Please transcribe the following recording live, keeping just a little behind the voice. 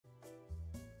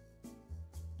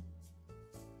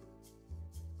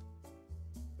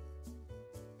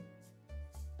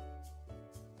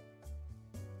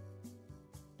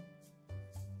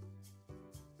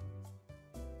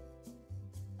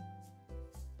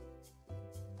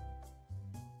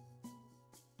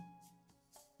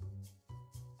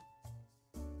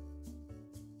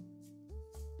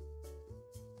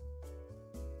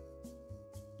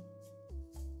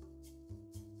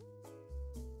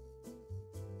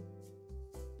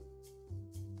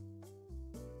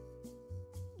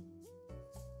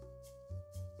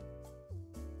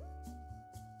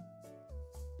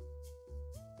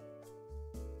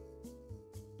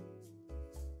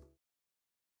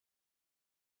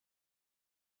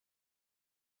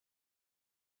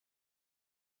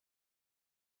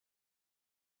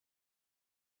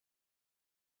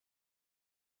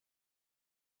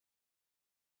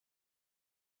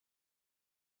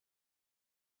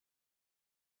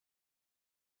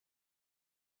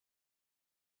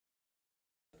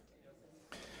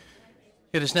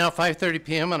It is now 5:30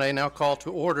 p.m. and I now call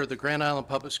to order the Grand Island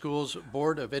Public Schools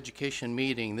Board of Education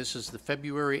meeting. This is the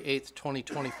February 8th,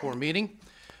 2024 meeting.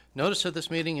 Notice of this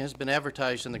meeting has been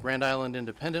advertised in the Grand Island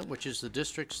Independent, which is the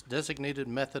district's designated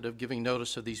method of giving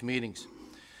notice of these meetings.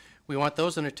 We want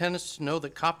those in attendance to know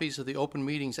that copies of the Open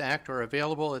Meetings Act are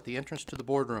available at the entrance to the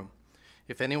boardroom.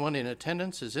 If anyone in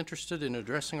attendance is interested in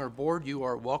addressing our board, you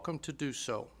are welcome to do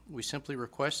so. We simply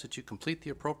request that you complete the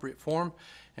appropriate form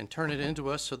and turn it in to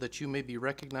us so that you may be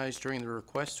recognized during the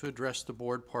request to address the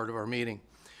board part of our meeting.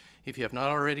 If you have not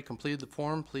already completed the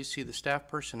form, please see the staff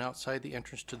person outside the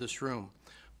entrance to this room.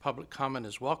 Public comment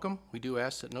is welcome. We do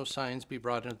ask that no signs be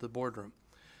brought into the boardroom.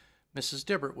 Mrs.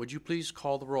 Dibbert, would you please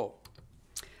call the roll?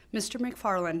 Mr.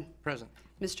 McFarland. Present.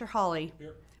 Mr. Hawley.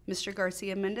 Here. Mr.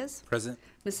 Garcia-Mendez. Present.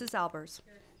 Mrs. Albers.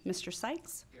 Here. Mr.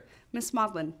 Sykes. Here. Ms.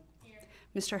 Maudlin. Here.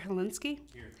 Mr. Helinski.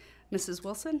 Here. Mrs.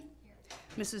 Wilson.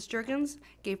 Here. Mrs. Jurgens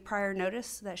gave prior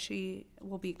notice that she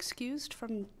will be excused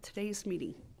from today's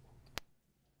meeting.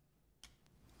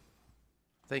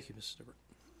 Thank you, Mrs. Dibbert.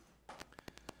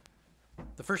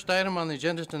 The first item on the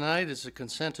agenda tonight is the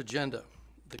consent agenda.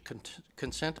 The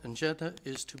consent agenda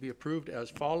is to be approved as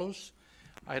follows.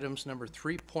 Items number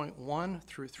 3.1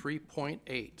 through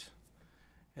 3.8.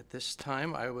 At this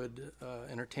time, I would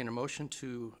entertain a motion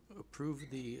to approve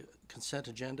the consent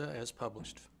agenda as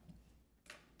published.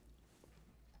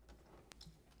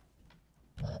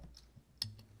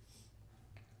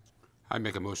 I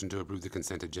make a motion to approve the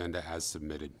consent agenda as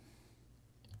submitted.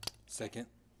 Second.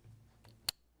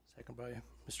 Second by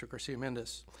Mr.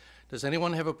 Garcia-Mendez. Does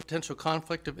anyone have a potential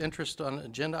conflict of interest on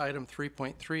agenda item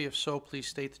 3.3? If so, please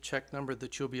state the check number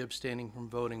that you'll be abstaining from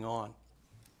voting on.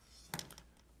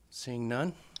 Seeing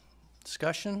none.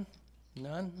 Discussion?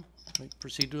 None. We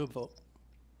proceed to a vote.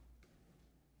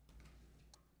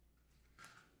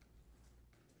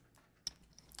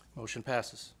 Motion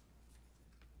passes.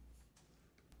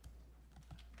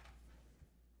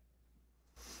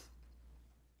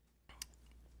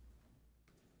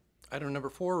 Item number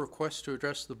 4, request to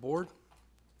address the board.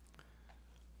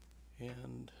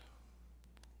 And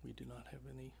we do not have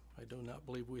any, I do not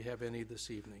believe we have any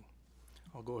this evening.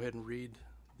 I'll go ahead and read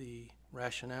the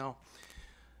rationale.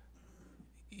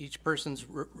 Each person's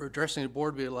addressing the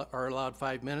board are allowed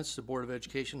 5 minutes. The Board of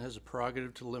Education has a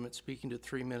prerogative to limit speaking to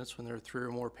 3 minutes when there are 3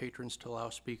 or more patrons to allow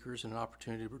speakers an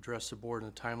opportunity to address the board in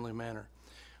a timely manner.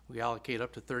 We allocate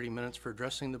up to 30 minutes for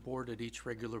addressing the board at each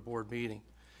regular board meeting.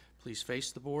 Please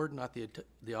face the board, not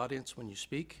the audience when you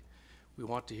speak. We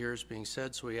want to hear what's being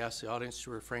said, so we ask the audience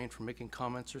to refrain from making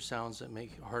comments or sounds that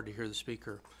make it hard to hear the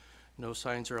speaker. No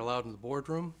signs are allowed in the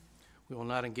boardroom. We will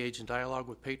not engage in dialogue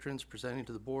with patrons presenting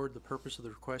to the board. The purpose of the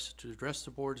request to address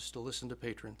the board is to listen to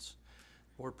patrons.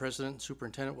 Board president and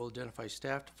superintendent will identify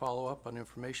staff to follow up on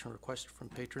information requested from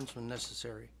patrons when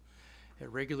necessary.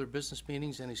 At regular business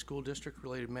meetings, any school district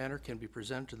related matter can be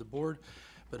presented to the board,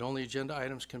 but only agenda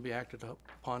items can be acted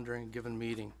upon during a given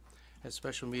meeting. At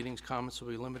special meetings, comments will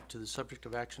be limited to the subject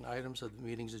of action items of the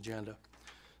meeting's agenda.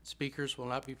 Speakers will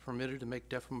not be permitted to make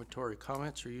defamatory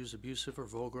comments or use abusive or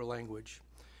vulgar language.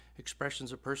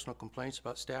 Expressions of personal complaints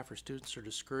about staff or students are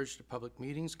discouraged at public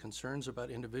meetings. Concerns about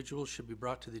individuals should be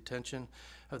brought to the attention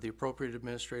of the appropriate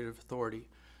administrative authority.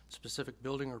 Specific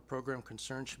building or program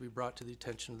concerns should be brought to the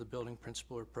attention of the building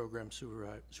principal or program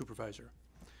supervisor.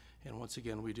 And once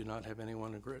again, we do not have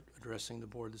anyone addressing the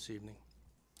board this evening.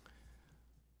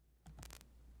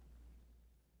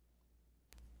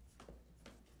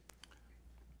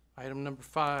 Item number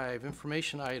 5,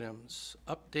 information items.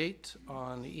 Update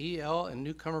on the EL and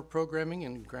newcomer programming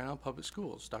in Grand Island Public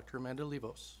Schools. Dr. Amanda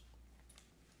Levos.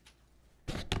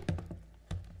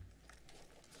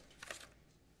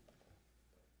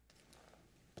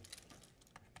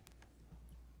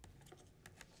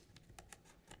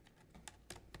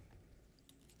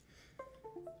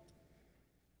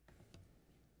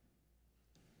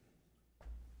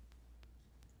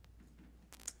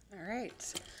 All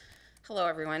right. Hello,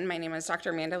 everyone. My name is Dr.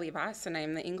 Amanda Levos, and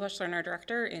I'm the English Learner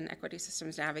Director and Equity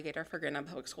Systems Navigator for Grand Island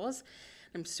Public Schools.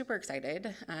 I'm super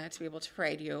excited to be able to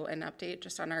provide you an update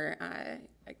just on our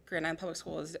Grand Island Public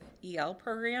Schools EL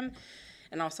program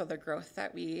and also the growth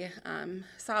that we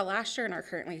saw last year and are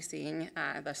currently seeing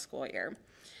this school year.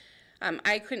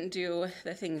 I couldn't do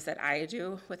the things that I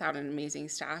do without an amazing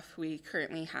staff. We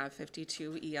currently have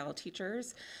 52 EL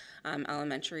teachers,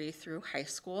 elementary through high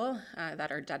school,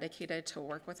 that are dedicated to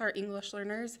work with our English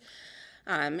learners.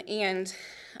 And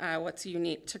what's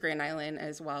unique to Grand Island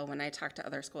as well when I talk to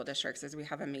other school districts is we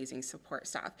have amazing support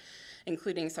staff,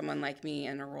 including someone like me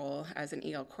in a role as an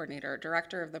EL coordinator,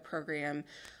 director of the program,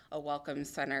 a welcome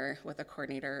center with a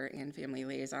coordinator and family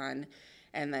liaison,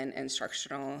 and then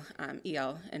instructional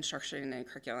EL instruction and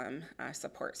curriculum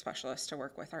support specialists to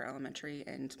work with our elementary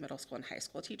and middle school and high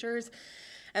school teachers.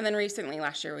 And then recently,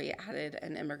 last year, we added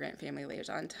an immigrant family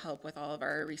liaison to help with all of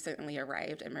our recently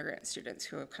arrived immigrant students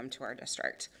who have come to our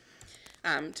district.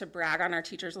 To brag on our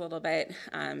teachers a little bit,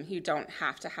 you don't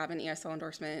have to have an ESL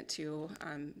endorsement to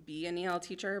be an EL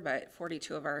teacher, but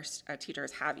 42 of our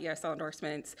teachers have ESL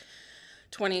endorsements.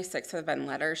 26 have been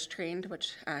letters trained,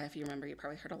 which if you remember, you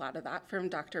probably heard a lot of that from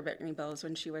Dr. Brittany Bills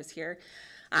when she was here.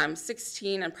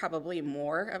 16 and probably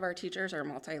more of our teachers are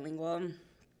multilingual,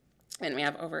 and we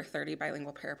have over 30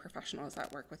 bilingual paraprofessionals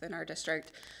that work within our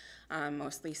district,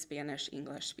 mostly Spanish,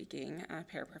 English speaking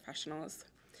paraprofessionals.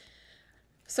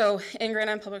 So in Grand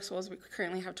Island Public Schools, we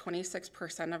currently have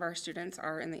 26% of our students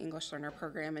are in the English Learner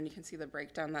Program, and you can see the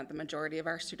breakdown that the majority of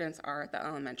our students are at the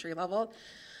elementary level.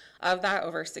 Of that,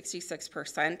 over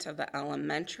 66% of the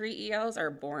elementary ELs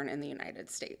are born in the United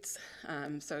States.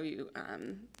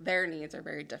 Their needs are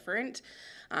very different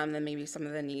than maybe some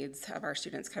of the needs of our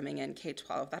students coming in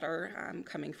K-12 that are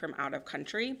coming from out of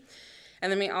country.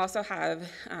 And then we also have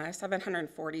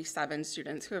 747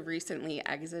 students who have recently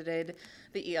exited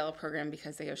the EL program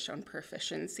because they have shown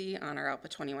proficiency on our ALPA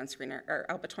 21 screener or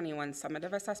ALPA 21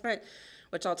 summative assessment,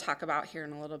 which I'll talk about here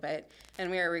in a little bit.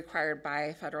 And we are required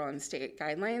by federal and state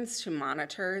guidelines to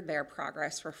monitor their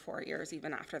progress for 4 years,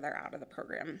 even after they're out of the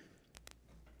program.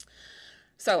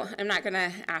 So I'm not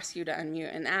gonna ask you to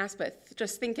unmute and ask, but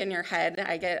just think in your head.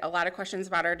 I get a lot of questions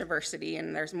about our diversity,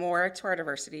 and there's more to our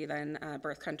diversity than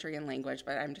birth country and language,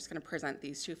 but I'm just gonna present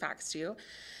these two facts to you.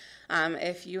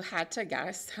 If you had to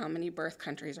guess how many birth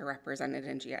countries are represented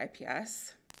in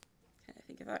GIPS, can I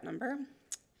think of that number?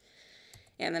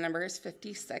 And the number is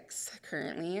 56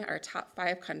 currently. Our top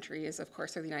 5 countries, of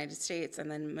course, are the United States,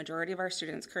 and then majority of our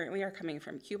students currently are coming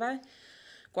from Cuba,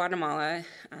 Guatemala,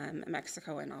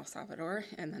 Mexico, and El Salvador,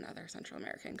 and then other Central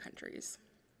American countries.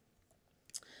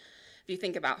 If you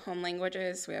think about home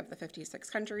languages, we have the 56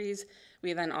 countries.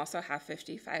 We then also have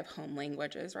 55 home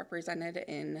languages represented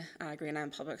in Grand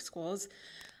Island Public Schools.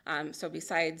 So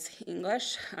besides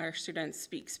English, our students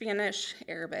speak Spanish,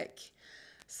 Arabic,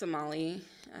 Somali,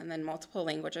 and then multiple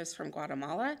languages from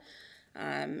Guatemala,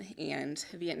 and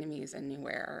Vietnamese and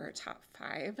Nuer are our top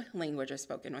 5 languages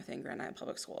spoken within Grand Island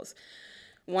Public Schools.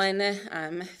 One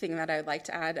thing that I'd like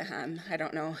to add, I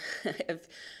don't know if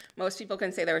most people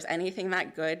can say there was anything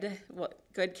that good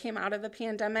came out of the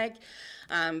pandemic,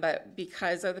 but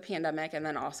because of the pandemic, and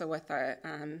then also with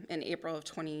in April of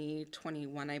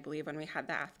 2021, I believe, when we had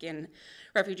the Afghan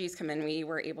refugees come in, we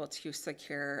were able to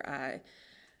secure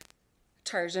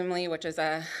Tarjumly, which is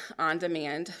a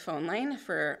on-demand phone line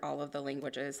for all of the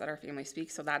languages that our family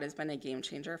speaks. So that has been a game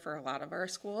changer for a lot of our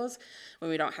schools when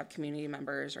we don't have community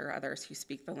members or others who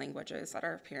speak the languages that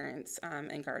our parents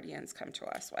and guardians come to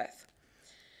us with.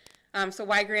 So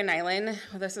why Grand Island?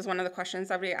 Well, this is one of the questions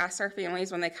that we ask our families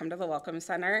when they come to the Welcome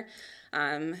Center.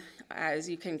 As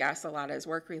you can guess, a lot is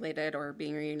work-related or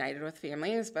being reunited with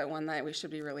families, but one that we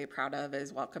should be really proud of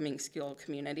is welcoming school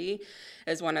community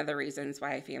is one of the reasons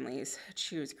why families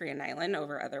choose Grand Island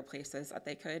over other places that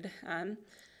they could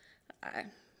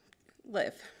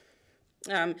live.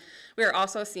 We are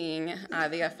also seeing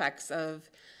the effects of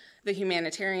the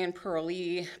humanitarian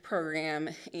parolee program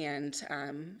and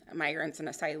migrants and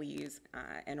asylees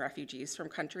and refugees from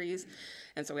countries.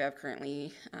 And so we have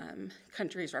currently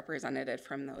countries represented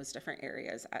from those different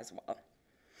areas as well.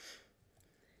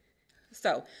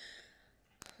 So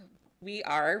we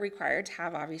are required to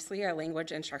have, obviously, a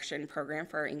language instruction program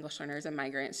for our English learners and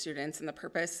migrant students, and the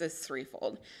purpose is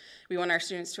threefold. We want our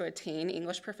students to attain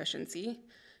English proficiency.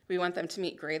 We want them to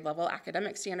meet grade level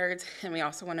academic standards, and we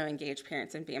also want to engage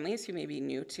parents and families who may be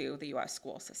new to the U.S.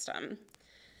 school system.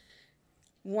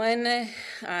 One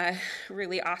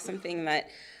really awesome thing that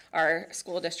our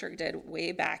school district did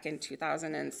way back in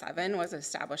 2007 was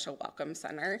establish a Welcome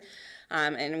Center,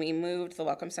 and we moved the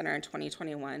Welcome Center in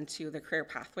 2021 to the Career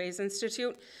Pathways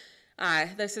Institute.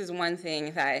 This is one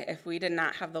thing that if we did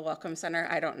not have the Welcome Center,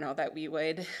 I don't know that we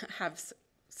would have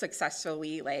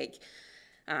successfully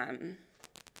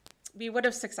we would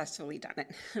have successfully done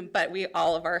it, but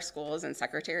all of our schools and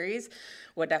secretaries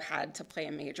would have had to play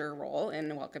a major role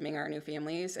in welcoming our new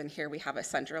families. And here we have a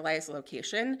centralized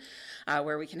location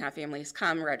where we can have families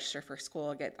come, register for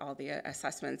school, get all the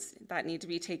assessments that need to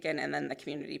be taken, and then the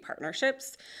community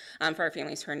partnerships. For our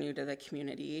families who are new to the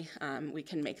community, we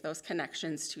can make those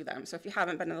connections to them. So if you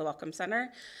haven't been to the Welcome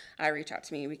Center, reach out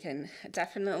to me. We can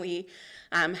definitely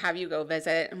have you go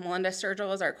visit. Melinda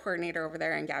Sturgill is our coordinator over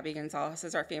there, and Gabby Gonzalez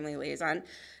is our family liaison.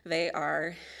 They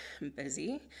are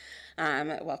busy.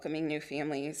 welcoming new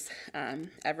families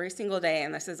every single day.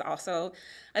 And this is also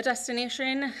a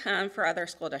destination for other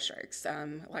school districts.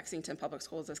 Lexington Public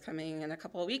Schools is coming in a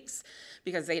couple of weeks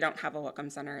because they don't have a welcome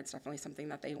center. It's definitely something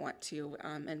that they want to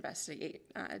investigate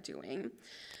doing.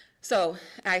 So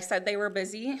I said they were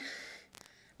busy.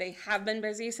 They have been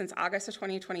busy since August of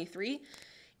 2023.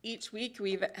 Each week,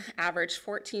 we've averaged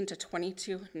 14 to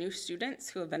 22 new students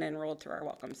who have been enrolled through our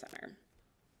Welcome Center.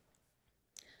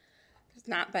 There's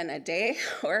not been a day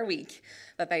or a week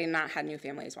that they have not had new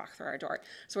families walk through our door.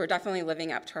 So we're definitely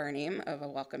living up to our name of a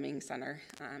welcoming center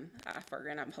for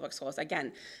Grand Island Public Schools.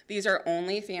 Again, these are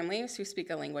only families who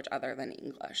speak a language other than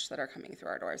English that are coming through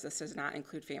our doors. This does not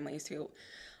include families who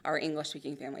are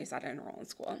English-speaking families that enroll in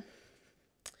school.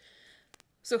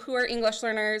 So who are English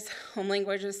learners? Home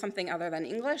language is something other than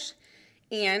English,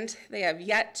 and they have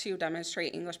yet to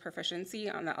demonstrate English proficiency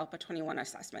on the ALPA 21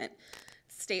 assessment.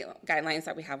 State guidelines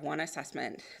that we have one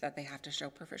assessment that they have to show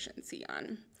proficiency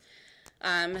on.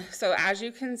 So as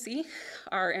you can see,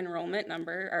 our enrollment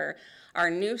number, or our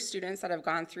new students that have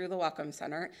gone through the Welcome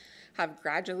Center have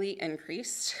gradually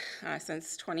increased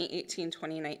since 2018,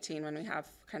 2019, when we have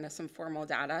kind of some formal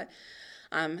data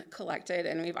collected,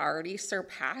 and we've already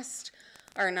surpassed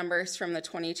our numbers from the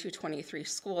 22-23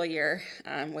 school year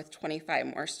with 25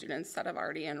 more students that have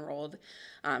already enrolled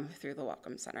through the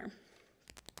Welcome Center.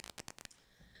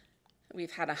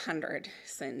 We've had 100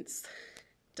 since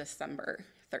December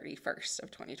 31st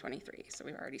of 2023, so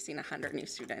we've already seen 100 new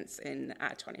students in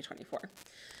 2024.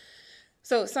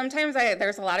 So sometimes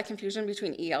there's a lot of confusion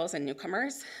between ELs and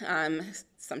newcomers.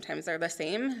 Sometimes they're the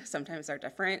same, sometimes they're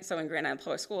different. So in Grand Island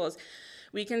Public Schools,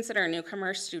 we consider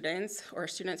newcomer students or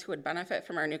students who would benefit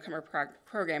from our newcomer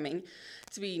programming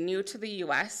to be new to the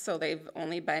U.S., so they've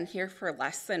only been here for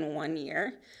less than 1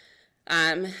 year.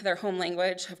 Their home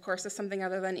language, of course, is something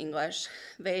other than English.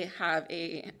 They have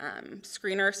a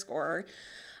screener score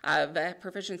of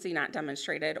proficiency not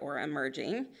demonstrated or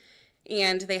emerging,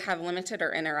 and they have limited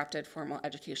or interrupted formal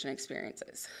education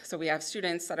experiences. So we have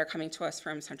students that are coming to us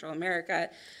from Central America,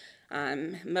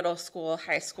 middle school,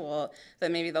 high school,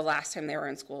 that maybe the last time they were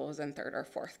in school was in 3rd or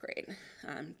 4th grade.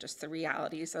 Just the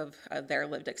realities of their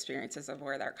lived experiences of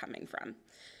where they're coming from.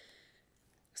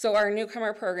 So our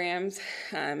newcomer programs,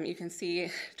 you can see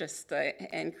just the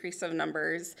increase of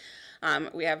numbers.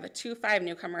 We have 2-5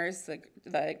 newcomers.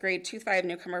 The grade 2-5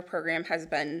 newcomer program has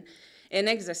been in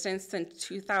existence since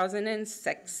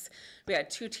 2006. We had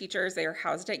 2 teachers. They were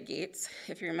housed at GIPS.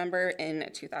 If you remember, in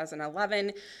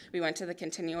 2011, we went to the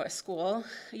continuous school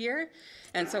year,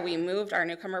 and so we moved our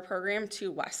newcomer program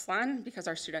to West Lawn because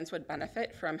our students would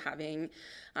benefit from having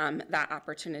that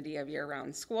opportunity of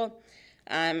year-round school.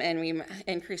 And we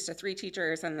increased to 3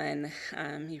 teachers, and then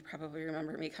you probably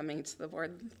remember me coming to the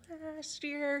board last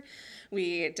year.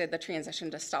 We did the transition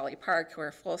to Stolly Park.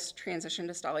 We're full transition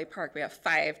to Stolly Park. We have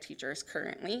 5 teachers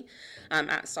currently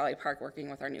at Stolly Park working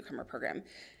with our newcomer program.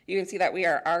 You can see that we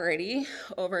are already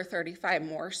over 35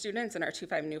 more students in our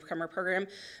 2-5 newcomer program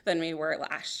than we were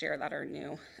last year that are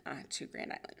new to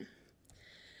Grand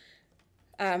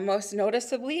Island. Most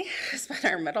noticeably has been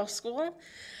our middle school.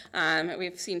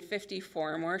 We've seen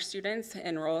 54 more students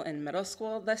enroll in middle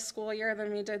school this school year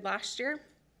than we did last year.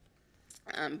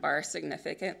 Bar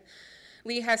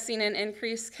significantly has seen an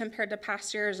increase compared to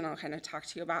past years, and I'll kind of talk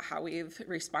to you about how we've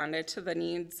responded to the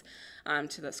needs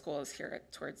to the schools here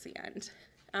towards the end.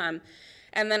 And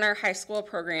then our high school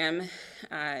program,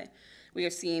 we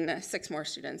have seen 6 more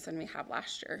students than we have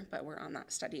last year, but we're on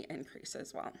that steady increase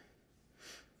as well.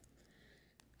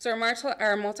 So our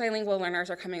multilingual learners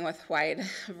are coming with wide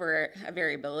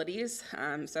variabilities.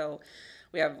 So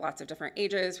we have lots of different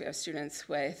ages. We have students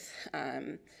with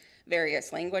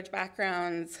various language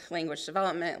backgrounds, language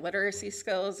development, literacy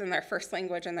skills in their first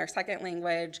language and their second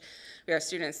language. We have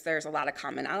students, there's a lot of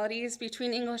commonalities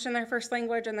between English and their first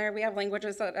language, and there we have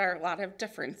languages that are a lot of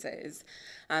differences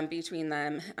between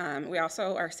them. We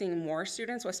also are seeing more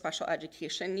students with special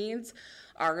education needs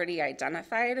already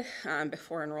identified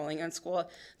before enrolling in school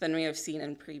than we have seen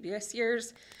in previous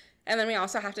years. And then we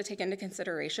also have to take into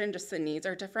consideration just the needs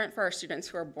are different for our students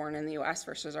who are born in the U.S.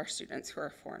 versus our students who are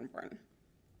foreign born.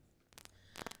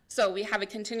 So we have a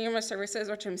continuum of services,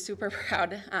 which I'm super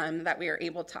proud that we are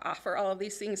able to offer all of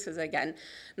these things, because again,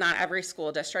 not every school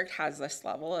district has this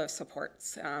level of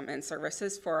supports and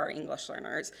services for our English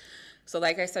learners. So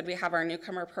like I said, we have our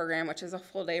newcomer program, which is a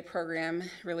full-day program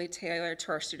really tailored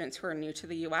to our students who are new to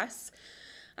the U.S.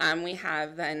 We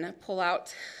have then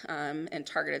pull-out and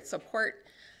targeted support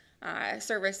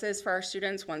services for our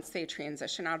students once they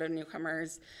transition out of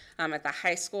newcomers. At the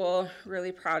high school,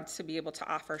 really proud to be able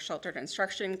to offer sheltered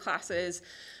instruction classes,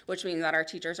 which means that our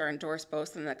teachers are endorsed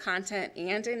both in the content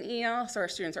and in EL, so our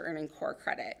students are earning core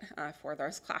credit for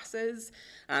those classes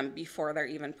before they're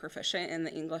even proficient in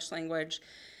the English language.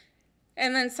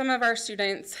 And then some of our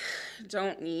students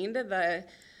don't need the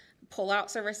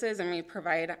pull-out services, and we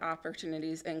provide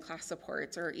opportunities in class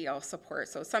supports or EL support.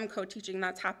 So some co-teaching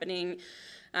that's happening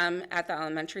at the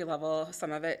elementary level,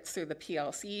 some of it through the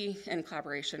PLC in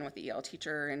collaboration with the EL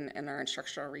teacher and our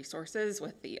instructional resources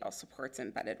with the EL supports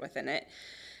embedded within it.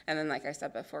 And then, like I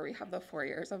said before, we have the 4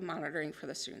 years of monitoring for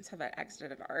the students who have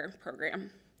exited our program.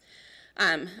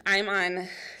 I'm on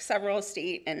several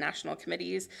state and national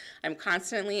committees. I'm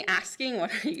constantly asking,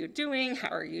 what are you doing? How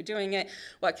are you doing it?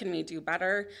 What can we do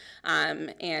better?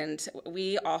 And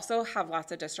we also have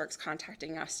lots of districts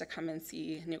contacting us to come and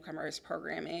see newcomers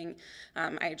programming.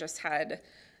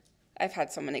 I've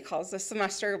had so many calls this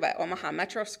semester, but Omaha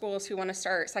Metro schools who want to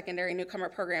start secondary newcomer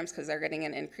programs because they're getting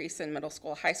an increase in middle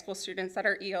school, high school students that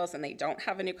are ELs and they don't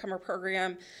have a newcomer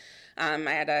program.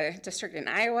 I had a district in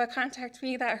Iowa contact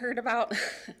me that heard about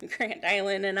Grand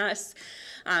Island and us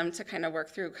to kind of work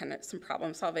through kind of some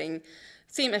problem solving,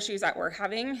 same issues that we're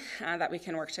having that we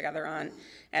can work together on.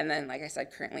 And then, like I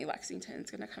said, currently Lexington is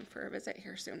going to come for a visit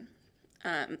here soon.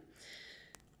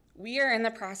 We are in the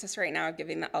process right now of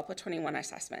giving the ALPA 21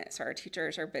 assessment. So our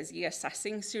teachers are busy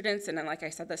assessing students. And then, like I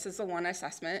said, this is the one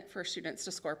assessment for students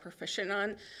to score proficient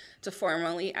on to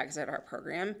formally exit our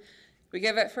program. We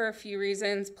give it for a few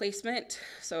reasons. Placement,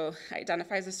 so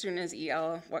identifies a student as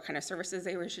EL, what kind of services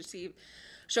they receive,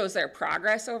 shows their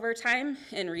progress over time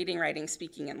in reading, writing,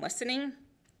 speaking, and listening.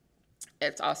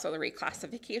 It's also the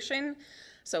reclassification,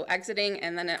 so exiting,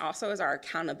 and then it also is our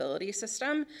accountability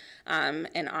system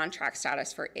and on-track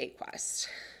status for AQuest.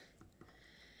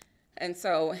 And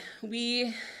so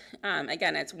we,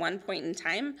 again, it's one point in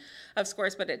time of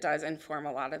scores, but it does inform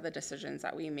a lot of the decisions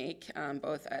that we make,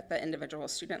 both at the individual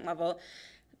student level,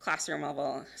 classroom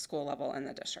level, school level, and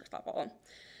the district level.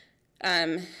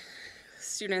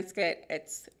 Students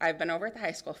I've been over at the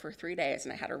high school for 3 days,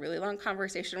 and I had a really long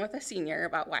conversation with a senior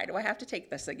about why do I have to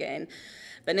take this again.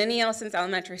 Been in EL since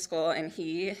elementary school, and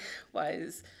he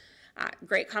was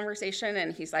great conversation,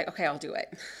 and he's like, okay, I'll do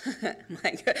it. I'm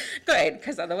like, good,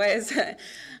 because otherwise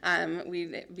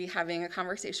we'd be having a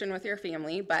conversation with your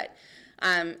family. But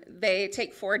they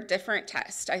take 4 different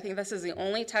tests. I think this is the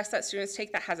only test that students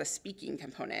take that has a speaking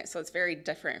component. So it's very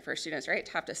different for students, right,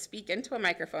 to have to speak into a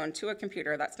microphone to a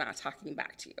computer that's not talking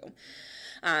back to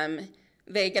you.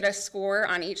 They get a score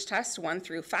on each test, 1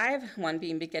 through 5, 1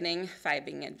 being beginning, 5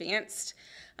 being advanced.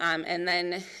 And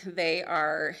then they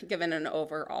are given an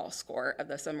overall score of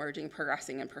this emerging,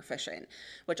 progressing, and proficient,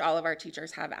 which all of our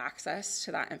teachers have access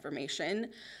to that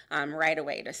information right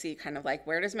away to see kind of like,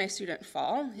 where does my student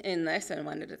fall in this and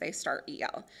when did they start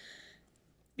EL?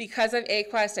 Because of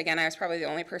AQuest, again, I was probably the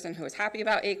only person who was happy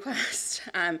about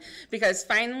AQuest because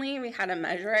finally we had a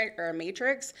measure or a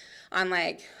matrix on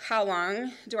like how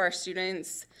long do our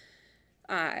students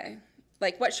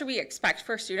like what should we expect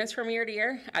for students from year to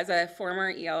year? As a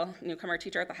former EL newcomer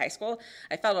teacher at the high school,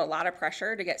 I felt a lot of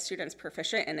pressure to get students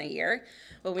proficient in a year.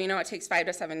 Well, we know it takes 5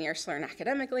 to 7 years to learn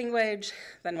academic language.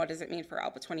 Then what does it mean for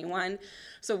ALPA 21?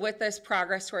 So with this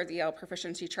progress towards the EL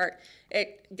proficiency chart,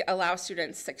 it allows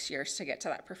students 6 years to get to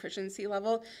that proficiency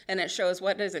level, and it shows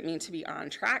what does it mean to be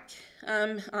on track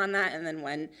on that, and then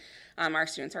when our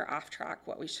students are off track,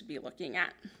 what we should be looking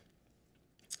at.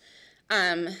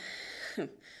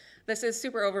 This is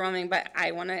super overwhelming, but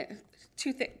I want to,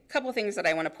 couple things that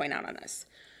I want to point out on this.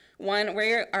 One,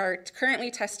 we are currently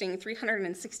testing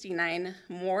 369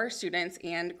 more students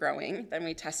and growing than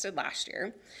we tested last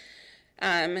year.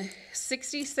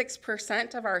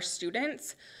 66% of our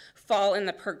students fall in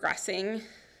the progressing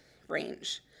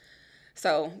range.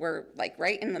 So we're like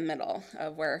right in the middle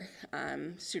of where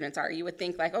students are. You would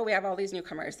think like, oh, we have all these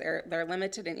newcomers. They're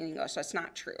limited in English. That's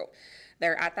not true.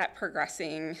 They're at that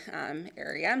progressing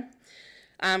area.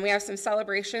 We have some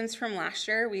celebrations from last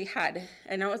year. We had,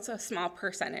 I know it's a small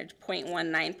percentage,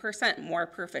 0.19% more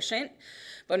proficient.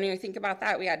 But when you think about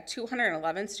that, we had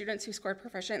 211 students who scored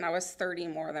proficient. That was 30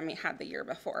 more than we had the year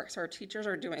before. So our teachers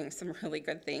are doing some really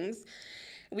good things.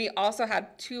 We also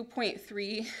had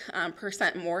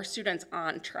 2.3% more students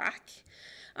on track.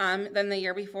 than the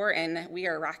year before, and we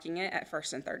are rocking it at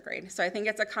 1st and 3rd grade. So I think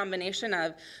it's a combination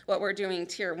of what we're doing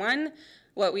tier 1,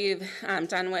 what we've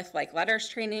done with like letters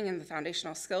training and the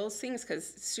foundational skills things, because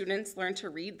students learn to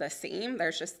read the same.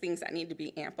 There's just things that need to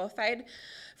be amplified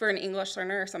for an English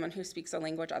learner or someone who speaks a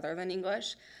language other than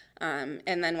English. And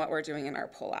then what we're doing in our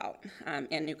pullout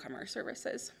and newcomer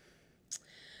services.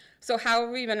 So how have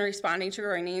we been responding to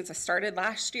growing needs? It started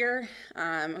last year.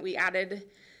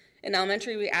 In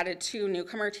elementary, we added 2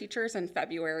 newcomer teachers in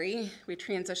February. We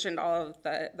transitioned all of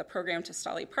the program to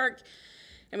Stolly Park,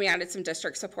 and we added some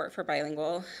district support for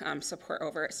bilingual support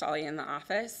over at Stolly in the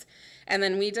office. And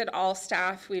then we did all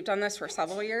staff, we've done this for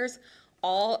several years,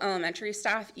 all elementary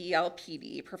staff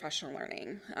ELPD, professional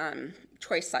learning,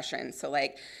 choice sessions. So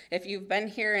like if you've been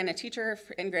here and a teacher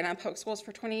in Grand Island Public Schools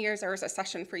for 20 years, there was a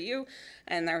session for you,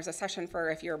 and there was a session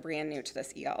for if you're brand new to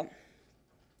this EL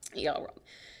world.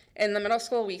 In the middle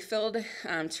school, we filled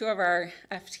 2 of our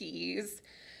FTEs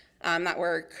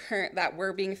that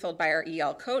were being filled by our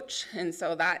EL coach, and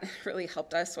so that really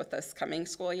helped us with this coming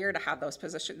school year to have those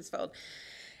positions filled.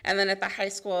 And then at the high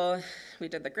school, we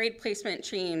did the grade placement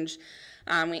change.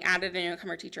 We added a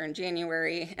newcomer teacher in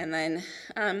January, and then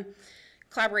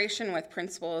collaboration with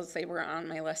principals. They were on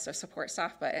my list of support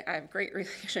staff, but I have great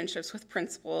relationships with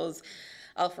principals,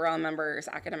 L4L members,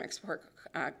 academic support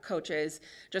coaches,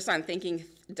 just on thinking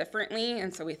differently.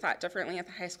 And so we thought differently at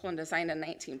the high school and designed a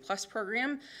 19+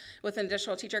 program with an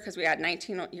additional teacher, because we had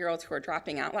 19-year-olds who were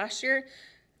dropping out last year.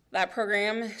 That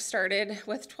program started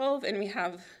with 12, and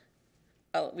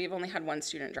we've only had 1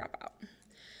 student drop out.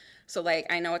 So like,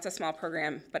 I know it's a small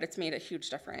program, but it's made a huge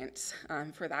difference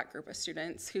for that group of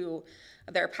students who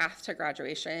their path to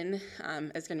graduation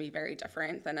is going to be very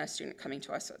different than a student coming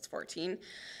to us that's 14.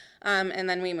 And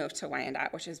then we moved to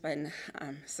Wyandotte, which has been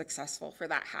successful for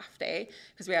that half day,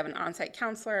 because we have an on-site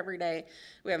counselor every day,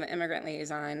 we have an immigrant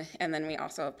liaison, and then we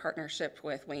also have a partnership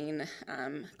with Wayne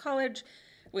College.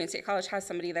 Wayne State College has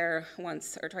somebody there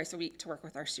once or twice a week to work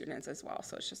with our students as well,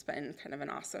 so it's just been kind of an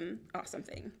awesome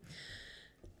thing.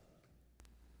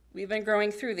 We've been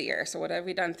growing through the year. So what have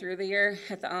we done through the year?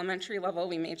 At the elementary level,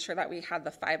 we made sure that we had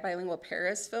the 5 bilingual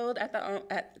paras filled at the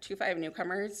 2-5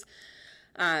 newcomers.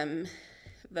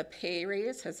 The pay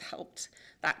raise has helped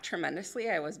that tremendously.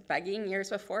 I was begging years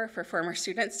before for former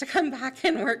students to come back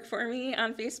and work for me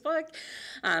on Facebook,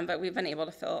 but we've been able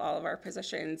to fill all of our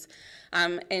positions.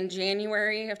 In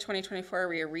January of 2024,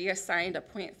 we reassigned a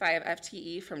 0.5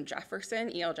 FTE from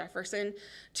Jefferson, EL Jefferson,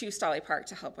 to Stolly Park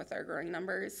to help with our growing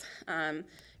numbers.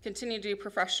 Continue to do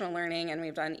professional learning, and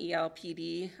we've done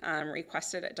ELPD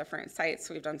requested at different sites.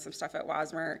 So we've done some stuff at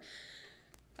Wasmer,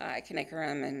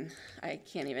 Kinnickerum, and I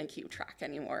can't even keep track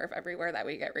anymore of everywhere that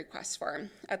we get requests for.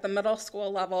 At the middle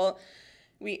school level,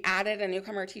 we added a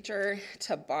newcomer teacher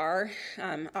to BAR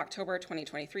October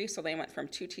 2023, so they went from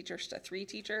 2 teachers to 3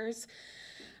 teachers.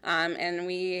 And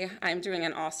I'm doing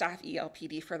an all-staff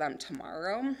ELPD for them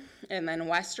tomorrow. And then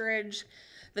Westridge,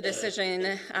 the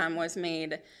decision was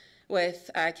made with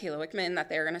Kayla Wickman that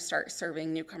they're going to start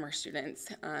serving newcomer students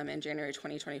in January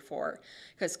 2024,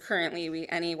 because currently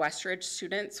any Westridge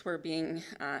students were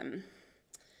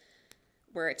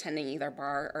attending either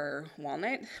BAR or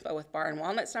Walnut, but with BAR and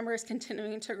Walnut's numbers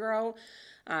continuing to grow,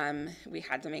 we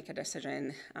had to make a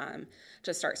decision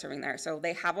to start serving there. So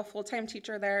they have a full-time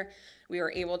teacher there. We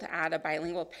were able to add a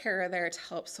bilingual para there to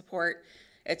help support.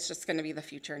 It's just going to be the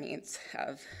future needs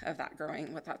of that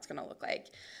growing, what that's going to look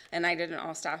like. And I did an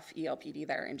all-staff ELPD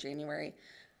there in January.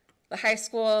 The high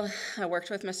school, I worked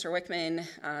with Mr. Wickman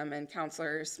and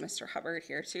counselors, Mr. Hubbard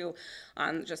here too,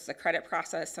 on just the credit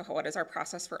process. So what is our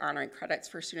process for honoring credits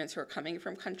for students who are coming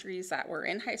from countries that were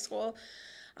in high school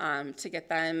to get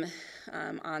them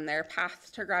on their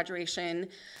path to graduation.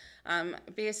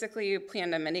 Basically, we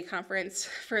planned a mini conference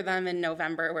for them in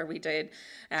November where we did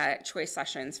choice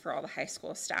sessions for all the high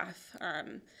school staff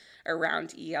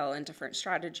around EL and different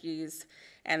strategies.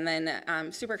 And then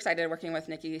I'm super excited working with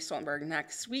Nikki Stoltenberg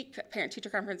next week at parent-teacher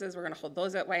conferences. We're going to hold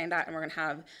those at Wyandotte, and we're going to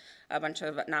have a bunch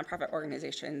of nonprofit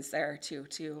organizations there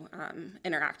to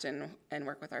interact and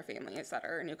work with our families that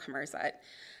are newcomers that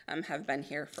have been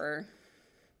here for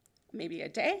maybe a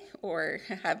day or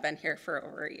have been here for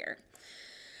over a year.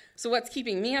 So what's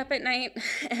keeping me up at night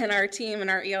and our team and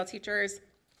our EL teachers?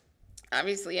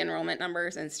 Obviously enrollment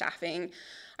numbers and staffing.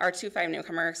 Our 2-5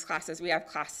 newcomers classes, we have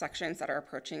class sections that are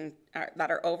approaching, that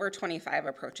are over 25,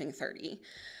 approaching 30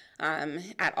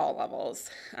 at all levels.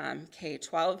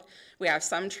 K-12, we have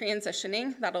some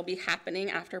transitioning that'll be happening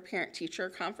after parent-teacher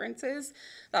conferences.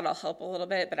 That'll help a little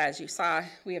bit, but as you saw,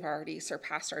 we have already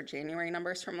surpassed our January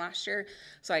numbers from last year,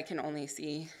 so I can only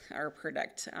see or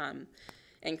predict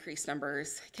increased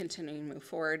numbers, continuing to move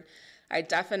forward. I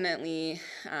definitely,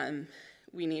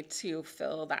 we need to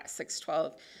fill that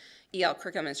 612 EL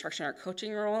curriculum instruction or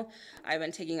coaching role. I've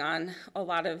been taking on a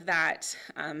lot of that.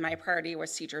 My priority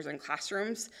was teachers in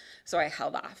classrooms, so I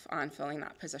held off on filling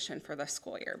that position for the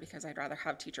school year because I'd rather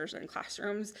have teachers in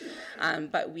classrooms.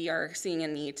 But we are seeing a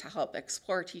need to help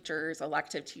explore teachers,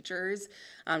 elective teachers,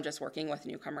 just working with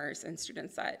newcomers and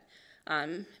students that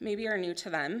maybe are new to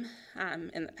them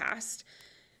in the past.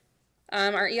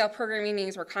 Our EL programming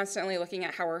meetings, we're constantly looking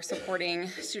at how we're supporting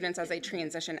students as they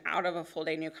transition out of a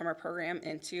full-day newcomer program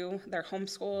into their home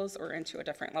schools or into a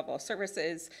different level of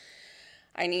services.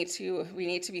 We need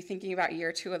to be thinking about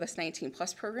year 2 of this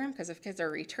 19+ program, because if kids are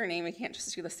returning, we can't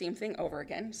just do the same thing over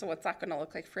again. So what's that going to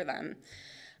look like for them?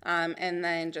 And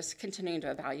then just continuing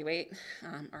to evaluate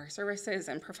our services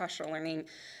and professional learning.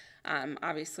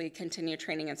 Obviously, continue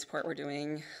training and support. We're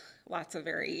doing lots of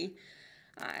very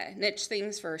niche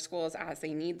things for schools as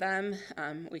they need them.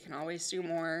 We can always do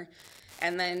more.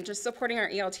 And then just supporting our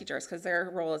EL teachers, because their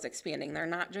role is expanding. They're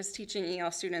not just teaching EL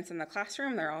students in the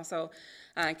classroom, they're also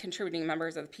contributing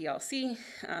members of the PLC.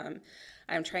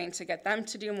 I'm trying to get them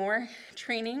to do more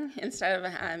training instead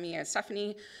of me and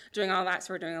Stephanie doing all that.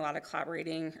 So we're doing a lot of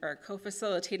collaborating or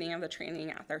co-facilitating of the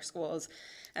training at their schools,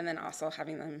 and then also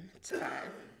having them to,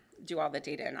 do all the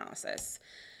data analysis.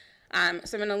 So I'm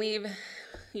going to leave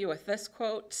you with this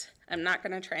quote. I'm not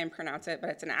going to try and pronounce it, but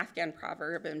it's an Afghan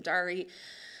proverb, Imdari.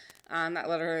 That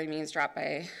literally means drop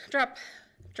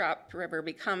river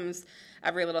becomes.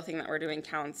 Every little thing that we're doing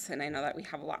counts, and I know that we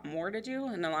have a lot more to do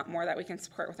and a lot more that we can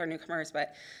support with our newcomers,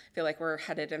 but I feel like we're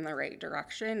headed in the right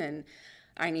direction, and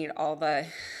I need all the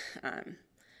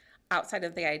outside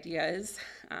of the ideas,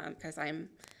 because I'm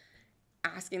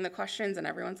asking the questions and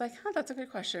everyone's like, oh, that's a good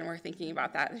question. We're thinking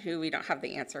about that, who we don't have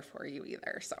the answer for you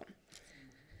either. So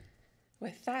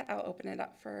with that, I'll open it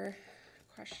up for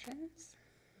questions.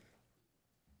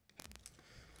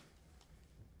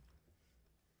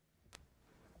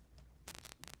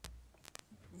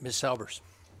 Ms. Albers.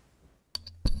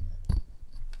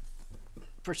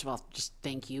 First of all, just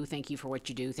thank you. Thank you for what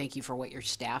you do. Thank you for what your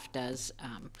staff does.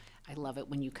 I love it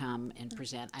when you come and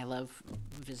present. I love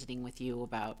visiting with you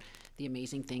about the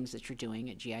amazing things that you're doing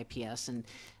at GIPS, and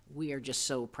we are just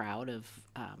so proud of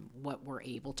what we're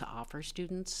able to offer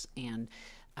students. And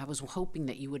I was hoping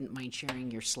that you wouldn't mind sharing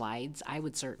your slides. I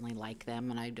would certainly like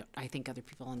them, and I think other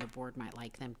people on the board might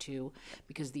like them too,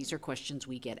 because these are questions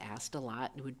we get asked a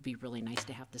lot. It would be really nice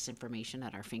to have this information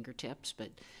at our fingertips, but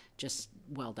just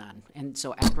well done. And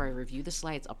so after I review the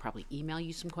slides, I'll probably email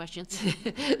you some questions.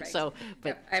 Right. So, but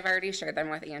Yep, I've already shared them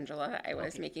with Angela. I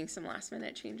was making some last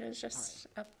minute changes just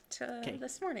up to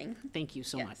this morning. thank you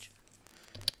so Yes. much.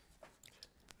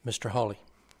 Mr. Hawley.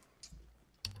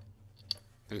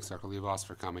 Thanks, Dr. Levos,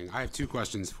 for coming. I have 2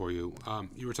 questions for you.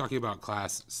 You were talking about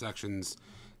class sections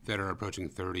that are approaching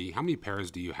 30. How many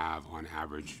pairs do you have on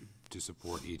average to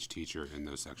support each teacher in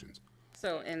those sections?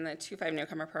 So in the 2-5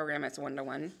 newcomer program, it's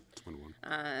 1-to-1. It's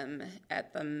 1-to-1.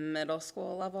 At the middle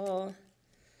school level,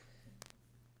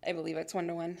 I believe it's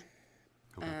 1-to-1.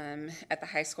 Okay. At the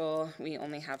high school, we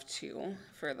only have 2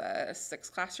 for the 6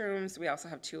 classrooms. We also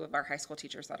have 2 of our high school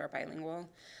teachers that are bilingual.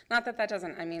 Not that that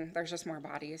doesn't, I mean, there's just more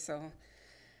bodies, so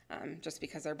just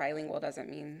because they're bilingual doesn't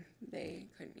mean they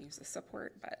couldn't use the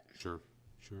support, but. Sure.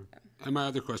 And my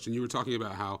other question, you were talking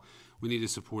about how we need to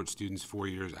support students 4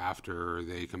 years after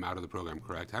they come out of the program,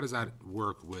 correct? How does that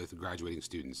work with graduating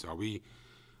students? Are we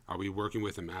working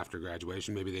with them after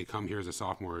graduation? Maybe they come here as a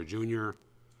sophomore or junior.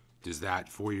 Does that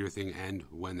 4-year thing end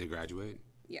when they graduate?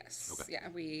 Yes. Okay. Yeah,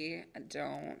 we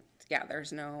don't,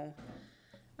 there's no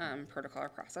protocol or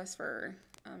process for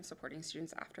supporting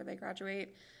students after they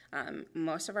graduate.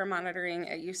 Most of our monitoring,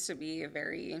 it used to be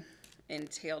very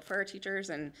entailed for our teachers,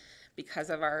 and because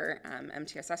of our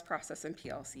MTSS process and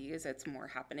PLCs, it's more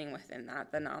happening within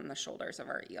that than on the shoulders of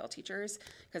our EL teachers,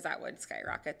 because that would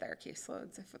skyrocket their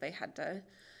caseloads if they had to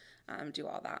do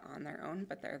all that on their own,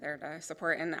 but they're there to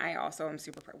support. And I also am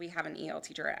super proud. We have an EL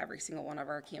teacher at every single one of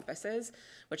our campuses,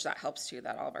 which that helps too,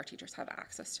 that all of our teachers have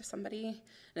access to somebody. And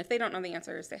if they don't know the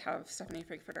answers, they have Stephanie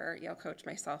Frankfurter, our EL coach,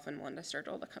 myself, and Melinda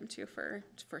Sturgill to come to for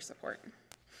support.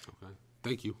 Okay,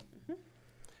 thank you.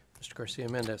 Mr. Garcia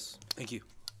Mendez. Thank you.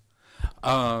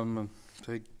 So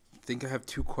I think I have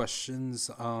 2 questions.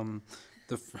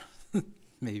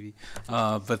 Maybe,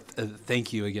 but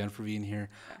thank you again for being here.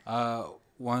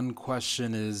 One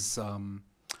question is,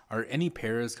 are any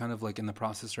pairs kind of like in the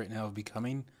process right now of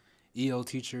becoming EL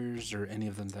teachers or any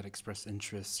of them that expressed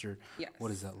interest, or Yes. what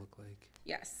does that look like?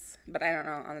 Yes, but I don't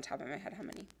know on the top of my head how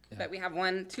many. Yeah. But we have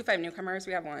 2-5 newcomers.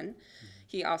 We have one.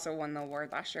 He also won the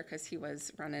award last year because he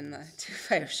was running the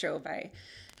 2-5 show by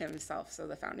himself. So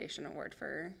the foundation award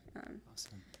for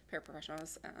Awesome.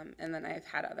 paraprofessionals. And then I've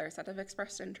had others that have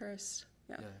expressed interest.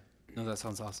 Yeah. Yeah. No, that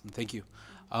sounds awesome. Thank you.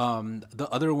 The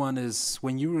other one is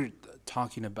when you were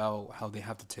talking about how they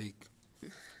have to take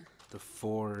the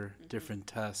 4 different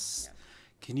tests. Yeah.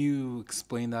 Can you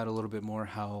explain that a little bit more?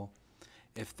 How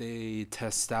if they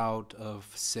test out of,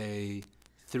 say,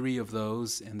 3 of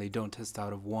those and they don't test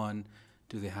out of 1,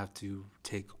 do they have to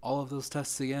take all of those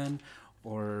tests again,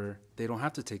 or they don't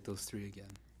have to take those 3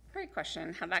 again? Great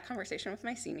question. Had that conversation with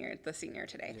the senior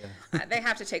today. Yeah. They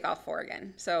have to take all 4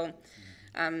 again. So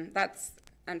that's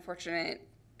unfortunate.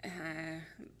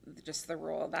 Just the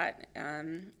rule that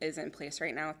is in place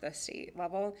right now at the state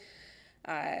level.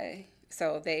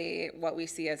 So what we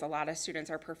see is a lot of students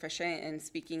are proficient in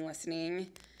speaking,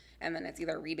 listening, and then it's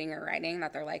either reading or writing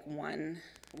that they're like 1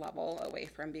 level away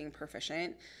from being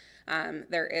proficient.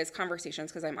 There is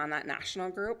conversations, because I'm on that national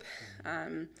group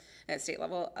at state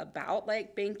level, about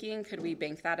like banking. Could we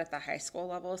bank that at the high school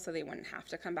level so they wouldn't have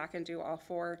to come back and do all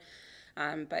 4?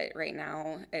 But right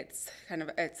now it's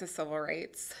a civil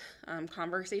rights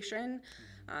conversation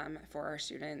for our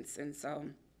students. And so,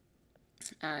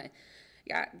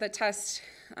 yeah, the test,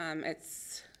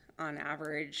 it's on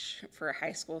average for a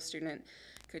high school student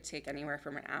could take anywhere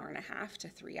from an hour and a half to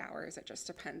 3 hours. It just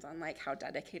depends on like how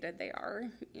dedicated they are,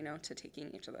 to taking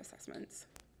each of the assessments.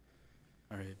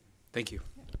 All right. Thank you.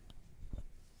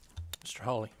 Mr.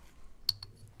 Hawley.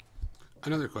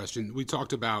 Another question. We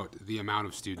talked about the amount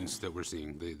of students that we're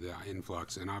seeing, the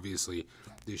influx, and obviously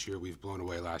this year we've blown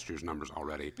away last year's numbers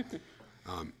already.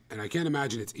 And I can't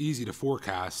imagine it's easy to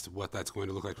forecast what that's going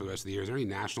to look like for the rest of the year. Is there any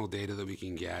national data that we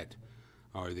can get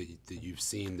or that you've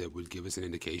seen that would give us an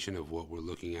indication of what we're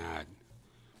looking at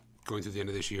going through the end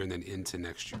of this year and then into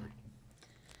next year?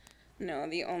 No,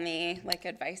 the only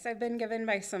advice I've been given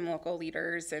by some local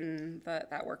leaders and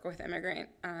that work with immigrant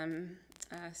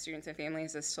students and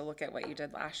families is to look at what you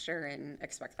did last year and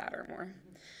expect that or more.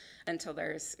 Until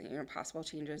there's possible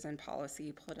changes in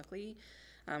policy politically,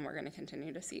 we're going to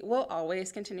continue to see. We'll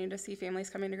always continue to see families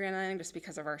coming to Grand Island just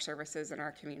because of our services in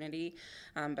our community,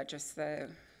 but just the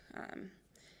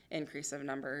increase of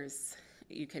numbers,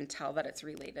 you can tell that it's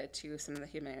related to some of the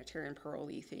humanitarian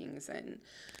parolee things and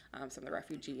some of the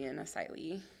refugee and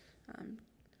asylee.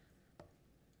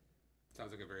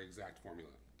 Sounds like a very exact formula.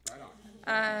 Right on.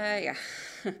 Yeah.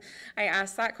 I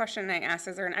asked that question, and I asked,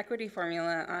 is there an equity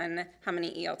formula on how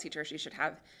many EL teachers you should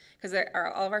have? Because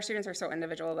all of our students are so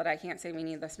individual that I can't say we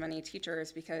need this many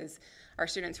teachers, because our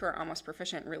students who are almost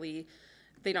proficient really,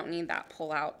 they don't need that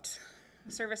pull-out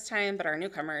service time, but our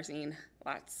newcomers need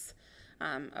lots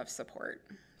of support.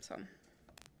 So.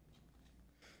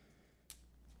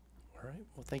 All right.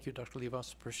 Well, thank you, Dr.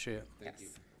 Levos. Appreciate it. Yes. you.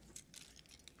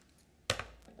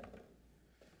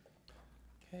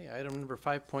 Okay, item number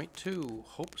 5.2,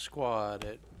 Hope Squad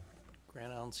at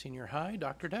Grand Island Senior High.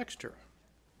 Dr. Dexter.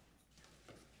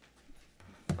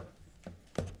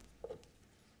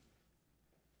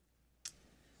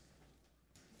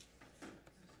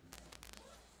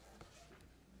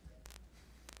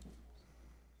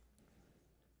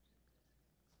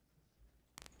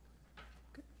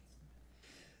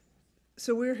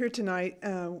 So we're here tonight.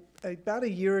 About a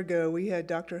year ago, we had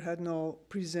Dr. Hudnall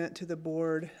present to the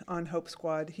board on Hope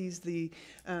Squad. He's the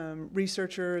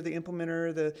researcher, the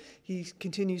implementer. He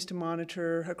continues to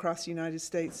monitor across the United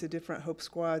States the different Hope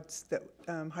Squads that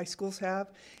high schools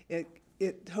have.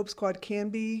 Hope Squad can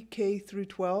be K through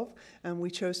 12.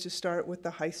 We chose to start with the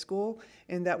high school,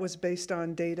 and that was based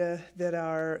on data that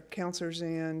our counselors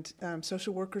and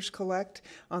social workers collect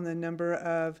on the number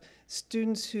of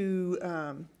students who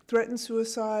threaten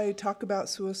suicide, talk about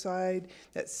suicide,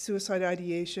 that suicide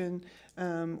ideation.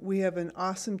 We have an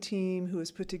awesome team who has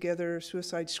put together a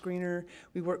suicide screener.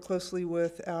 We work closely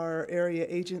with our area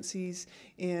agencies,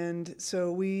 and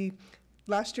so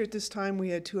last year at this time, we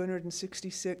had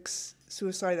 266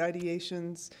 suicide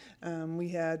ideations. We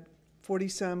had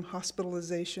 40-some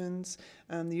hospitalizations.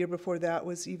 The year before that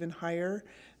was even higher.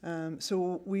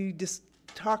 So we just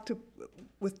talked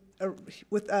with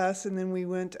us, and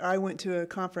then I went to a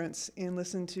conference and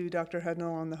listened to Dr.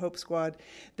 Hudnall on the Hope Squad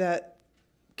that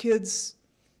kids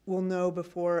will know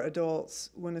before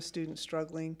adults when a student's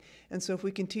struggling. And so if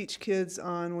we can teach kids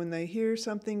on when they hear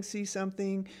something, see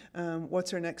something,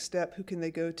 what's our next step, who can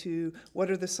they go to,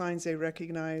 what are the signs they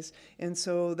recognize. And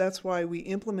so that's why we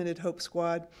implemented Hope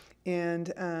Squad. And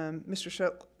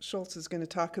Mr. Schultz is going to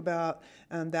talk about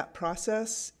that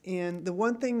process. And the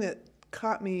one thing that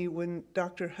caught me when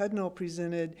Dr. Hudnall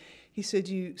presented, he said,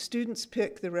 students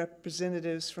pick the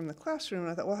representatives from the classroom.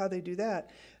 And I thought, well, how do they do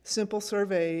that? Simple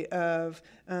survey of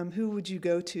who would you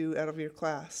go to out of your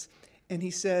class? And he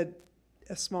said,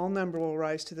 a small number will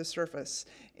rise to the surface.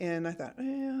 And I thought,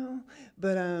 well,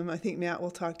 but I think Matt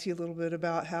will talk to you a little bit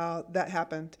about how that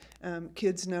happened.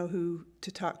 Kids know who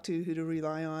to talk to, who to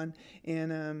rely on,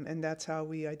 and that's how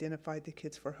we identified the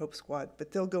kids for Hope Squad.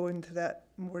 But they'll go into that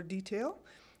in more detail.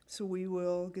 So we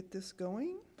will get this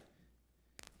going.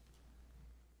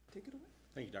 Take it away.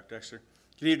 Thank you, Dr. Dexter.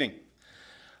 Good evening.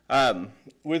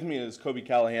 With me is Kobe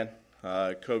Callahan.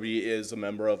 Kobe is a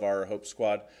member of our Hope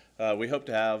Squad. We hope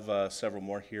to have several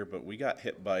more here, but we got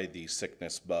hit by the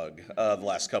sickness bug the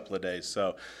last couple of days.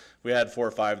 So we had 4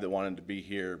 or 5 that wanted to be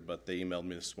here, but they emailed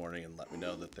me this morning and let me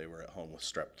know that they were at home with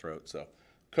strep throat. So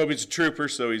Kobe's a trooper,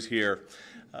 so he's here.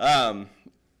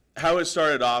 How it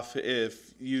started off,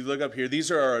 if you look up here, these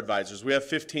are our advisors. We have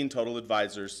 15 total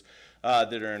advisors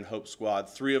that are in Hope Squad.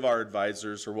 3 of our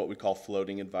advisors are what we call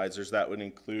floating advisors. That would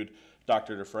include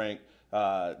Dr. DeFrank,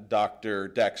 Dr.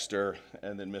 Dexter,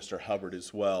 and then Mr. Hubbard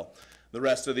as well. The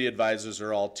rest of the advisors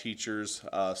are all teachers,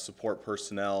 support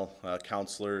personnel,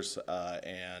 counselors,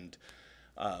 and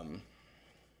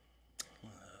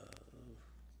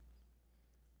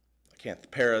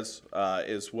paras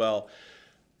as well.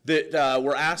 That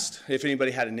were asked if anybody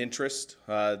had an interest.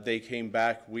 They came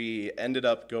back. We ended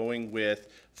up going with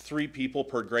 3 people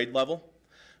per grade level.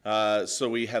 So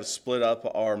we have split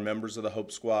up our members of the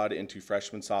Hope Squad into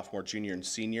freshmen, sophomore, junior, and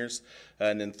seniors,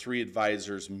 and then 3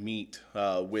 advisors meet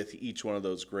with each one of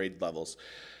those grade levels.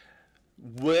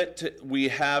 What we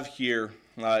have here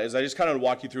is I just kind of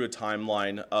walk you through a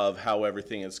timeline of how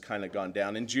everything has kind of gone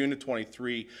down. In June of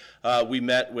 23, we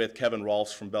met with Kevin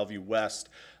Rolfs from Bellevue West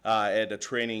at a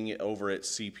training over at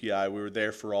CPI. We were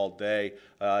there for all day.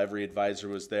 Every advisor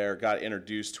was there, got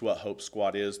introduced to what Hope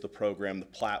Squad is, the program, the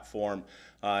platform,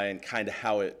 and kind of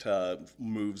how it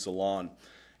moves along.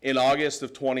 In August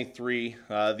of 23,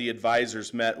 the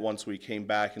advisors met once we came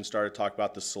back and started talking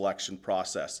about the selection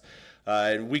process.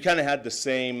 And we kind of had the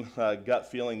same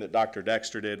gut feeling that Dr.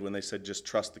 Dexter did when they said just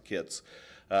trust the kids.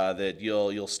 That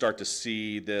you'll start to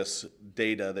see this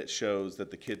data that shows that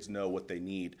the kids know what they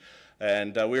need.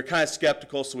 And we were kind of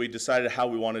skeptical, so we decided how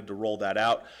we wanted to roll that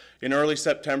out. In early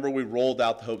September, we rolled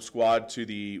out the Hope Squad to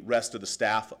the rest of the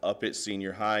staff up at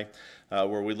senior high,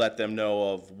 where we let them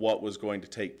know of what was going to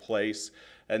take place.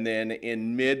 And then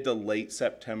in mid to late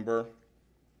September,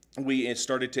 we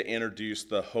started to introduce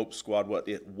the Hope Squad, what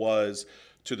it was,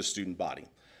 to the student body.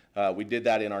 We did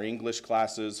that in our English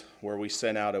classes, where we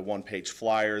sent out a 1-page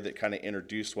flyer that kind of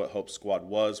introduced what Hope Squad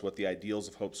was, what the ideals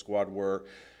of Hope Squad were,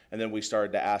 and then we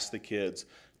started to ask the kids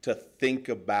to think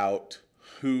about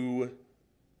who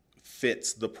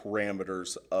fits the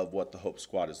parameters of what the Hope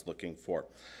Squad is looking for.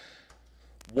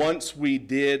 Once we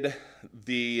did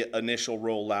the initial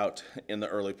rollout in the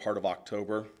early part of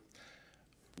October,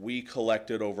 we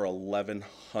collected over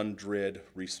 1,100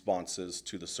 responses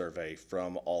to the survey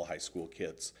from all high school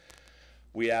kids.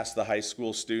 We asked the high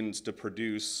school students to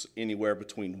produce anywhere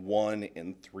between 1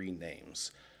 and 3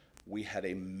 names. We had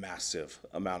a massive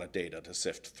amount of data to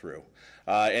sift through,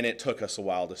 and it took us a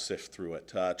while to sift through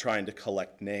it, trying to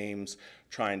collect names,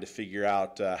 trying to figure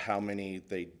out how many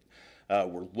they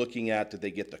were looking at, did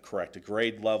they get the correct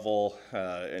grade level,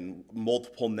 and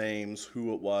multiple names,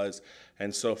 who it was,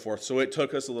 and so forth. So it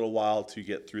took us a little while to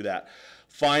get through that.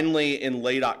 Finally, in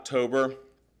late October,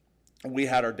 we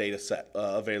had our data set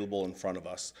available in front of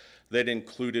us that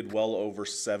included well over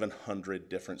 700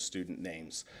 different student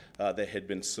names that had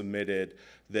been submitted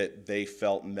that they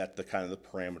felt met the kind of the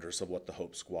parameters of what the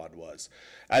Hope Squad was.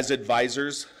 As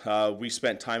advisors, we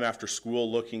spent time after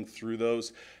school looking through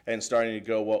those and starting to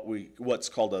go what's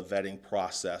called a vetting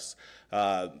process.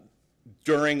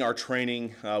 During our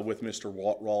training with Mr.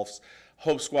 Rolfs,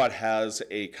 Hope Squad has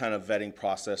a kind of vetting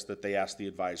process that they ask the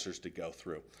advisors to go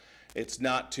through. It's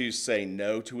not to say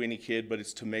no to any kid, but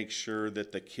it's to make sure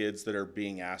that the kids that are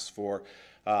being asked for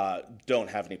don't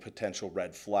have any potential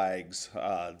red flags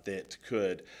that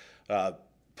could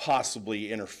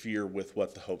possibly interfere with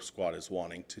what the Hope Squad is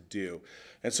wanting to do.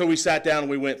 And so we sat down and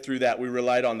we went through that. We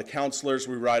relied on the counselors,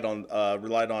 we relied on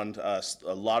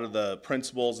a lot of the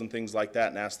principals and things like that,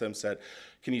 and asked them, said,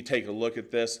 can you take a look at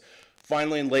this?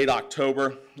 Finally, in late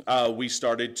October, we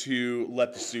started to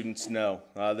let the students know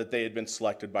that they had been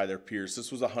selected by their peers.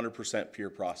 This was a 100% peer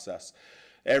process.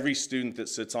 Every student that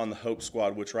sits on the Hope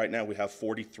Squad, which right now we have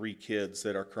 43 kids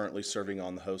that are currently serving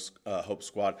on the Hope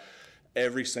Squad,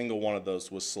 Every single one of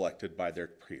those was selected by their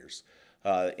peers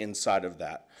inside of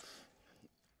that.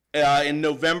 In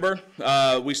November,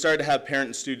 we started to have parent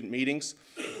and student meetings.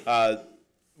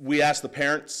 We asked the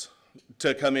parents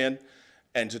to come in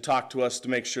and to talk to us to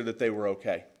make sure that they were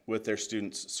okay with their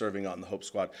students serving on the Hope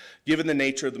Squad. Given the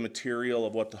nature of the material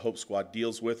of what the Hope Squad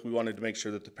deals with, we wanted to make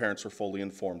sure that the parents were fully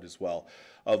informed as well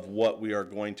of what we are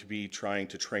going to be trying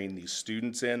to train these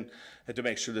students in, and to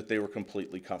make sure that they were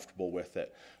completely comfortable with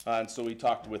it. And so we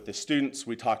talked with the students,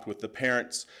 we talked with the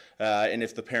parents, and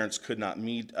if the parents could not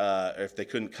meet, if they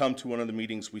couldn't come to one of the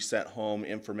meetings, we sent home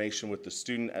information with the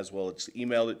student as well as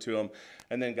emailed it to them,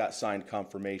 and then got signed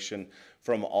confirmation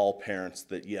from all parents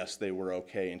that yes, they were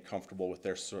okay and comfortable with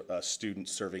their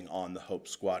students serving on the Hope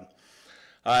Squad.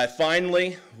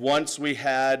 Finally, once we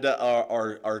had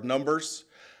our numbers,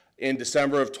 in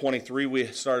December of 23, we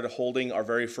started holding our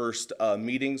very first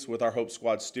meetings with our Hope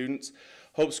Squad students.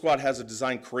 Hope Squad has a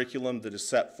design curriculum that is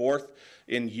set forth.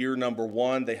 In year number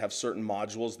 1, they have certain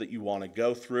modules that you want to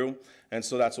go through. And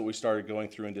so that's what we started going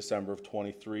through in December of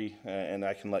 23. And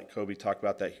I can let Kobe talk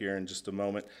about that here in just a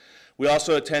moment. We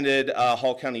also attended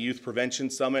Hall County Youth Prevention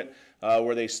Summit,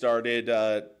 where they started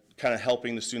kind of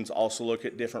helping the students also look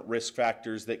at different risk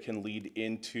factors that can lead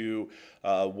into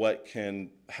what can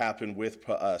happen with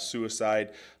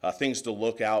suicide, things to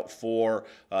look out for,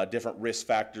 different risk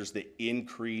factors that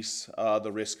increase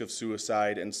the risk of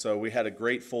suicide. And so we had a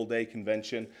great full day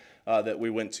convention that we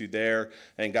went to there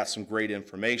and got some great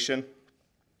information.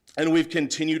 And we've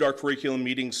continued our curriculum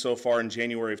meetings so far in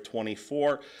January of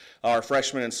 24. Our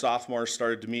freshmen and sophomores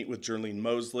started to meet with Jerlene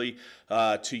Mosley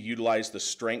to utilize the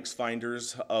strengths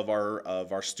finders of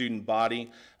our student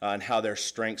body and how their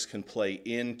strengths can play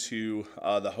into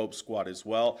the Hope Squad as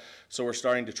well. So we're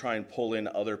starting to try and pull in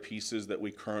other pieces that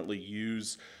we currently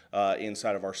use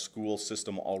inside of our school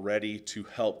system already to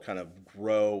help kind of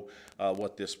grow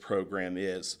what this program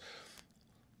is.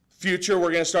 Future,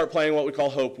 we're going to start playing what we call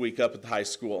Hope Week up at the high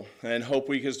school. And Hope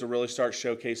Week is to really start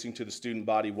showcasing to the student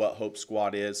body what Hope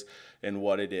Squad is and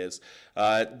what it is.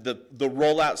 The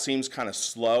rollout seems kind of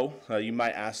slow. You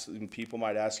might ask, people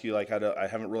might ask you, like, I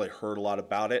haven't really heard a lot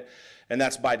about it. And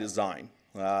that's by design.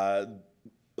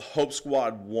 Hope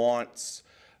Squad wants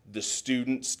the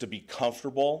students to be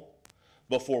comfortable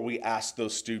before we ask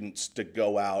those students to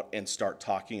go out and start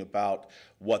talking about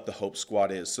what the Hope Squad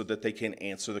is, so that they can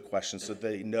answer the questions, so that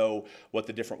they know what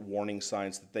the different warning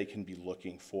signs that they can be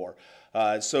looking for.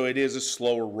 So it is a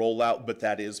slower rollout, but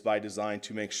that is by design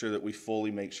to make sure that we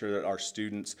fully make sure that our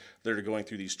students that are going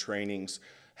through these trainings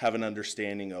have an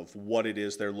understanding of what it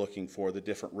is they're looking for, the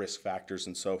different risk factors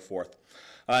and so forth.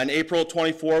 In April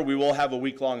 24, we will have a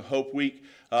week-long Hope Week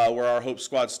where our Hope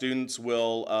Squad students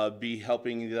will be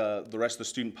helping the rest of the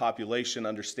student population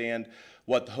understand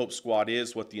what the Hope Squad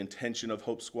is, what the intention of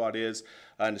Hope Squad is,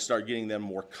 and to start getting them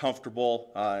more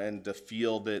comfortable and to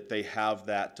feel that they have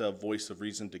that voice of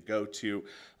reason to go to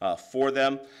for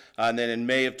them. And then in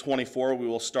May of 24, we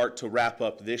will start to wrap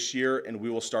up this year, and we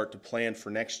will start to plan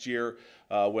for next year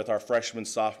with our freshmen,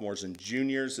 sophomores, and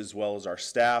juniors, as well as our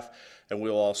staff. And we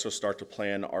will also start to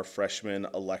plan our freshman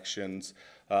elections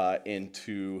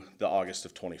into the August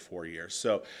of 24 year.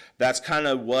 So that's kind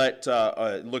of what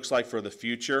it looks like for the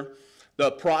future. The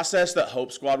process that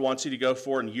Hope Squad wants you to go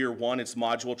for in year 1, it's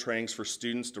module trainings for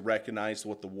students to recognize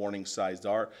what the warning signs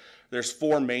are. There's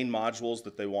 4 main modules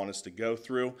that they want us to go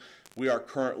through. We are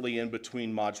currently in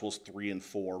between modules 3 and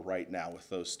 4 right now with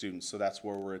those students. So that's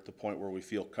where we're at the point where we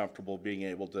feel comfortable being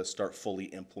able to start fully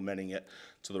implementing it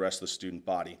to the rest of the student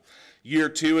body. Year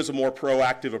 2 is a more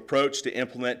proactive approach to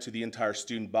implement to the entire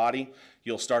student body.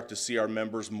 You'll start to see our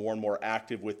members more and more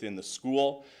active within the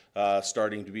school,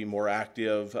 starting to be more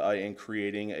active in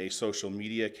creating a social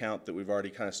media account that we've already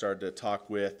kind of started to talk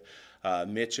with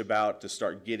Mitch about, to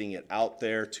start getting it out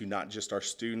there to not just our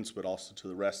students, but also to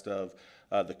the rest of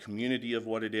the community of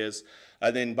what it is.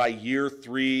 And then by year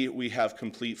 3, we have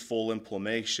complete full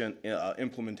implementation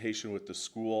with the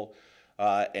school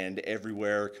and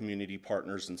everywhere, community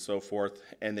partners and so forth.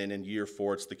 And then in year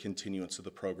 4, it's the continuance of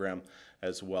the program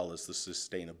as well as the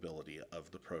sustainability of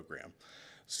the program.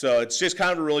 So it's just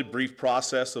kind of a really brief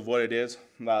process of what it is.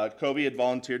 Kobe had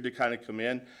volunteered to kind of come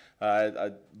in.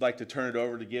 I'd like to turn it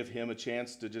over to give him a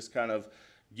chance to just kind of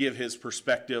give his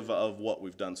perspective of what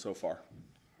we've done so far.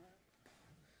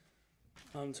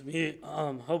 To me,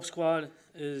 Hope Squad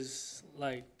is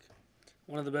like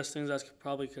one of the best things that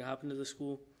probably could happen to the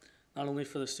school, not only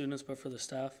for the students but for the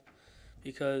staff,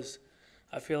 because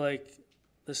I feel like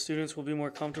the students will be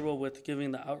more comfortable with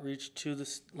giving the outreach to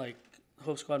the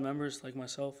Hope Squad members like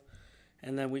myself,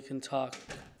 and then we can talk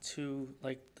to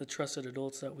like the trusted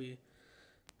adults that we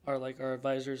our like our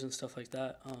advisors and stuff like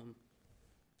that.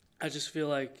 I just feel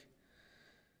like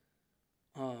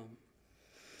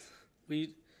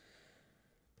we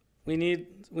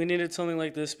needed something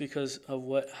like this because of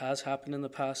what has happened in the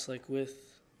past, like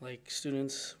with like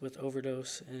students with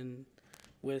overdose and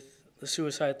with the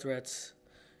suicide threats.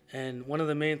 And one of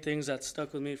the main things that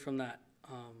stuck with me from that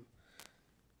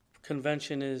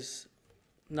convention is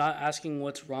not asking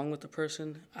what's wrong with the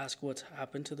person, ask what's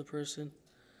happened to the person,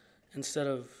 instead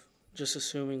of just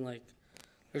assuming like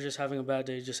they're just having a bad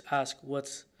day. Just ask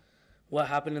what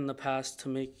happened in the past to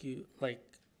make you like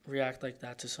react like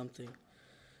that to something.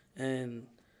 And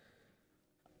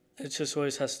it just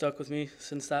always has stuck with me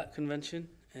since that convention.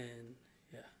 And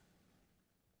yeah,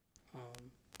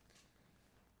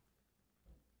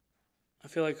 I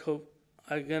feel like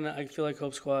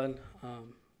Hope Squad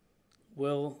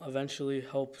will eventually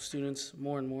help students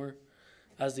more and more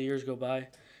as the years go by.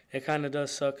 It kind of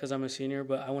does suck because I'm a senior,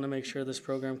 but I want to make sure this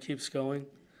program keeps going,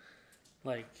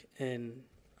 like, and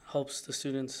helps the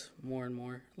students more and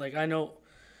more. Like, I know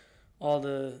all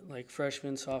the like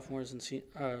freshmen, sophomores, and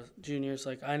juniors.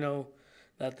 Like, I know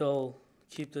that they'll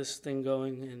keep this thing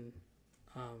going and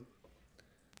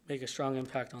make a strong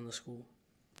impact on the school.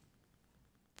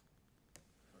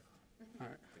 All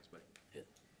right. Thanks, buddy. Yeah.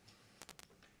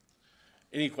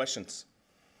 Any questions?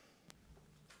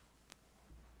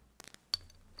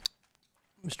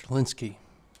 Mr. Linsky.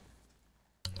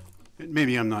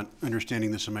 Maybe I'm not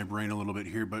understanding this in my brain a little bit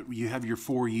here, but you have your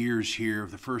 4 years here.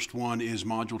 The first one is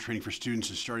module training for students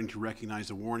and starting to recognize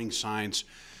the warning signs.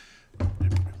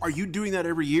 Are you doing that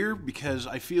every year? Because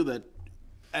I feel that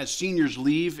as seniors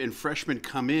leave and freshmen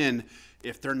come in,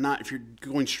 if you're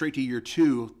going straight to year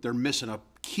 2, they're missing a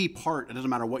key part. It doesn't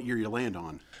matter what year you land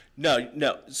on.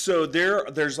 No. So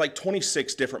there's like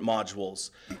 26 different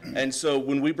modules. And so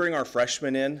when we bring our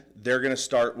freshmen in, they're going to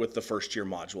start with the first year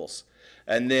modules.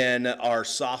 And then our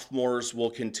sophomores will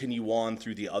continue on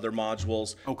through the other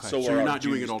modules. Okay, so you're not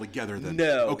doing it all together then?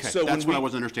 No. Okay, so that's what I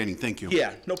wasn't understanding. Thank you.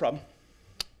 Yeah, no problem.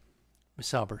 Ms.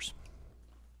 Albers.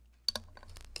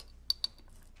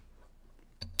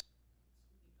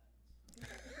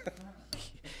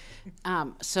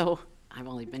 So I've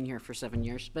only been here for 7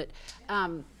 years, but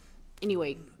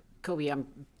anyway, Kobe, I'm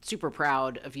super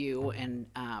proud of you, and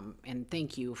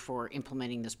thank you for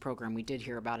implementing this program. We did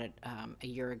hear about it a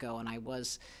year ago, and I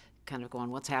was kind of going,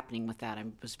 what's happening with that? I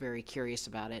was very curious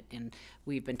about it, and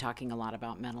we've been talking a lot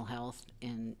about mental health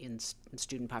in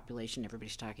student population.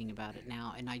 Everybody's talking about it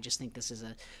now, and I just think this is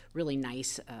a really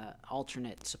nice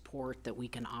alternate support that we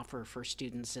can offer for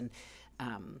students. And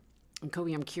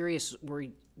Kobe, I'm curious, were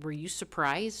you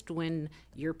surprised when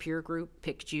your peer group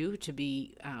picked you to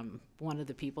be one of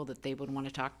the people that they would want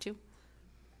to talk to?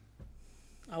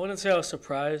 I wouldn't say I was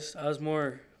surprised. I was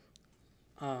more,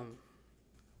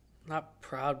 not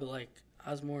proud, but like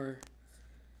I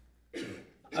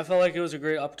felt like it was a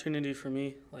great opportunity for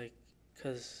me, like,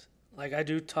 cause like I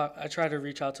try to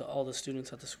reach out to all the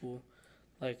students at the school,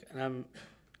 like, and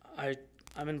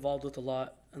I'm involved with a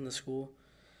lot in the school,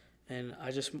 and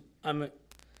I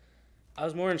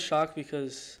was more in shock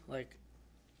because like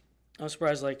I'm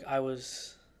surprised like I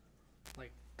was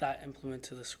like that implement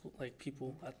to the school, like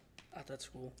people at that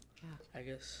school. Yeah. I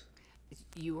guess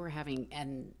you were having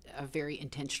a very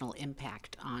intentional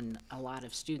impact on a lot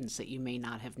of students that you may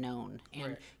not have known,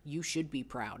 and right. You should be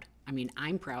proud. I mean,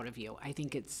 I'm proud of you. I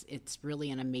think it's really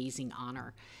an amazing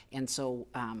honor, and so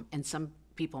and some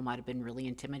people might have been really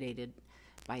intimidated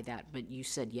by that, but you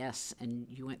said yes, and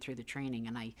you went through the training,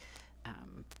 and I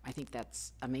think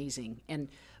that's amazing. And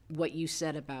what you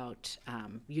said about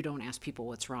you don't ask people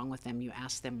what's wrong with them, you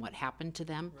ask them what happened to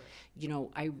them. Right. You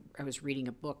know, I was reading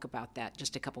a book about that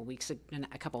just a couple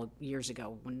of years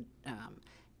ago when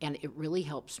and it really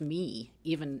helps me,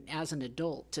 even as an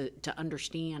adult, to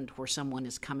understand where someone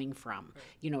is coming from. Right.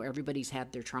 You know, everybody's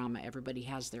had their trauma, everybody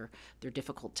has their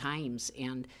difficult times,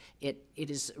 and it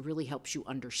really helps you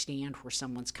understand where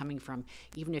someone's coming from,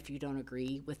 even if you don't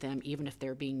agree with them, even if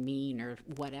they're being mean or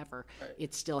whatever. Right.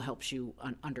 It still helps you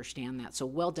understand that. So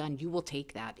well done. You will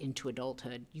take that into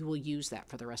adulthood. You will use that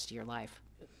for the rest of your life.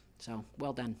 So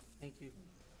well done. Thank you.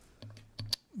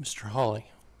 Mr. Hawley.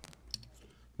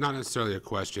 Not necessarily a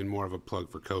question, more of a plug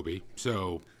for Kobe.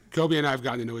 So Kobe and I have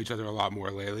gotten to know each other a lot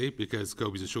more lately because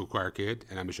Kobe's a show choir kid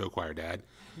and I'm a show choir dad.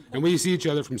 And we see each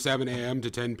other from 7 a.m. to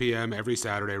 10 p.m. every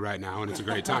Saturday right now, and it's a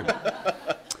great time.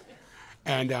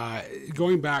 And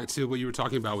going back to what you were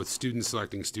talking about with students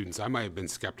selecting students, I might have been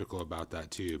skeptical about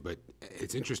that too, but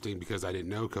it's interesting because I didn't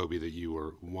know, Kobe, that you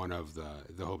were one of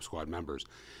the Hope Squad members.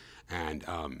 And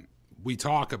we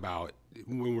talk about,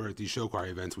 when we're at these show choir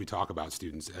events, we talk about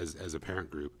students as a parent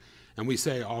group, and we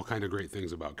say all kind of great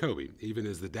things about Kobe. Even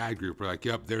as the dad group, we're like,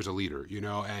 yep, there's a leader, you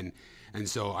know, and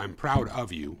so I'm proud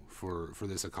of you for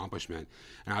this accomplishment.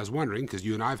 And I was wondering, because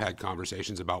you and I have had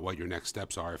conversations about what your next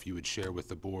steps are, if you would share with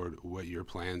the board what your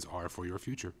plans are for your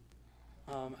future.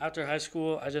 After high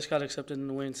school, I just got accepted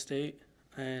into Wayne State,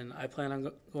 and I plan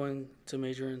on going to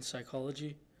major in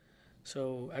psychology,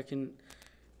 so I can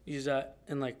use that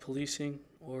in like policing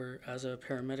or as a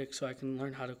paramedic, so I can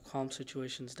learn how to calm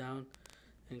situations down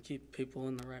and keep people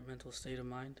in the right mental state of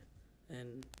mind.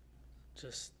 And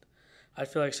just, I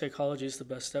feel like psychology is the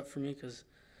best step for me because,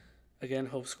 again,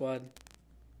 Hope Squad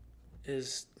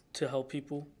is to help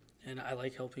people, and I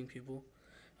like helping people.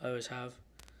 I always have,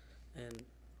 and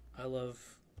I love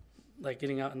like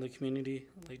getting out in the community,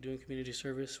 like doing community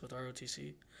service with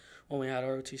ROTC when we had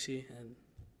ROTC, and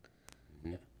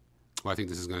yeah. Well, I think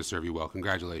this is going to serve you well.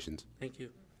 Congratulations. Thank you.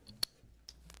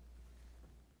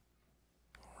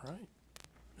 All right.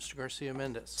 Mr. Garcia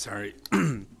Mendez. Sorry.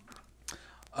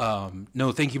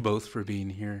 No, thank you both for being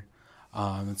here.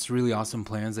 It's really awesome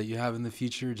plans that you have in the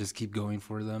future. Just keep going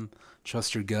for them.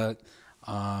 Trust your gut,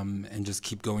 and just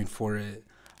keep going for it.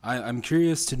 I'm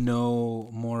curious to know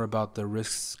more about the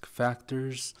risk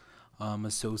factors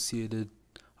associated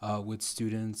with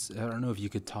students. I don't know if you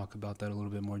could talk about that a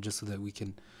little bit more, just so that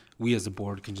we as a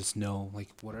board can just know, like,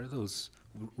 what are those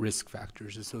risk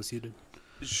factors associated?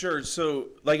 Sure. So,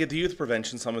 like at the Youth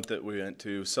Prevention Summit that we went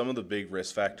to, some of the big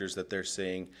risk factors that they're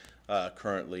seeing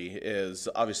currently is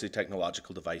obviously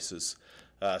technological devices,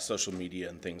 social media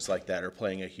and things like that are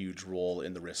playing a huge role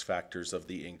in the risk factors of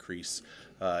the increase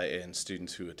in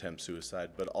students who attempt suicide,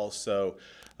 but also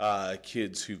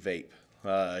kids who vape.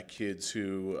 Kids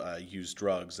who use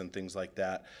drugs and things like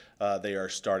that, they are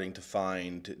starting to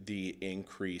find the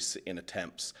increase in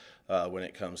attempts when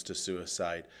it comes to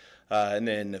suicide. And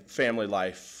then family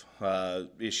life,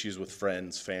 issues with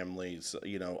friends, families,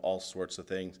 you know, all sorts of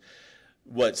things.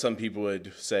 What some people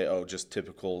would say, oh, just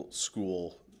typical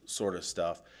school sort of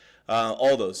stuff.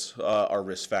 All those are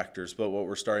risk factors, but what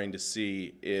we're starting to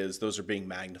see is those are being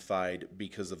magnified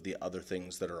because of the other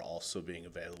things that are also being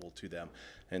available to them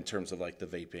in terms of like the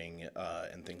vaping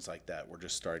and things like that. We're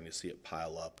just starting to see it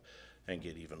pile up and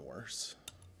get even worse.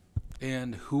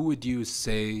 And who would you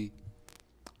say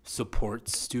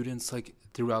supports students like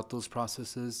throughout those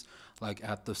processes, like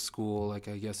at the school? Like,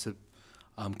 I guess if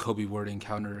Kobe were to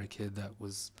encounter a kid that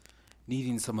was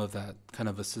needing some of that kind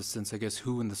of assistance, I guess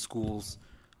who in the schools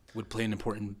would play an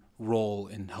important role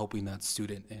in helping that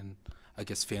student and, I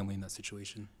guess, family in that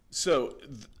situation? So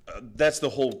that's the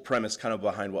whole premise kind of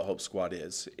behind what Hope Squad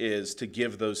is to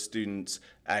give those students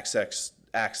access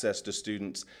to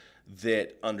students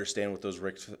that understand what those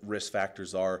risk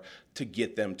factors are, to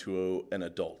get them to an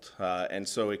adult. And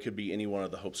so it could be any one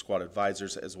of the Hope Squad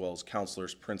advisors, as well as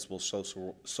counselors, principals,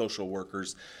 social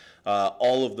workers,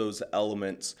 all of those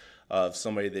elements of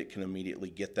somebody that can immediately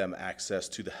get them access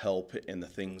to the help and the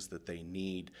things that they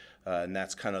need. And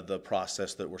that's kind of the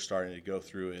process that we're starting to go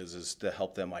through is to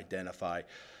help them identify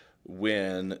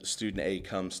when student A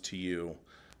comes to you.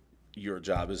 Your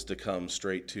job is to come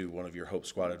straight to one of your Hope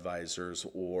Squad advisors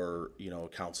or, you know, a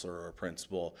counselor or a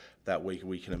principal. That way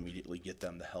we can immediately get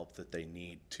them the help that they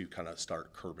need to kind of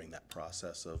start curbing that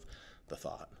process of the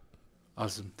thought.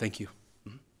 Awesome. Thank you.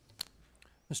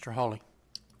 Mr. Hawley.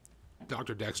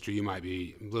 Dr. Dexter, you might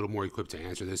be a little more equipped to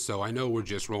answer this. So I know we're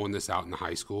just rolling this out in the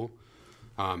high school,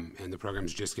 and the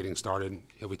program's just getting started.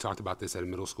 Have we talked about this at a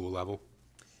middle school level?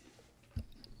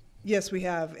 Yes, we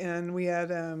have, and we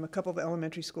had a couple of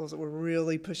elementary schools that were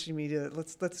really pushing me to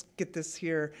let's get this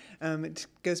here. It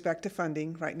goes back to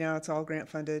funding. Right now, it's all grant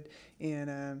funded,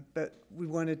 and but we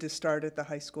wanted to start at the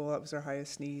high school. That was our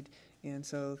highest need, and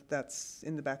so that's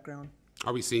in the background.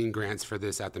 Are we seeing grants for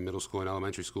this at the middle school and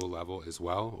elementary school level as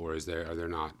well, or are there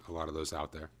not a lot of those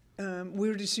out there? We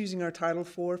were just using our Title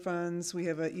IV funds. We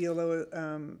have a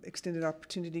ELO extended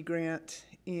opportunity grant,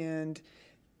 and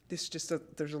this just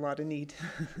there's a lot of need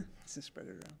to spread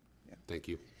it around. Yeah. Thank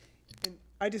you. And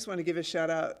I just want to give a shout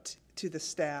out to the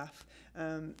staff.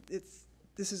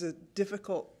 This is a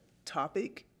difficult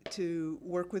topic to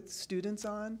work with students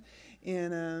on,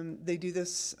 and they do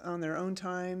this on their own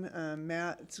time.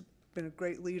 Matt's been a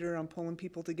great leader on pulling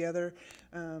people together,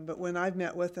 but when I've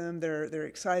met with them, they're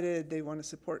excited. They want to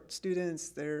support students.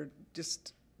 They're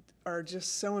just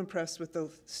so impressed with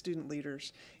those student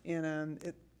leaders, and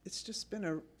it's just been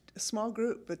a small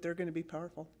group, but they're going to be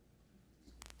powerful.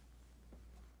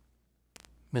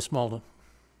 Ms. Malden.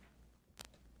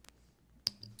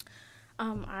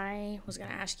 I was going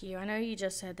to ask you, I know you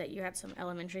just said that you had some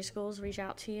elementary schools reach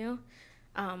out to you.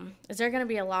 Is there going to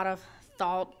be a lot of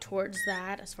thought towards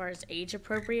that as far as age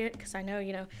appropriate? Because I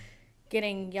know,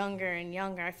 getting younger and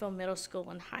younger, I feel middle school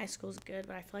and high school is good,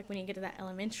 but I feel like when you get to that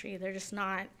elementary, they're just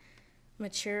not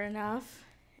mature enough.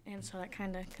 And so that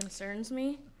kind of concerns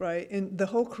me. Right, and the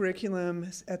whole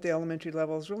curriculum at the elementary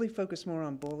level is really focused more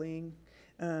on bullying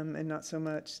and not so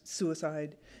much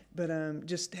suicide. But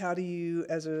just how do you,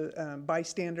 as a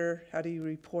bystander, how do you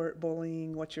report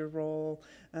bullying? What's your role?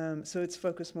 So it's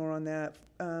focused more on that,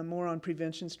 more on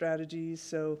prevention strategies.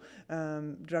 So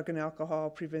drug and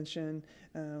alcohol prevention.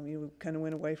 We kind of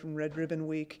went away from Red Ribbon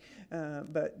Week,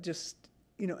 but just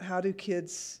how do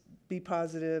kids be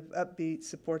positive, upbeat,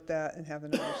 support that, and have the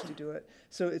knowledge to do it.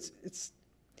 So it's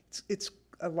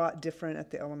a lot different at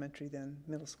the elementary than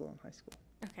middle school and high school.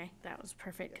 Okay, that was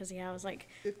perfect because I was like,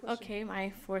 Good question. okay, my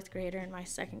fourth grader and my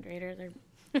second grader,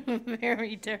 they're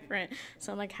very different.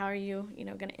 So I'm like, how are you,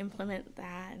 going to implement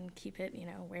that and keep it,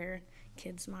 where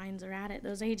kids' minds are at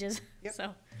those ages? Yep.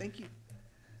 So Thank you.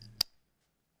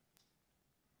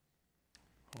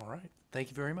 All right. Thank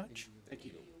you very much. Thanks,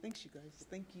 you guys.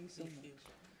 Thank you so much.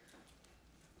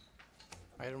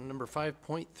 Item number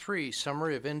 5.3,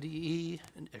 summary of NDE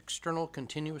and external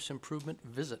continuous improvement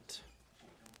visit.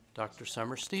 Dr.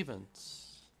 Summer Stevens.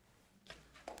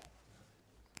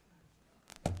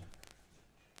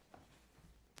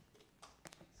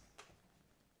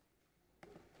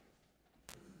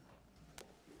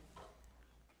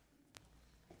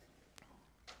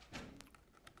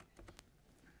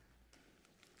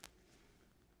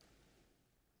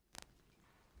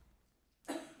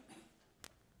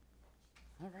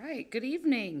 All right, good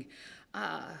evening.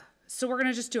 So we're going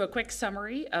to just do a quick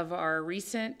summary of our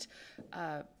recent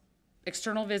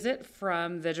external visit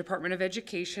from the Department of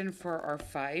Education for our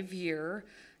 5-year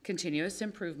continuous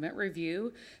improvement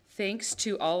review. Thanks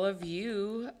to all of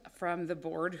you from the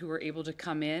board who were able to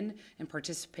come in and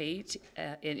participate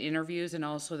in interviews, and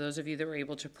also those of you that were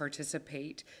able to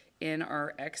participate in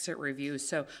our exit review.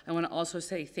 So I want to also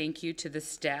say thank you to the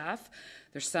staff.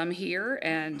 There's some here,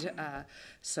 and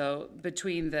so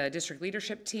between the district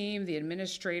leadership team, the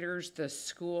administrators, the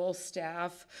school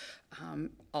staff,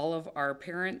 all of our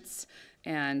parents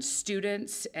and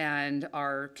students and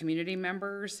our community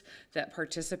members that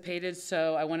participated.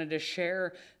 So I wanted to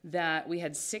share that we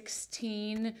had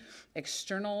 16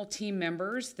 external team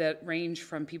members that range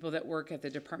from people that work at the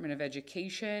Department of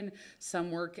Education, some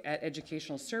work at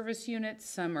educational service units,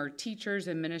 some are teachers,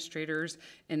 administrators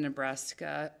in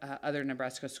Nebraska, other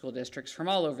Nebraska school districts from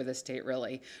all over the state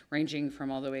really, ranging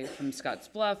from all the way from Scotts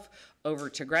Bluff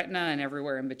over to Gretna and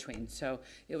everywhere in between. So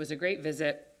it was a great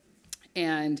visit.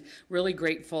 And really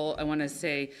grateful. I want to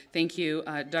say thank you.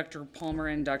 Dr. Palmer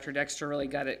and Dr. Dexter really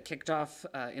got it kicked off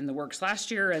in the works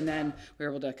last year, and then we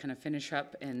were able to kind of finish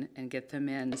up and get them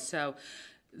in. So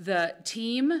the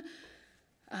team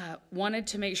wanted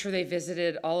to make sure they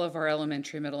visited all of our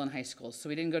elementary, middle, and high schools. So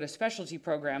we didn't go to specialty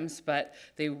programs, but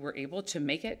they were able to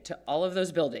make it to all of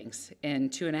those buildings in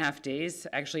 2.5 days.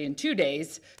 Actually, in 2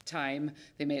 days' time,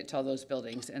 they made it to all those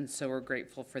buildings, and so we're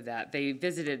grateful for that. They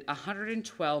visited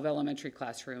 112 elementary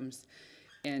classrooms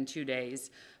in 2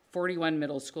 days, 41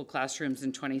 middle school classrooms,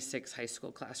 and 26 high school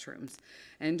classrooms.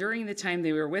 And during the time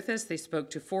they were with us, they spoke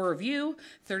to 4 of you,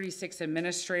 36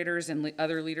 administrators and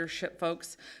other leadership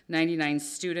folks, 99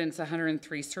 students,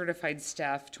 103 certified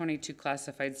staff, 22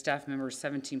 classified staff members,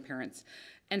 17 parents,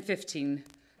 and 15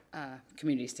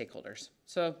 community stakeholders.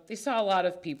 So they saw a lot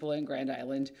of people in Grand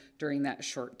Island during that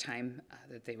short time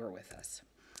that they were with us.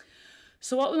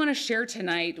 So what we want to share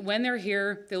tonight, when they're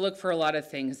here, they look for a lot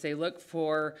of things. They look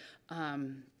for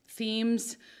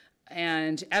themes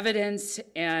and evidence,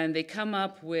 and they come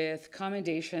up with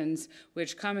commendations,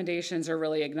 which commendations are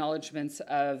really acknowledgments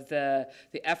of the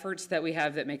efforts that we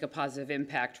have that make a positive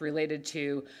impact related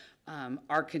to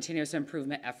our continuous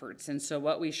improvement efforts. And so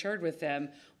what we shared with them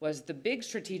was the big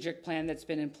strategic plan that's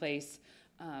been in place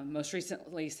most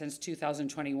recently since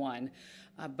 2021.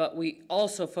 But we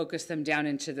also focused them down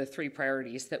into the 3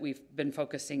 priorities that we've been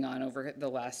focusing on over the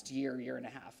last year and a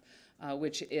half,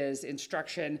 which is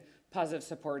instruction, positive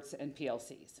supports, and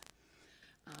PLCs.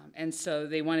 And so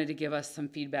they wanted to give us some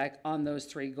feedback on those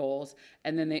 3 goals.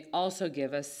 And then they also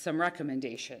give us some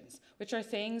recommendations, which are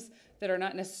things that are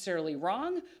not necessarily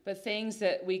wrong, but things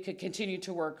that we could continue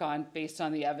to work on based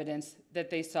on the evidence that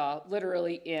they saw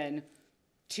literally in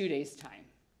 2 days' time,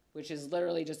 which is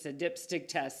literally just a dipstick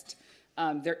test.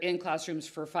 They're in classrooms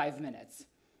for 5 minutes.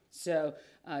 So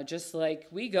just like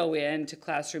we go into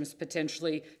classrooms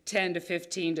potentially 10 to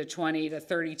 15 to 20 to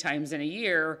 30 times in a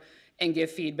year and give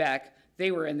feedback,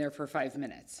 they were in there for 5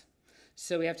 minutes.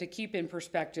 So we have to keep in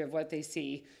perspective what they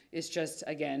see is just,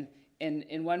 again,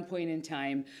 in one point in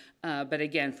time, but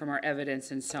again, from our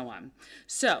evidence and so on.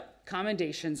 So,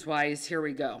 commendations-wise, here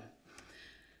we go.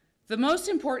 The most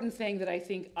important thing that I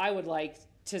think I would like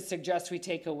to suggest we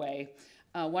take away,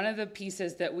 one of the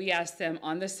pieces that we asked them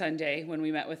on the Sunday when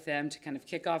we met with them to kind of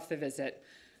kick off the visit,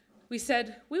 we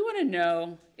said, we want to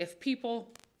know if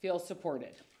people feel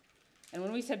supported. And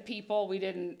when we said people, we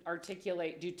didn't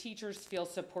articulate, do teachers feel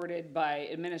supported by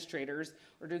administrators,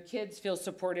 or do kids feel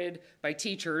supported by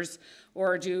teachers,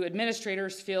 or do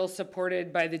administrators feel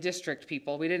supported by the district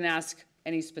people? We didn't ask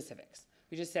any specifics.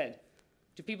 We just said,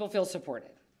 do people feel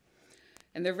supported?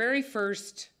 And their very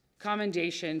first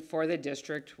commendation for the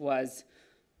district was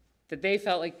that they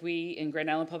felt like we in Grand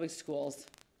Island Public Schools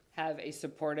have a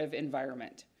supportive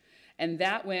environment. And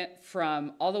that went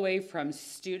from all the way from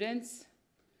students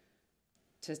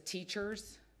to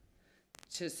teachers,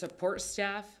 to support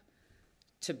staff,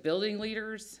 to building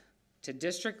leaders, to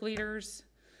district leaders,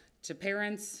 to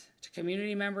parents, to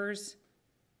community members,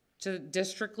 to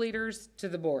district leaders, to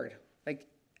the board, like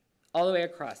all the way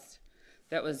across.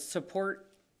 That was support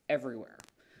everywhere.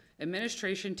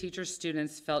 Administration, teachers,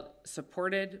 students felt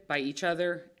supported by each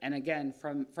other and again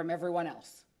from everyone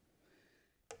else.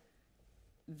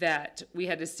 That we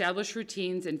had established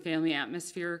routines and family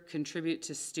atmosphere contribute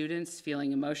to students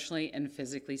feeling emotionally and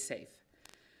physically safe,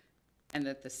 and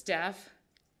that the staff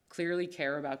clearly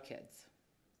care about kids.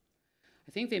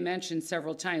 I think they mentioned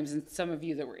several times, and some of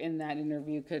you that were in that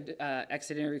interview could,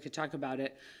 exit interview could talk about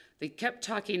it. They kept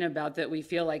talking about that we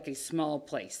feel like a small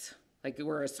place, like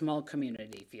we're a small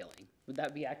community feeling. Would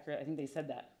that be accurate? I think they said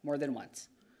that more than once.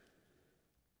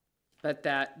 But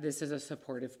that this is a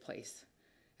supportive place.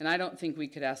 And I don't think we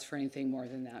could ask for anything more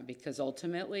than that, because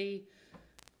ultimately,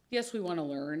 yes, we want to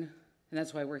learn, and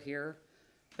that's why we're here.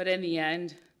 But in the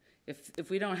end,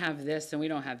 if we don't have this, then we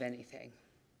don't have anything.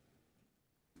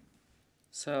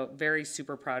 So very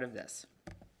super proud of this.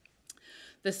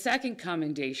 The second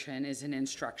commendation is in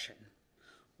instruction.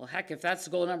 Well, heck, if that's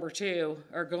goal number 2,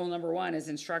 or goal number 1 is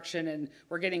instruction, and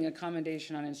we're getting a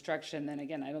commendation on instruction, then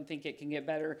again, I don't think it can get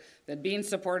better than being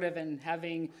supportive and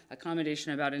having a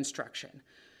commendation about instruction.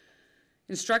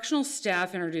 Instructional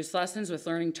staff introduce lessons with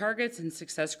learning targets and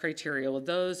success criteria. Well,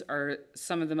 those are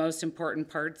some of the most important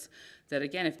parts that,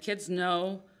 again, if kids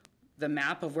know the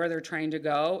map of where they're trying to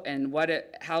go and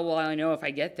how will I know if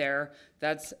I get there,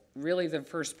 that's really the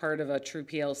first part of a true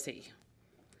PLC.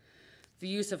 The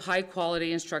use of high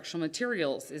quality instructional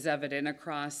materials is evident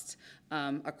across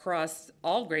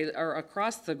all grade, or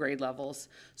across the grade levels,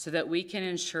 so that we can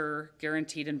ensure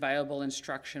guaranteed and viable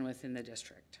instruction within the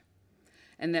district.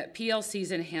 And that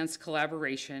PLCs enhance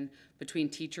collaboration between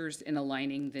teachers in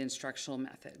aligning the instructional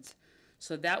methods.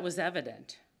 So that was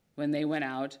evident when they went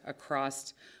out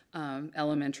across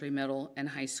elementary, middle, and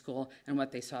high school and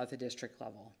what they saw at the district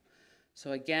level.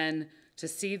 So again, to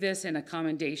see this in a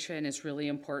commendation is really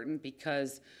important,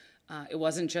 because it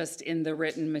wasn't just in the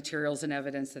written materials and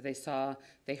evidence that they saw.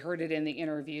 They heard it in the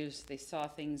interviews. They saw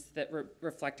things that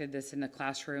reflected this in the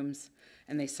classrooms,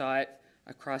 and they saw it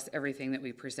across everything that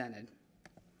we presented.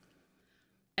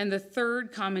 And the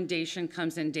third commendation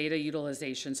comes in data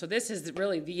utilization. So this is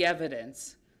really the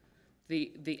evidence,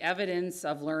 the evidence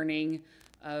of learning,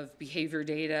 of behavior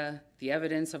data, the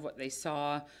evidence of what they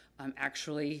saw,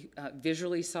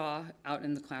 visually saw out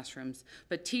in the classrooms.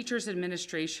 But teachers,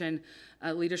 administration,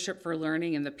 leadership for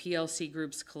learning, and the PLC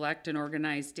groups collect and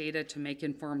organize data to make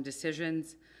informed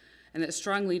decisions, and that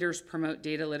strong leaders promote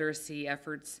data literacy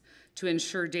efforts to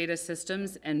ensure data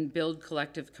systems and build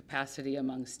collective capacity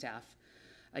among staff.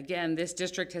 Again, this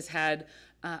district has had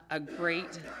a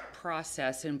great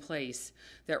process in place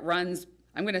that runs,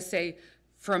 I'm going to say,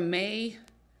 from May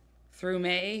through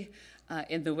May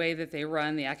in the way that they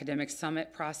run the academic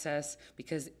summit process,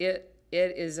 because it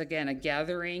is, again, a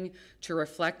gathering to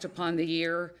reflect upon the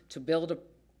year, to build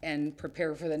and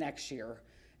prepare for the next year.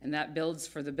 And that builds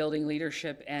for the building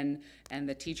leadership and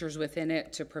the teachers within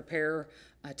it to prepare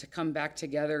to come back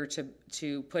together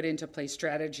to put into place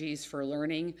strategies for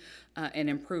learning and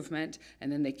improvement.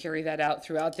 And then they carry that out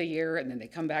throughout the year, and then they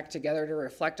come back together to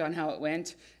reflect on how it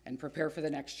went and prepare for the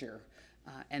next year.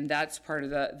 And that's part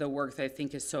of the work that I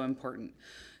think is so important.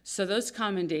 So those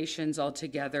commendations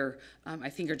altogether,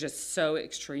 I think, are just so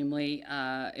extremely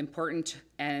important.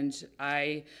 And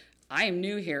I am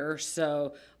new here,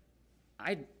 so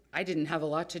I didn't have a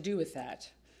lot to do with that.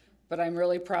 But I'm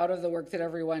really proud of the work that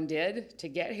everyone did to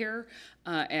get here.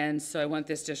 And so I want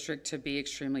this district to be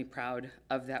extremely proud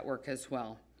of that work as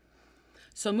well.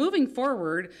 So moving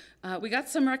forward, we got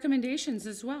some recommendations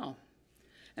as well.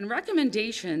 And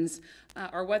recommendations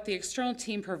are what the external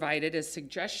team provided as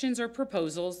suggestions or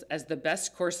proposals as the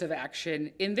best course of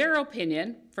action, in their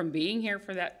opinion, from being here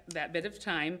for that bit of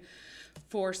time,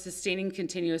 for sustaining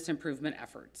continuous improvement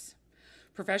efforts.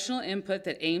 Professional input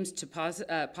that aims to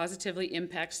positively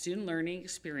impact student learning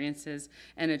experiences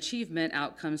and achievement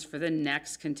outcomes for the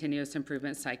next continuous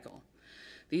improvement cycle.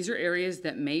 These are areas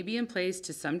that may be in place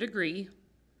to some degree,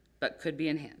 but could be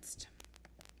enhanced.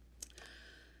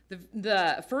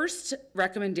 The first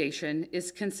recommendation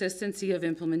is consistency of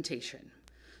implementation.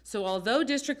 So although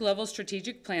district level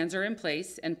strategic plans are in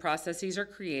place and processes are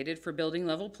created for building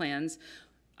level plans,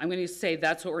 I'm going to say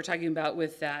that's what we're talking about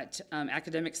with that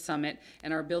academic summit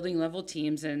and our building level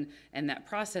teams and that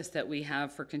process that we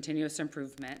have for continuous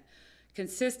improvement.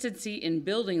 Consistency in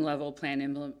building level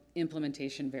plan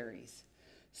implementation varies.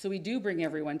 So we do bring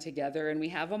everyone together and we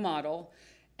have a model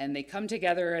and they come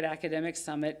together at academic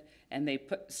summit and they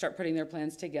start putting their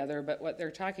plans together. But what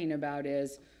they're talking about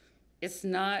is, it's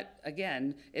not,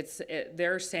 again,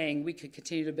 they're saying we could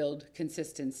continue to build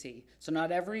consistency. So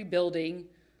not every building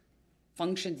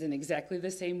functions in exactly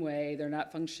the same way. They're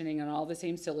not functioning on all the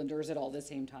same cylinders at all the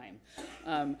same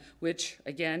time, which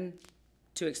again,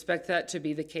 to expect that to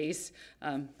be the case,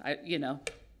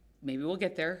 maybe we'll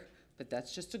get there, but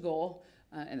that's just a goal,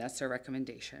 and that's our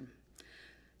recommendation.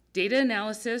 Data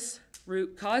analysis,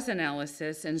 root cause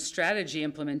analysis, and strategy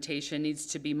implementation needs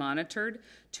to be monitored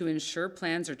to ensure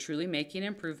plans are truly making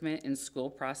improvement in school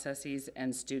processes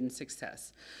and student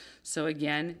success. So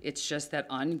again, it's just that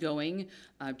ongoing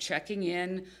checking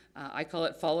in. I call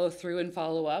it follow through and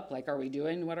follow up. Like, are we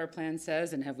doing what our plan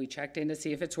says, and have we checked in to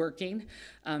see if it's working?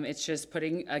 It's just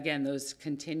putting, again, those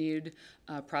continued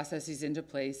processes into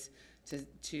place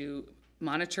to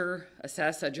monitor,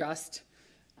 assess, adjust,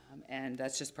 and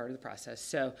that's just part of the process.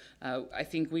 So I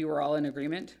think we were all in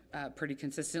agreement pretty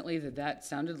consistently that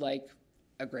sounded like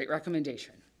a great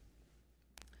recommendation.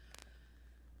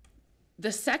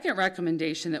 The second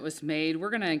recommendation that was made, we're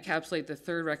going to encapsulate the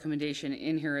third recommendation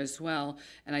in here as well,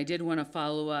 and I did want to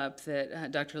follow up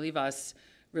that Dr. Livas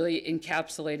really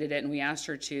encapsulated it, and we asked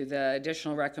her to, the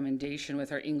additional recommendation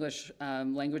with our English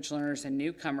language learners and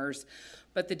newcomers,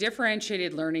 but the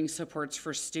differentiated learning supports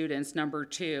for students, number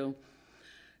 2.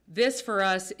 This for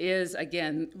us is,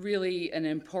 again, really an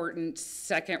important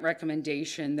second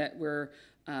recommendation that we're,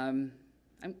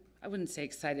 I wouldn't say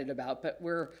excited about, but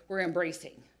we're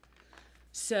embracing.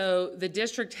 So the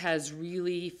district has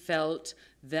really felt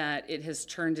that it has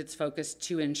turned its focus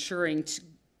to ensuring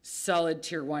solid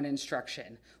Tier 1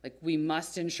 instruction. Like, we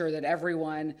must ensure that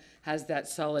everyone has that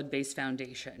solid base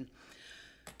foundation.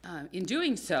 In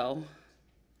doing so,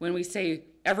 when we say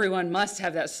everyone must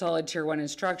have that solid Tier 1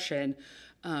 instruction,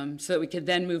 so that we could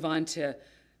then move on to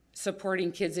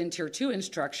supporting kids in Tier 2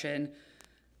 instruction,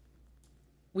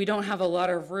 we don't have a lot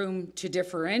of room to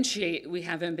differentiate. We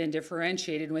haven't been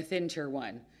differentiated within Tier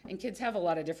 1, and kids have a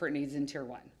lot of different needs in Tier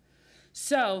 1.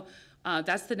 So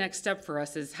that's the next step for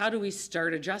us, is how do we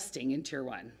start adjusting in Tier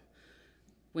 1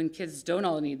 when kids don't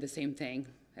all need the same thing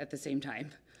at the same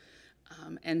time?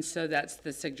 And so that's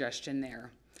the suggestion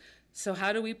there. So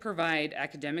how do we provide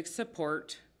academic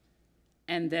support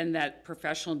and then that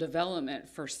professional development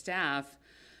for staff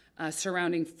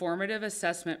surrounding formative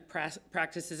assessment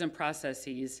practices and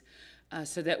processes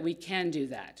so that we can do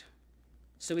that.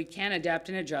 So we can adapt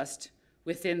and adjust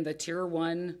within the Tier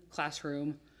 1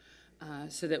 classroom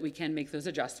so that we can make those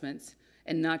adjustments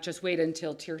and not just wait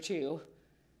until Tier 2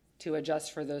 to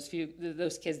adjust for those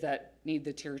kids that need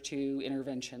the Tier 2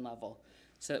 intervention level,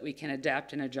 so that we can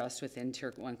adapt and adjust within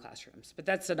Tier 1 classrooms. But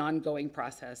that's an ongoing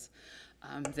process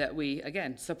that we,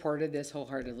 again, supported this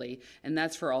wholeheartedly, and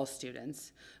that's for all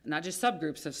students, not just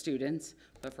subgroups of students,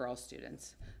 but for all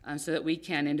students, so that we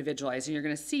can individualize. And you're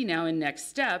gonna see now in next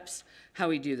steps how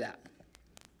we do that.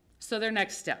 So they're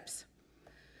next steps.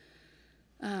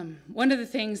 One of the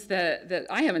things that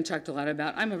I haven't talked a lot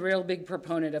about, I'm a real big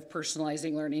proponent of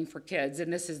personalizing learning for kids,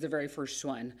 and this is the very first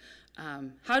one.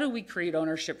 How do we create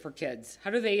ownership for kids?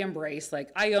 How do they embrace, like,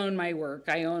 I own my work,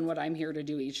 I own what I'm here to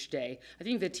do each day? I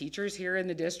think the teachers here in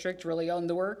the district really own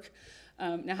the work.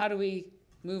 Now, how do we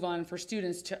move on for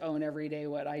students to own every day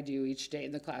what I do each day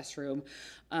in the classroom,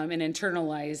 and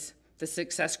internalize the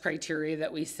success criteria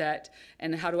that we set,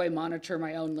 and how do I monitor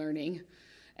my own learning?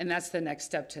 And that's the next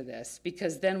step to this,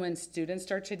 because then when students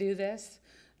start to do this,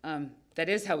 that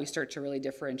is how we start to really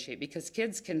differentiate, because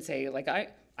kids can say, like, I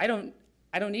don't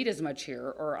need as much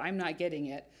here, or I'm not getting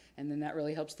it, and then that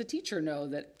really helps the teacher know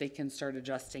that they can start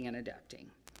adjusting and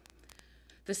adapting.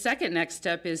 The second next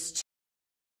step is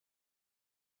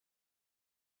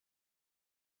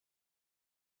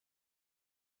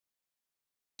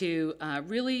to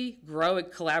really grow a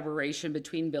collaboration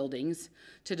between buildings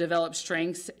to develop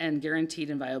strengths and guaranteed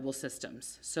and viable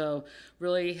systems. So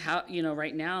really how,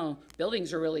 right now,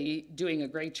 buildings are really doing a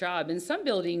great job. And some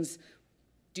buildings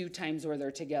do times where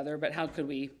they're together, but how could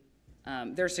we,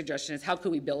 their suggestion is how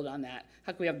could we build on that?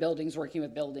 How can we have buildings working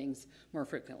with buildings more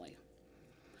frequently?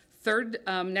 Third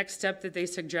next step that they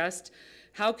suggest,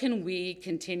 how can we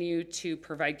continue to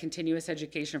provide continuous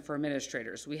education for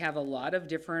administrators? We have a lot of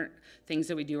different things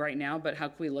that we do right now, but how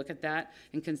can we look at that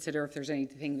and consider if there's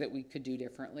anything that we could do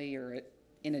differently or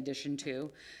in addition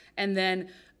to? And then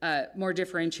more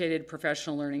differentiated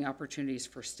professional learning opportunities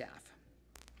for staff.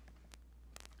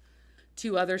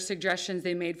 Two other suggestions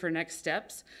they made for next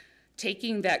steps,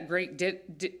 taking that great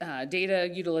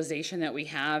data utilization that we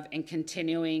have and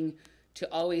continuing to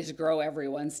always grow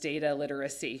everyone's data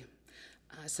literacy.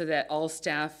 So that all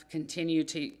staff continue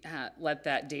to let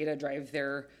that data drive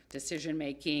their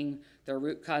decision-making, their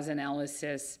root cause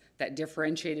analysis, that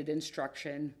differentiated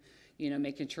instruction,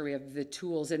 making sure we have the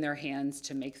tools in their hands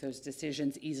to make those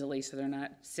decisions easily so they're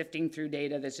not sifting through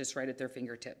data that's just right at their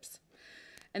fingertips.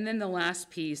 And then the last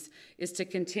piece is to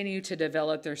continue to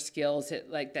develop their skills at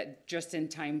like that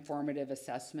just-in-time formative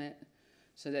assessment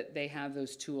so that they have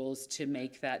those tools to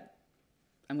make that,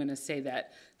 I'm gonna say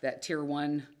that tier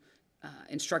one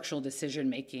instructional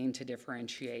decision-making to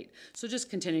differentiate. So just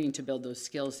continuing to build those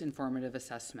skills in formative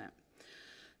assessment.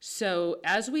 So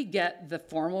as we get the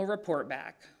formal report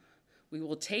back, we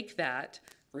will take that,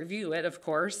 review it, of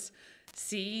course,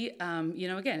 see,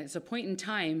 again, it's a point in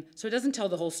time, so it doesn't tell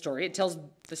the whole story. It tells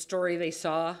the story they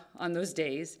saw on those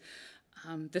days,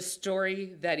 the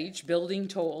story that each building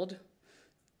told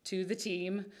to the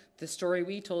team, the story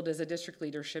we told as a district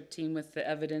leadership team with the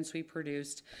evidence we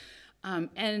produced.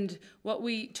 And what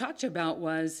we talked about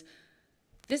was,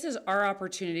 this is our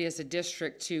opportunity as a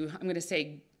district to, I'm gonna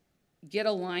say, get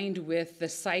aligned with the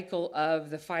cycle of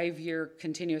the 5-year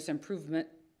continuous improvement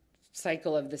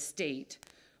cycle of the state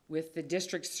with the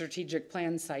district strategic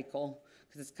plan cycle,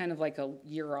 because it's kind of like a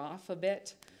year off a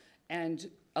bit, and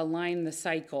align the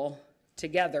cycle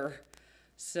together.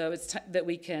 So it's that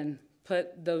we can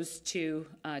put those two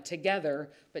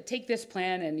together, but take this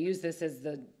plan and use this as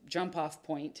the jump off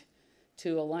point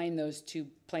to align those two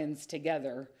plans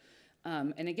together.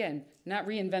 And again, not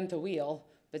reinvent the wheel,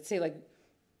 but say like,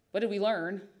 what did we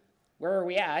learn? Where are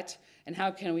we at? And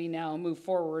how can we now move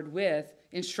forward with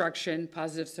instruction,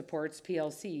 positive supports,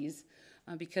 PLCs?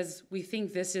 Because we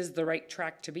think this is the right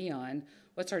track to be on.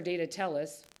 What's our data tell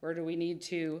us? Where do we need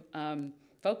to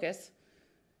focus?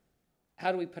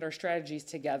 How do we put our strategies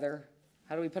together?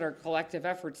 How do we put our collective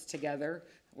efforts together?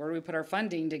 Where do we put our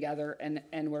funding together?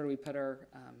 And where do we put our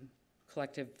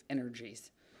collective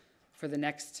energies for the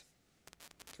next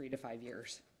 3 to 5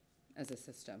 years as a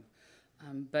system?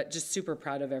 But just super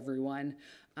proud of everyone.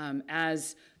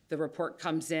 As the report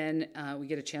comes in, we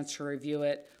get a chance to review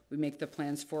it. We make the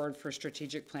plans forward for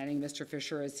strategic planning. Mr.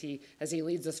 Fisher, as he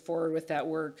leads us forward with that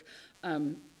work,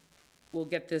 we'll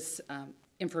get this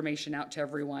information out to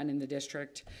everyone in the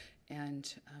district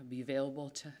and be available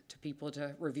to people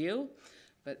to review.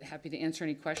 But happy to answer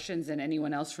any questions, and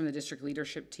anyone else from the district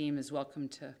leadership team is welcome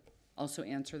to also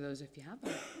answer those if you have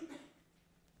them.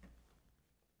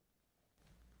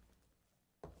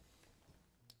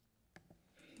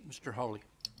 Mr. Hawley.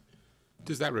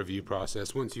 Does that review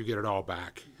process, once you get it all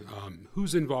back,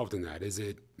 who's involved in that? Is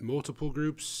it multiple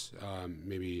groups,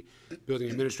 maybe building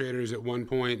administrators at one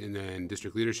point and then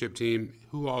district leadership team?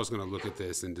 Who all is going to look at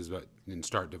this and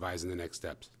start devising the next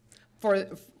steps? For,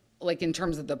 like, in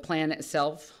terms of the plan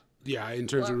itself? Yeah, in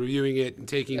terms of reviewing it and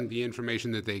taking the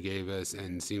information that they gave us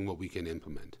and seeing what we can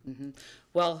implement. Mm-hmm.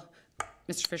 Well,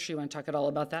 Mr. Fisher, you want to talk at all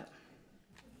about that?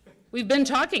 We've been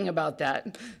talking about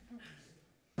that.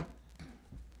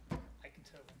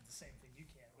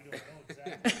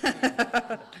 Push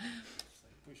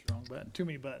the wrong button. Too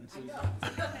many buttons.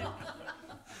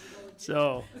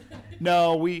 So,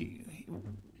 no,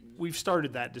 we've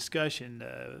started that discussion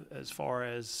as far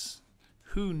as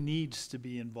who needs to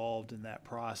be involved in that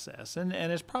process, and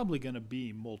it's probably going to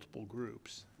be multiple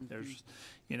groups. There's,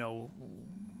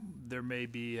 there may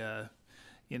be the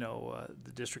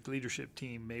district leadership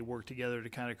team may work together to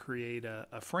kind of create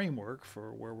a framework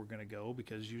for where we're going to go,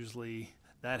 because usually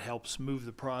that helps move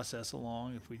the process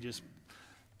along. If we just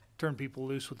turn people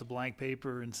loose with the blank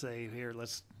paper and say, here,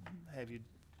 let's have you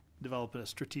develop a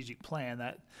strategic plan,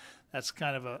 that's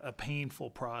kind of a painful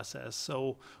process.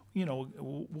 So,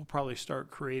 we'll probably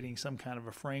start creating some kind of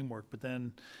a framework, but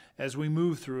then as we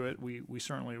move through it, we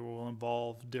certainly will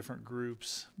involve different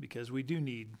groups, because we do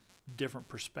need different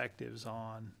perspectives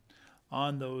on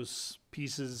those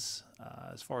pieces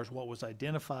as far as what was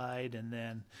identified. And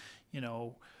then,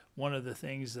 one of the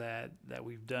things that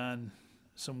we've done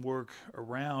some work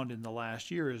around in the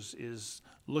last year is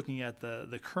looking at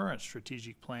the current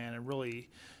strategic plan and really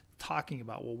talking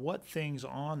about, well, what things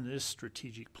on this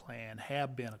strategic plan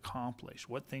have been accomplished?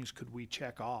 What things could we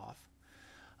check off?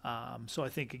 So I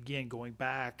think, again, going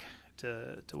back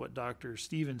to what Dr.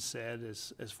 Stevens said,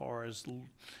 as far as,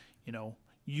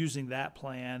 using that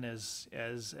plan as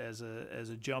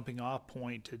a jumping off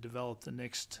point to develop the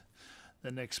next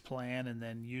plan, and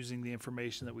then using the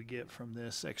information that we get from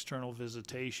this external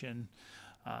visitation,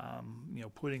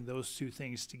 putting those two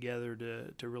things together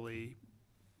to really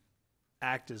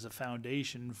act as a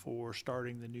foundation for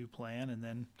starting the new plan. And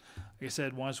then, like I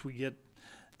said, once we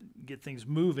get things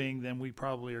moving, then we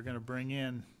probably are going to bring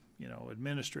in,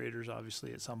 administrators.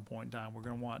 Obviously, at some point in time, we're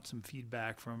going to want some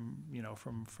feedback from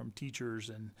teachers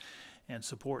and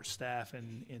support staff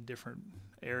in different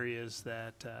areas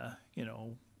that,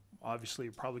 obviously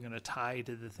are probably going to tie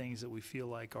to the things that we feel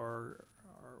like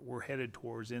we're headed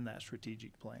towards in that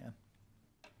strategic plan.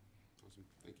 Awesome,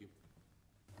 thank you.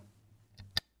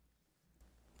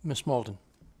 Ms. Malden.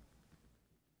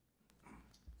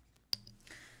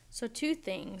 So 2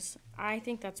 things. I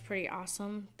think that's pretty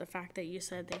awesome. The fact that they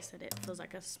said it feels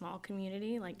like a small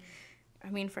community.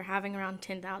 For having around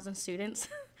 10,000 students,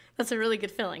 that's a really good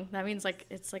feeling. That means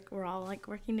it's like we're all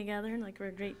working together and we're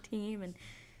a great team, and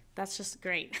that's just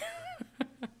great.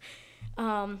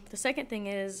 The second thing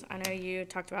is, I know you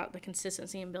talked about the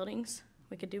consistency in buildings.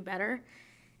 We could do better.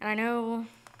 And I know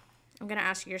I'm going to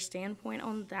ask you your standpoint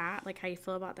on that, how you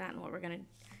feel about that and what we're going to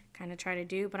kind of try to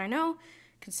do. But I know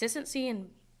consistency in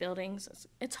buildings,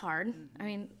 it's hard.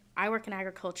 Mm-hmm. I work in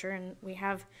agriculture, and we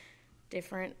have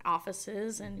different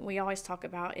offices, and we always talk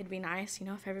about it'd be nice,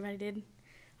 if everybody did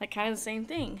kind of the same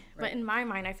thing. Right. But in my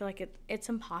mind, I feel like it's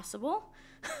impossible.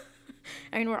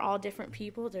 We're all different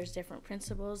people. There's different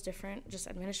principals, different just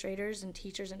administrators and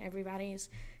teachers, and everybody's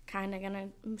kind of going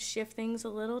to shift things a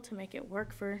little to make it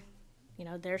work for,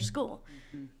 their school.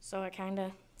 Mm-hmm. So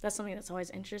that's something that's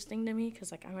always interesting to me,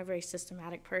 because I'm a very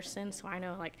systematic person. So I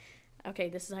know okay,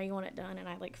 this is how you want it done, and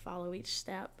I follow each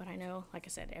step. But I know, like I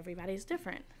said, everybody's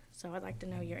different. So I'd like to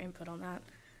know your input on that.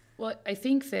 Well, I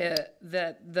think that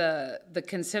the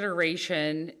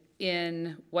consideration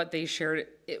in what they shared,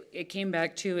 it came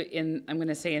back to I'm going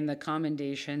to say in the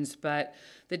commendations, but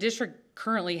the district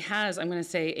currently has, I'm going to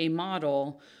say, a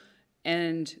model.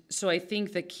 And so I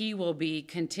think the key will be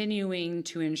continuing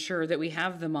to ensure that we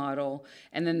have the model,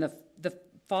 and then the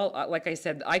like I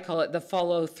said, I call it the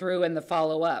follow through and the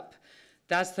follow up.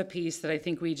 That's the piece that I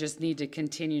think we just need to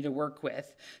continue to work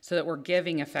with, so that we're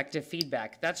giving effective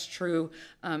feedback. That's true,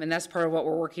 and that's part of what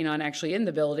we're working on actually in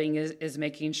the building is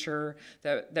making sure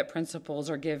that principals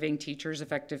are giving teachers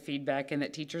effective feedback, and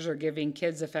that teachers are giving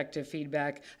kids effective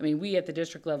feedback. We at the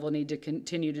district level need to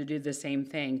continue to do the same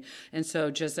thing. And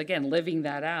so just, again, living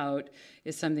that out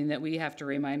is something that we have to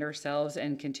remind ourselves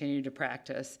and continue to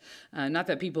practice. Not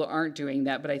that people aren't doing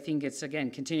that, but I think it's,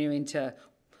 again, continuing to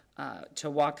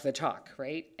walk the talk,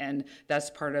 right? And that's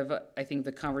part of, I think,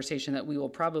 the conversation that we will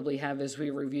probably have as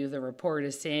we review the report,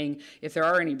 is seeing if there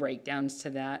are any breakdowns to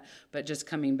that, but just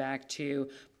coming back to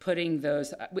putting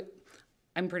those,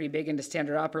 I'm pretty big into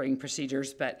standard operating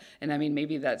procedures, and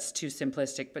maybe that's too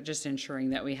simplistic, but just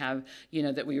ensuring that we have,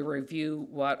 that we review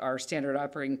what our standard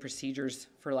operating procedures,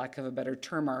 for lack of a better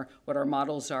term, are, what our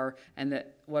models are, and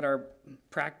that what our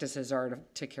practices are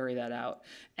to carry that out.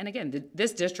 And again,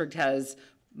 this district has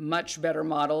much better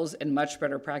models and much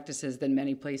better practices than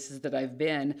many places that I've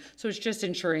been. So it's just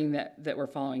ensuring that we're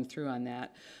following through on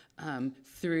that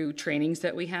through trainings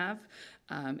that we have,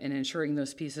 and ensuring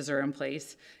those pieces are in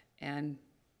place and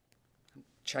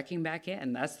checking back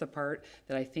in. That's the part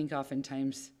that I think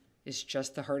oftentimes is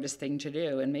just the hardest thing to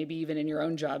do. And maybe even in your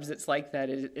own jobs, it's like that.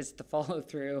 It's the follow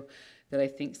through that I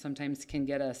think sometimes can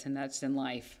get us, and that's in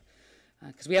life.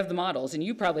 Because we have the models, and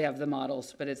you probably have the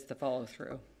models, but it's the follow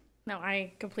through. No,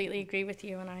 I completely agree with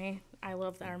you, and I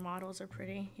love that our models are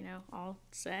pretty, all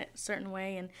set a certain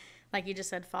way. And like you just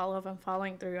said, follow up and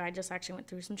following through. I just actually went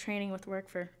through some training with work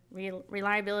for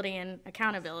reliability and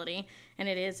accountability, and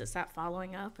it's that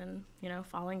following up and,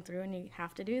 following through, and you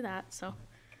have to do that. So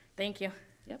thank you.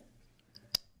 Yep.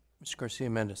 Mr.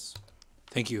 Garcia-Mendez.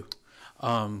 Thank you.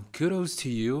 Kudos to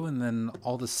you and then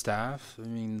all the staff.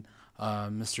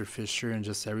 Mr. Fisher and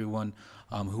just everyone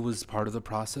who was part of the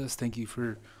process. Thank you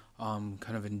for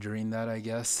kind of enduring that, I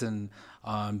guess, and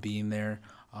being there.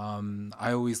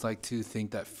 I always like to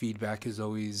think that feedback is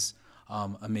always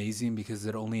amazing, because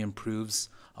it only improves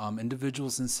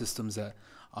individuals and systems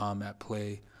at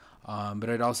play. But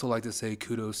I'd also like to say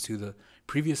kudos to the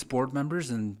previous board members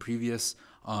and previous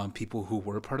people who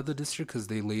were part of the district, because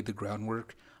they laid the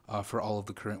groundwork for all of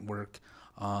the current work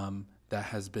that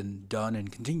has been done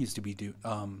and continues to be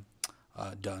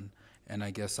done. And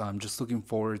I guess I'm just looking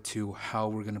forward to how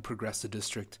we're going to progress the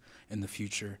district in the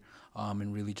future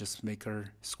and really just make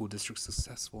our school district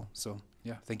successful. So,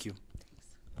 yeah, thank you.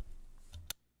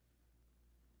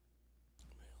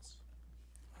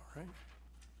 All right.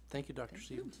 Thank you, Dr.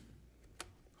 Stevens.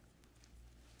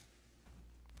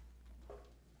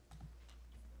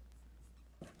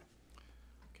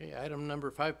 Okay, item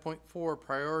number 5.4,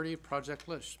 priority project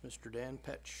list. Mr. Dan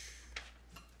Petch.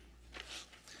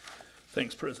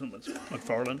 Thanks, President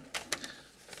McFarland.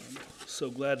 I'm so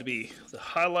glad to be the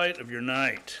highlight of your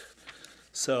night.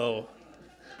 So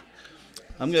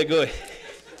I'm going to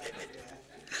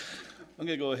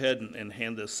go ahead and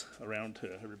hand this around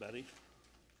to everybody.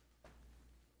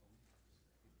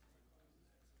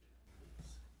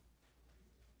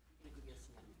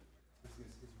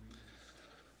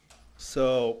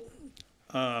 So,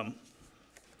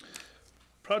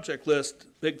 project list,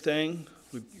 big thing.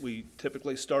 We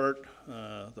typically start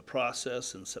the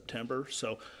process in September.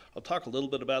 So I'll talk a little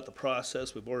bit about the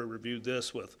process. We've already reviewed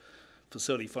this with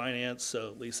facility finance.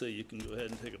 So Lisa, you can go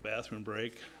ahead and take a bathroom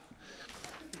break.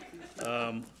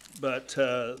 But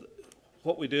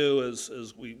what we do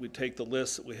is we take the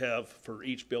list that we have for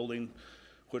each building,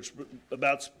 which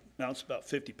amounts about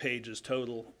 50 pages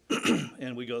total,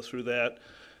 and we go through that.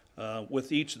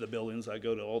 With each of the buildings, I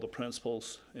go to all the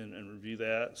principals and review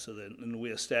that, so that and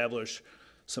we establish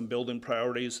some building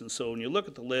priorities. And so when you look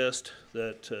at the list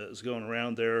that is going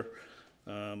around there,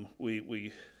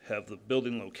 we have the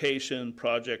building location,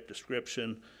 project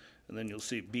description, and then you'll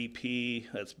see BP,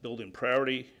 that's building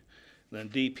priority. And then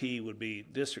DP would be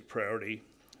district priority.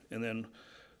 And then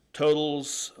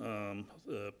totals,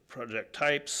 project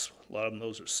types, a lot of them,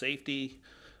 those are safety.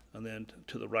 And then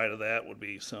to the right of that would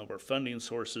be some of our funding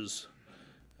sources.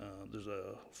 There's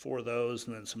 4 of those,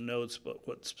 and then some notes about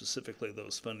what specifically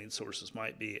those funding sources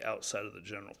might be outside of the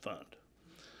general fund.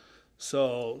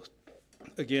 So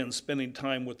again, spending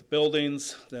time with the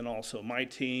buildings, then also my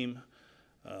team,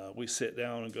 we sit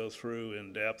down and go through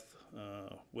in depth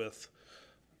with,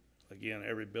 again,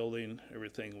 every building,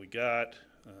 everything we got.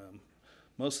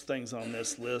 Most things on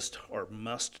this list are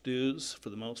must-dos for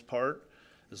the most part,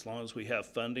 as long as we have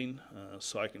funding.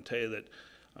 So I can tell you that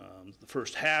the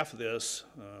first half of this,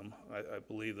 I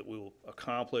believe that we will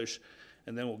accomplish,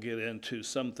 and then we'll get into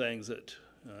some things that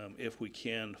if we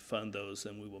can fund those,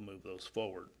 then we will move those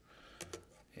forward.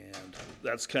 And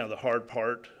that's kind of the hard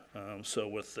part. So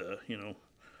with the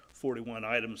 41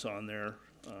 items on there,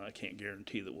 I can't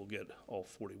guarantee that we'll get all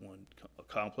 41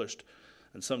 accomplished.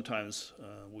 And sometimes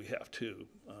we have to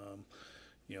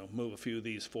move a few of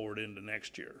these forward into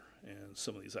next year. And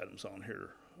some of these items on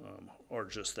here are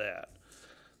just that.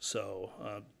 So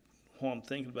while I'm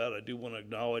thinking about it, I do want to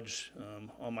acknowledge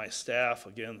on my staff,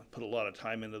 again, put a lot of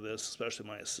time into this, especially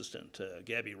my assistant,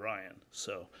 Gabby Ryan.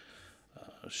 So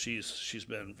she's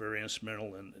been very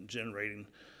instrumental in generating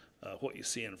what you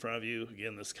see in front of you.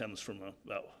 Again, this comes from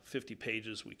about 50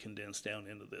 pages we condensed down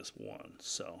into this one.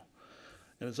 So,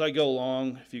 and as I go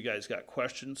along, if you guys got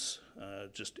questions,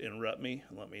 just interrupt me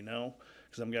and let me know,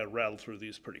 because I'm going to rattle through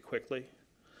these pretty quickly.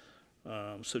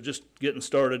 So just getting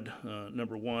started,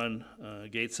 number 1,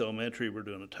 Gates Elementary, we're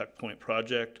doing a tuck point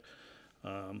project,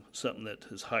 something that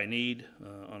is high need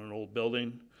on an old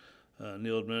building.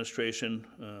 New administration,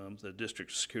 the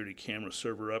district security camera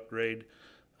server upgrade,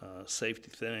 safety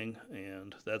thing,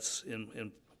 and that's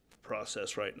in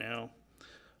process right now.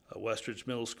 Westridge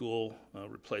Middle School,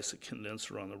 replace a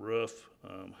condenser on the roof,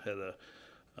 had a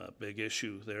big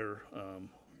issue there,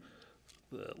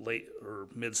 late or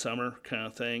midsummer kind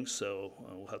of thing, so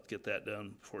we'll have to get that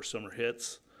done before summer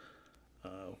hits.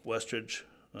 Westridge,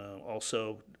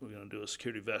 also we're going to do a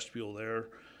security vestibule there,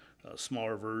 a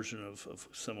smaller version of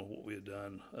some of what we had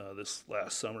done this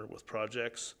last summer with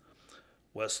projects.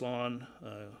 West Lawn,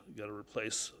 got to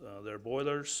replace their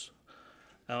boilers.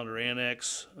 Allender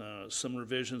Annex, some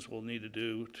revisions we'll need to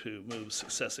do to move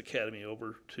Success Academy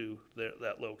over to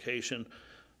that location,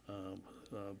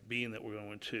 being that we're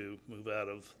going to move out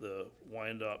of the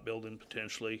Wyandotte building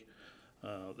potentially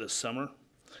this summer.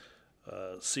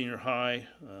 Senior High,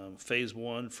 phase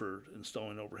 1 for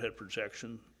installing overhead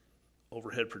projectors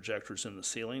in the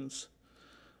ceilings.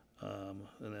 And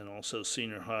then also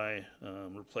Senior High,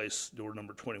 replace door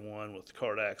number 21 with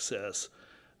card access.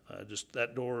 Just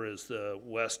that door is the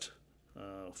west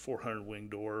 400 wing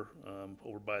door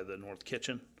over by the north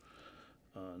kitchen.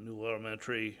 New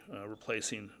Elementary,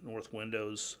 replacing north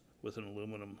windows with an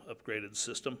aluminum upgraded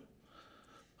system.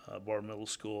 Bar Middle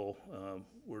School,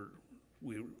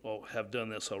 we all have done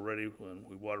this already when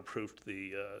we waterproofed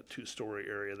the two-story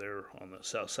area there on the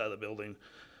south side of the building.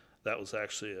 That was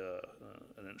actually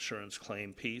an insurance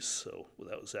claim piece, so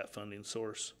that was that funding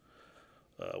source.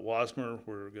 Wasmer,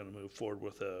 we're going to move forward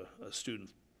with a student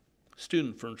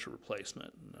furniture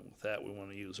replacement, and with that we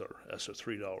want to use our ESSER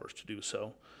 $3 to do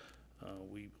so.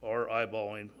 We are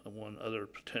eyeballing one other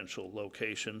potential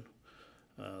location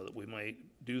that we might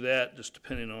do that, just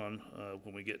depending on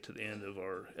when we get to the end of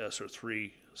our ESSER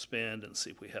 3 spend and see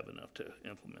if we have enough to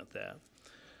implement that.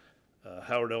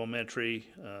 Howard Elementary,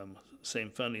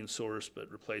 same funding source,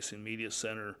 but replacing media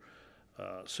center,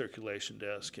 circulation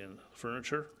desk, and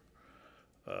furniture.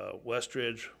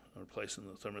 Westridge, replacing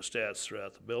the thermostats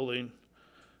throughout the building.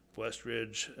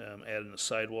 Westridge, adding a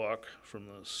sidewalk from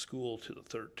the school to the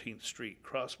 13th Street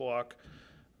crosswalk.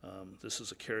 This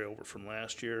is a carryover from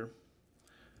last year.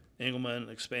 Engelman,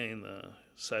 expanding the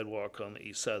sidewalk on the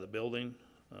east side of the building,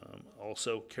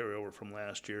 also carryover from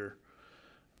last year.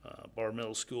 Bar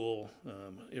Middle School,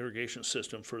 irrigation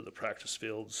system for the practice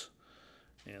fields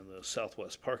and the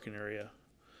southwest parking area.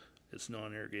 It's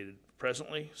non-irrigated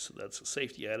presently, so that's a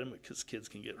safety item because kids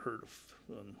can get hurt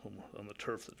on the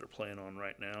turf that they're playing on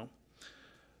right now.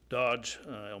 Dodge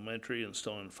Elementary,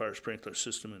 installing a fire sprinkler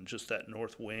system in just that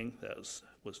north wing. That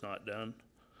was not done.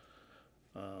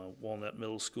 Walnut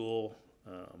Middle School,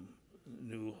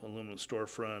 new aluminum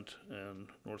storefront and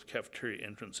north cafeteria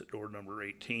entrance at door number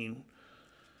 18.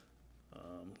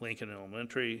 Lincoln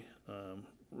Elementary,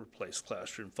 replaced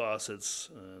classroom faucets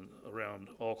around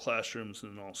all classrooms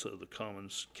and also the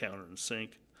commons counter and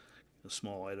sink. A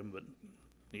small item but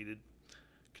needed.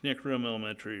 Connect Room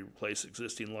Elementary, replace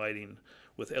existing lighting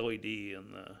with LED in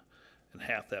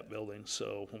half that building.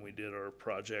 So when we did our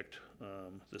project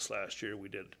this last year, we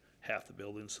did half the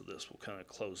building, so this will kind of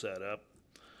close that up.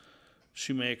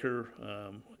 Shoemaker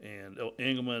and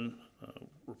Engelman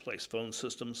replace phone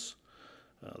systems.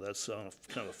 That's on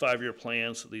kind of a 5-year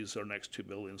plan, so these are our next two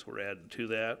buildings we're adding to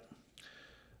that.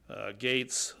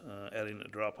 Gates, adding a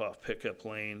drop-off pickup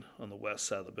lane on the west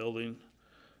side of the building.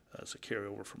 That's a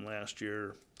carryover from last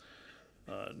year.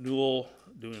 Newell,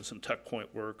 doing some tuck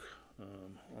point work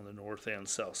on the north and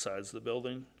south sides of the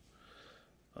building.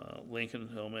 Lincoln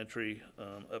Elementary,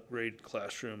 upgrade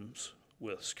classrooms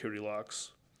with security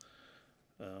locks.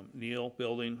 Neal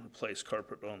Building, replace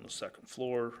carpet on the second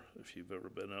floor. If you've ever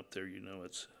been up there, you know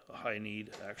it's a high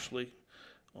need, actually.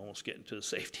 Almost getting to the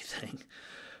safety thing.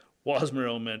 Wasmer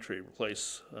Elementary,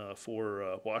 replace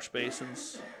 4 wash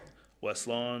basins. West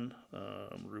Lawn,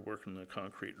 reworking the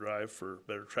concrete drive for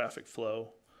better traffic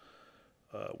flow.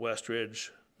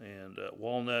 Westridge and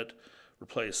Walnut,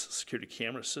 replace security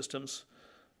camera systems.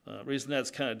 Reason that's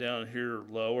kind of down here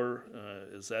lower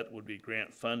is that would be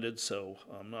grant funded, so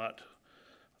I'm not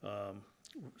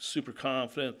super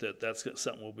confident that that's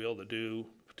something we'll be able to do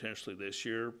potentially this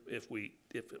year. If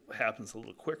it happens a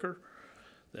little quicker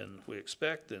than we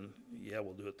expect, then yeah,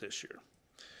 we'll do it this year.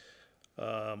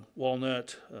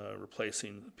 Walnut,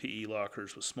 replacing PE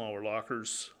lockers with smaller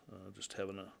lockers, just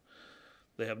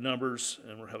they have numbers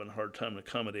and we're having a hard time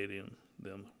accommodating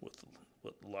them with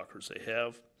the lockers they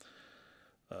have.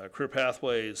 Career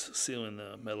Pathways, sealing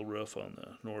the metal roof on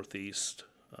the northeast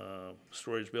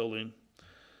storage building.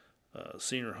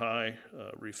 Senior High,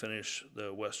 refinish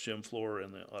the west gym floor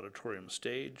and the auditorium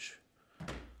stage.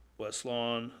 West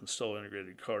Lawn, install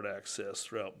integrated card access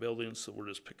throughout buildings, so we're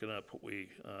just picking up what we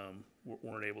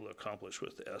weren't able to accomplish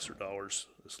with the ESSER dollars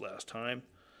this last time.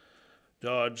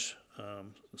 Dodge,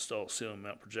 install ceiling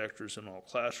mount projectors in all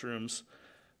classrooms.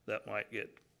 That might get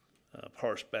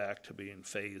parsed back to being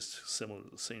phased similar to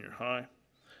the Senior High.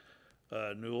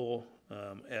 Newell,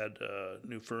 add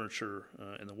new furniture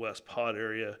in the west pod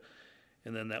area,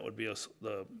 and then that would be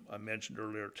I mentioned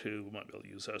earlier too, we might be able to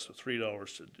use ESSER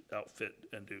 $3 to outfit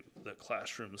and do the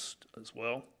classrooms as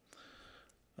well.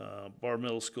 Bar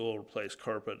Middle School, replace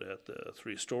carpet at the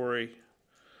 3-story.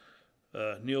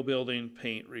 Neal Building,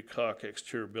 paint, recaulk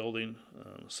exterior building,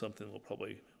 something we'll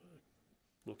probably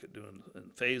look at doing in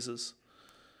phases.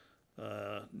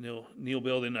 Neal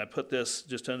Building, I put this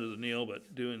just under the Neal,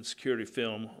 but doing security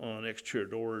film on exterior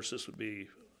doors. This would be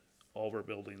all of our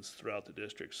buildings throughout the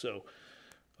district. So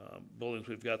buildings,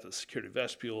 we've got the security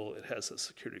vestibule, it has a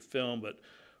security film, but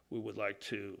we would like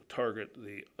to target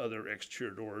the other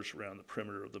exterior doors around the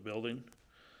perimeter of the building.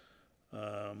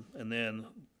 And then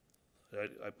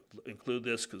I include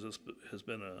this because this has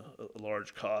been a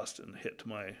large cost and hit to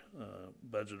my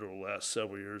budget over the last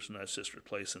several years, and that's just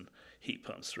replacing heat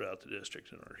pumps throughout the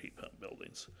district in our heat pump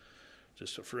buildings.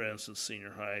 Just for instance,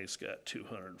 Senior High's got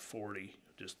 240,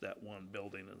 just that one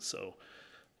building, and so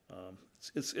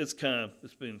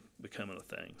it's been becoming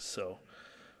a thing. So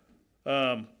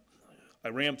I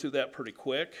ran through that pretty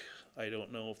quick. I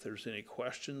don't know if there's any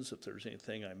questions, if there's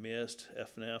anything I missed.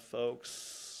 F&F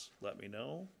folks, let me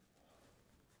know.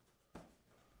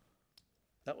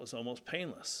 That was almost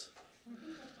painless.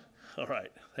 All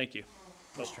right, thank you.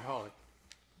 Mr. Hawley.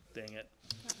 Dang it.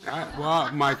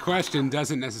 Well, my question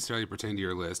doesn't necessarily pertain to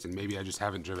your list, and maybe I just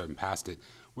haven't driven past it.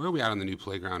 Where are we at on the new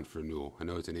playground for Newell? I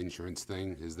know it's an insurance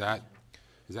thing. Is that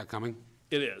coming?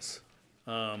 It is.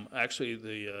 Actually,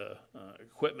 the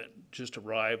equipment just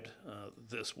arrived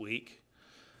this week,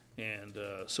 and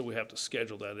so we have to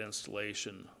schedule that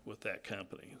installation with that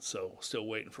company. So still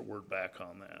waiting for word back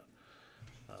on that.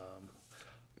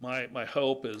 My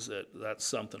hope is that that's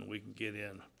something we can get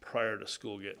in prior to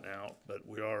school getting out, but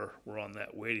we're on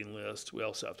that waiting list. We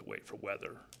also have to wait for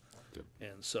weather. Yep.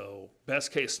 And so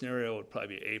best case scenario would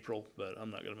probably be April, but I'm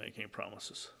not going to make any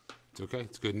promises. It's okay.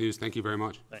 It's good news. Thank you very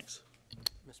much. Thanks.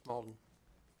 Ms. Malden.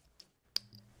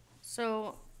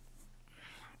 So,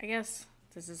 I guess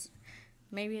this is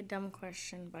maybe a dumb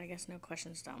question, but I guess no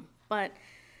question's dumb. But,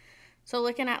 so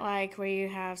looking at like where you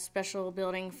have special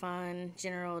building fund,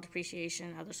 general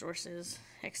depreciation, other sources,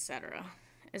 etc.,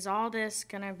 is all this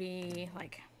gonna be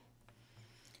like,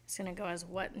 it's gonna go as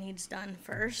what needs done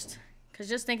first? Because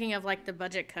just thinking of like the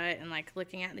budget cut and like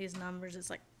looking at these numbers, it's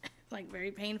like very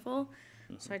painful.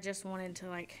 So I just wanted to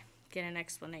like get an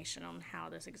explanation on how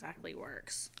this exactly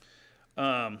works.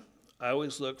 I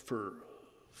always look for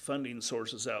funding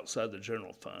sources outside the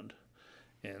general fund.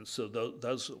 And so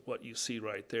those are what you see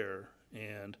right there.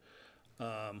 And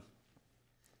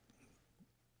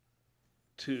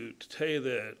to tell you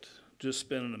that just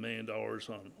spending $1 million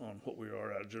on what we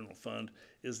are out of general fund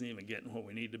isn't even getting what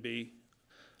we need to be.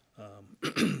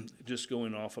 Just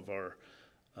going off of our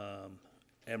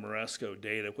Amoresco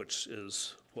data, which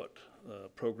is what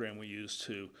program we use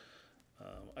to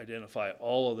identify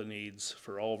all of the needs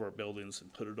for all of our buildings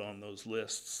and put it on those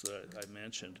lists that I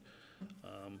mentioned.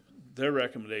 Their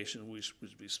recommendation, we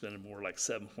should be spending more like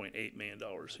 $7.8 million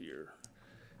a year.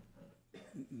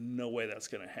 No way that's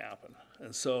going to happen.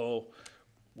 And so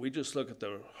we just look at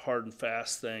the hard and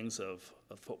fast things of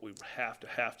what we have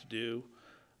to do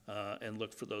and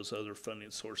look for those other funding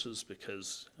sources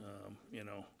because,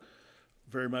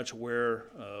 very much aware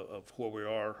of where we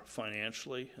are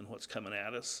financially and what's coming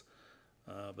at us.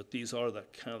 But these are the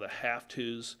kind of the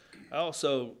have-tos. I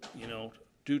also,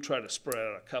 do try to spread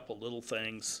out a couple little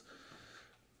things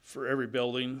for every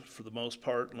building for the most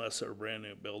part, unless they're a brand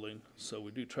new building. So we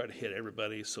do try to hit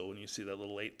everybody. So when you see that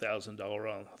little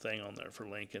 $8,000 thing on there for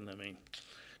Lincoln, I mean,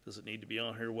 does it need to be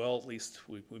on here? Well, at least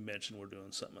we mentioned we're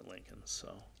doing something at Lincoln.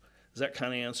 So does that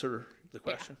kind of answer the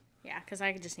question? Yeah, because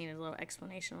I just needed a little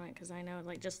explanation on it because I know,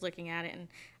 like, just looking at it, and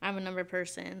I'm a number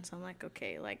person, so I'm like,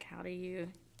 okay, like, how do you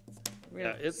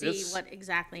really see what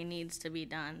exactly needs to be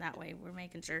done? That way we're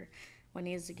making sure what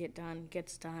needs to get done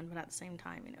gets done, but at the same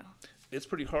time, It's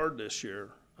pretty hard this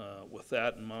year with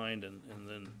that in mind, and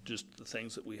then just the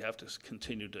things that we have to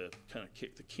continue to kind of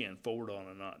kick the can forward on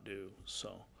and not do,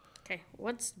 so. Okay,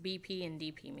 what's BP and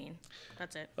DP mean?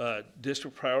 That's it.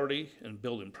 District priority and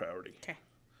building priority. Okay.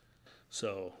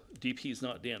 So DP is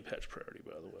not Dan Pet's priority,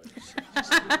 by the way.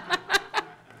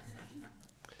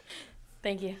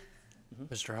 Thank you.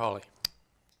 Mr. Hawley.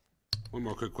 One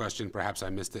more quick question. Perhaps I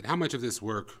missed it. How much of this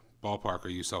work, ballpark, are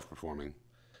you self-performing,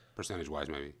 percentage-wise,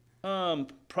 maybe?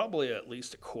 Probably at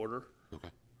least a quarter. Okay.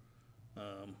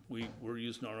 We're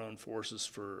using our own forces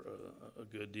for a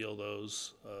good deal of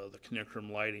those. The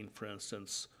Canicrum lighting, for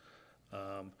instance,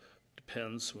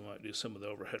 depends. We might do some of the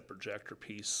overhead projector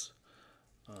piece.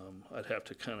 I'd have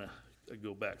to kind of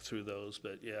go back through those,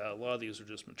 but yeah, a lot of these are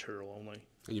just material only.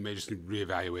 And you may just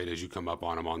reevaluate as you come up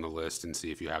on them on the list and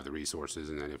see if you have the resources,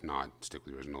 and then if not, stick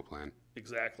with the original plan.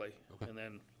 Exactly. Okay. And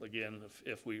then again,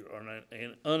 if we are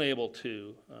unable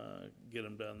to get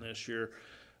them done this year,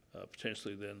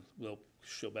 potentially then we'll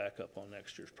show back up on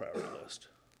next year's priority list.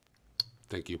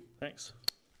 Thank you. Thanks.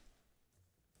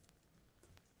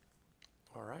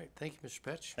 All right. Thank you, Mr.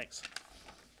 Petch. Thanks.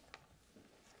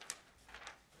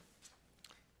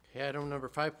 Okay, item number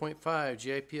 5.5,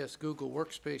 GIPS Google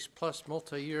Workspace Plus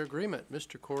multi-year agreement.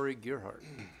 Mr. Corey Gearhart.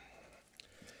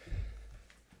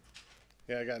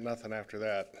 Yeah, I got nothing after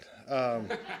that.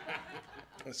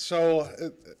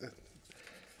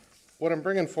 What I'm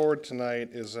bringing forward tonight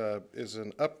is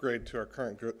an upgrade to our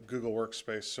current Google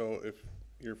Workspace. So if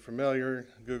you're familiar,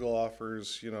 Google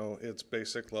offers, its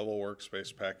basic level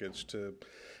workspace package to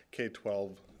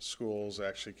K-12 schools,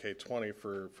 actually K-20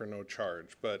 for no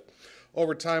charge. But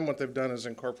over time, what they've done is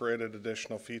incorporated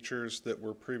additional features that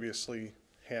were previously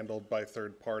handled by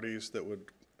third parties that would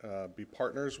be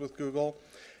partners with Google,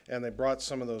 and they brought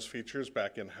some of those features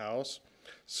back in-house.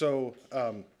 So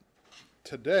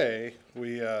today,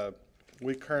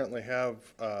 we currently have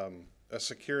a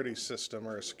security system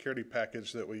or a security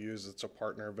package that we use that's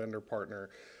a vendor partner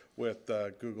with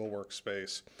Google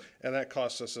Workspace. And that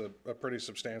costs us a pretty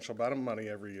substantial amount of money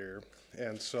every year.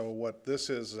 And so what this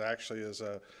is actually is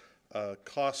a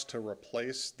cost to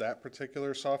replace that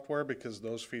particular software, because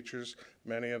those features,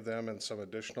 many of them and some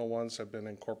additional ones, have been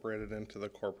incorporated into the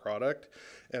core product.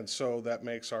 And so that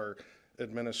makes our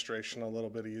administration a little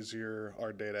bit easier,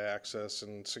 our data access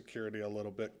and security a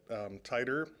little bit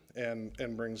tighter, and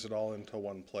brings it all into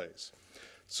one place.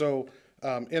 So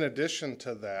in addition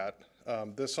to that,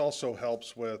 this also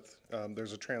helps with,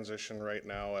 there's a transition right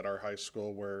now at our high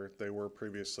school where they were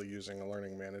previously using a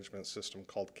learning management system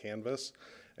called Canvas,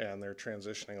 and they're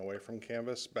transitioning away from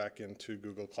Canvas back into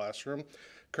Google Classroom.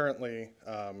 Currently,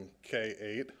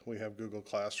 K-8, we have Google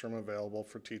Classroom available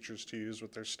for teachers to use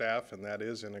with their staff, and that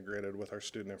is integrated with our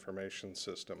student information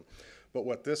system. But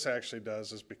what this actually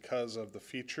does is, because of the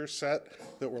feature set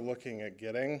that we're looking at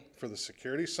getting for the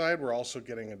security side, we're also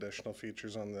getting additional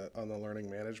features on the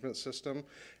learning management system.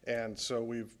 And so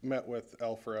we've met with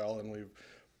L4L, and we've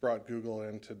brought Google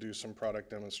in to do some product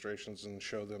demonstrations and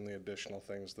show them the additional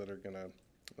things that are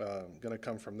gonna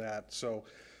come from that. So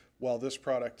while this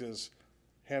product is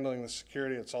handling the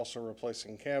security, it's also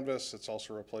replacing Canvas. It's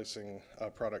also replacing a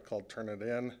product called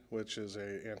Turnitin, which is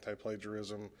a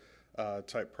anti-plagiarism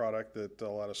type product that a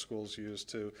lot of schools use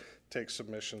to take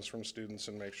submissions from students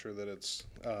and make sure that it's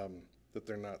that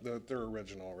they're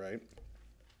original, right?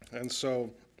 And so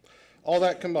all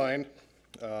that combined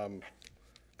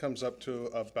comes up to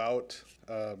about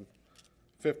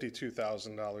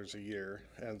 $52,000 a year.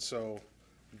 And so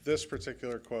this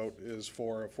particular quote is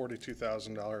for a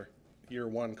 $42,000 year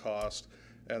one cost,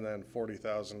 and then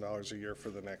 $40,000 a year for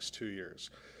the next 2 years.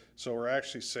 So we're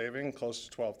actually saving close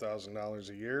to $12,000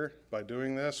 a year. By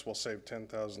doing this, we'll save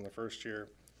 $10,000 the first year,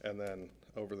 and then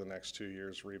over the next 2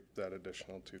 years, reap that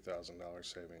additional $2,000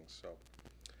 savings. So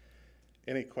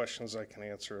any questions I can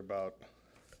answer about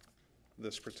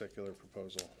this particular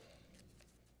proposal?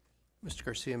 Mr.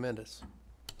 Garcia Mendez.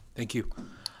 Thank you.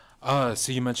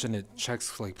 So you mentioned it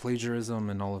checks like plagiarism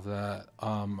and all of that.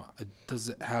 Does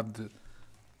it have the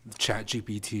Chat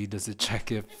GPT? Does it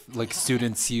check if like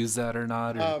students use that or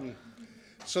not? Or?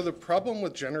 So the problem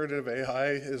with generative AI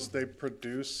is they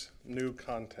produce new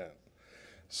content.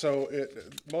 So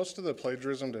most of the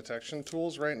plagiarism detection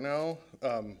tools right now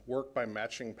work by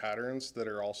matching patterns that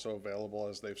are also available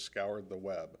as they've scoured the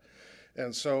web.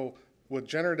 And so with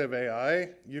generative AI,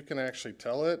 you can actually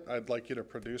tell it, I'd like you to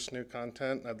produce new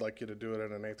content, I'd like you to do it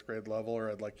at an 8th grade level, or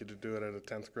I'd like you to do it at a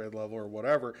 10th grade level, or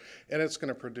whatever, and it's going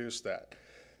to produce that.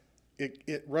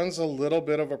 It runs a little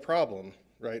bit of a problem,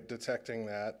 right, detecting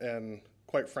that, and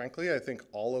quite frankly, I think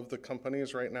all of the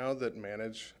companies right now that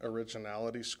manage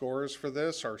originality scores for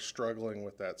this are struggling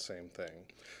with that same thing.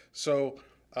 So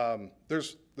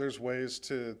there's ways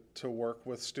to work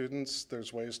with students.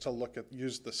 There's ways to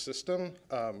use the system.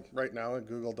 Right now in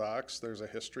Google Docs, there's a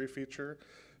history feature,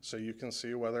 so you can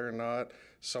see whether or not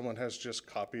someone has just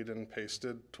copied and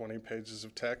pasted 20 pages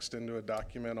of text into a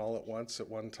document all at once at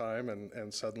one time,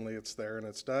 and suddenly it's there and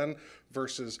it's done,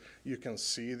 versus you can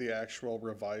see the actual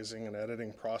revising and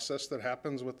editing process that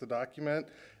happens with the document,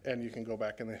 and you can go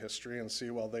back in the history and see,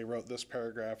 well, they wrote this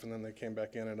paragraph and then they came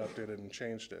back in and updated and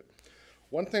changed it.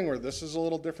 One thing where this is a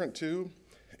little different too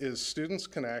is students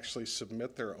can actually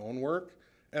submit their own work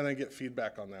and then get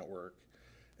feedback on that work.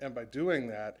 And by doing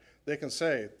that, they can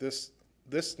say, this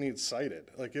needs cited.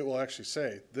 Like, it will actually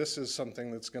say, this is something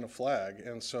that's going to flag,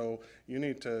 and so you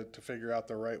need to figure out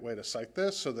the right way to cite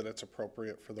this so that it's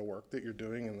appropriate for the work that you're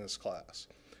doing in this class.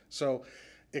 So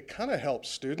it kind of helps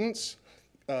students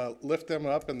lift them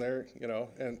up and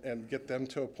and get them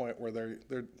to a point where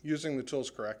they're using the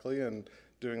tools correctly and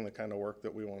doing the kind of work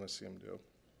that we want to see them do.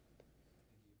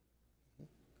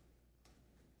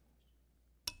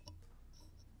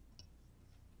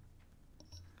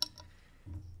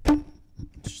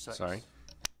 Sorry.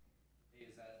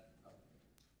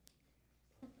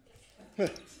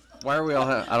 Why are we all?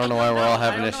 I don't know why we're all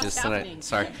having issues tonight.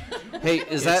 Sorry. Hey,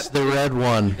 is that the red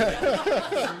one?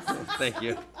 Thank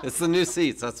you. It's the new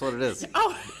seats. That's what it is.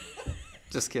 Oh.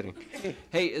 Just kidding.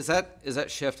 Hey, is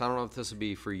that shift? I don't know if this would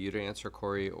be for you to answer,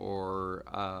 Corey, or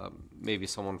maybe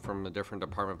someone from a different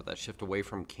department. But that shift away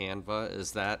from Canva,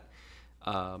 is that?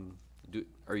 Are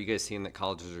you guys seeing that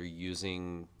colleges are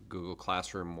using Google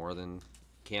Classroom more than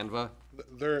Canva?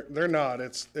 They're not.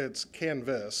 It's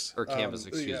Canvas. Or Canvas,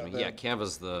 excuse me. Yeah,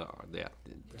 Canva's the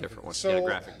different one. So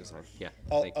graphic design. Yeah.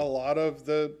 A lot of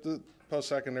the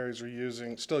post-secondaries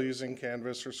are still using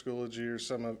Canvas or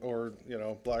Schoology or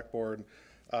Blackboard.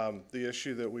 The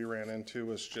issue that we ran into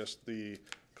was just the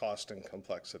cost and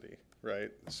complexity, right?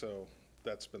 So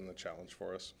that's been the challenge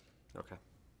for us. Okay.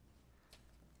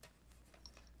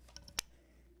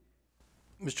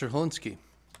 Mr. Helinski.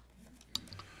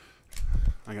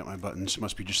 I got my buttons.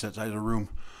 Must be just that side of the room.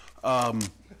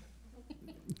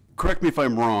 Correct me if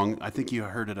I'm wrong. I think you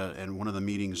heard it in one of the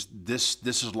meetings. This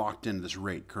is locked in, this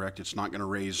rate, correct? It's not going to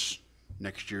raise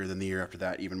next year, then the year after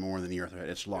that, even more than the year after that.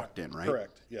 It's locked in, right?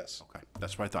 Correct, yes. Okay,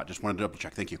 that's what I thought. Just wanted to double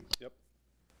check. Thank you. Yep.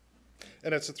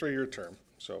 And it's a 3-year term,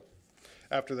 so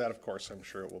after that, of course, I'm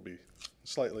sure it will be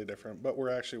slightly different, but we're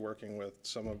actually working with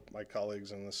some of my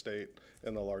colleagues in the state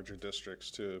in the larger districts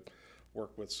to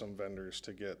work with some vendors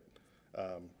to get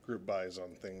group buys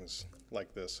on things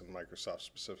like this and Microsoft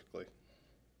specifically.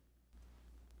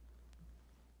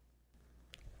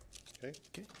 Okay.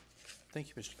 Okay. Thank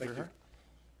you, Mr. Thank you. Gerhart.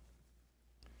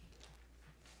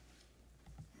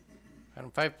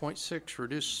 Item 5.6,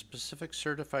 reduce specific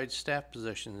certified staff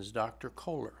positions. Dr.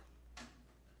 Kohler.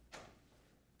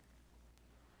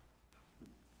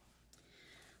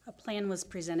 A plan was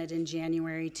presented in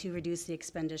January to reduce the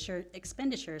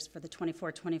expenditures for the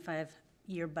 24-25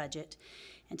 year budget.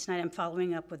 And tonight I'm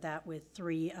following up with that with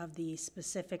 3 of the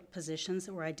specific positions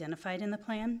that were identified in the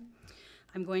plan.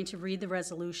 I'm going to read the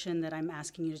resolution that I'm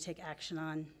asking you to take action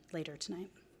on later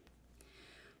tonight.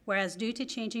 Whereas due to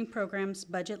changing programs,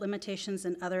 budget limitations,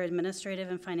 and other administrative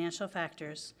and financial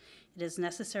factors, it is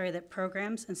necessary that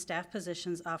programs and staff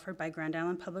positions offered by Grand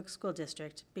Island Public School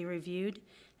District be reviewed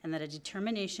and that a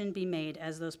determination be made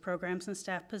as those programs and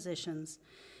staff positions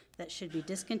that should be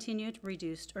discontinued,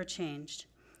 reduced, or changed.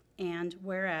 And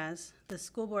whereas the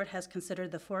school board has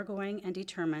considered the foregoing and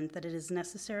determined that it is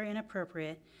necessary and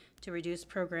appropriate to reduce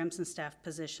programs and staff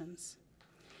positions.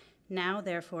 Now,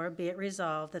 therefore, be it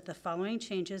resolved that the following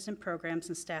changes in programs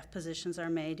and staff positions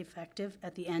are made effective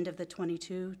at the end of the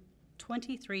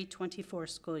 23-24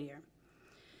 school year.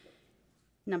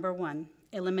 Number 1,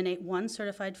 eliminate 1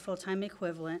 certified full-time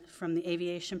equivalent from the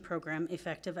aviation program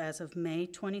effective as of May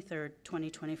 23rd,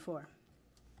 2024.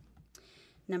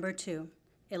 Number 2,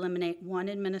 eliminate 1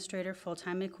 administrator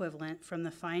full-time equivalent from the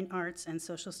Fine Arts and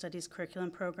Social Studies curriculum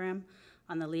program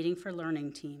on the Leading for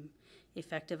Learning team,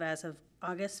 effective as of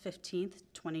August 15th,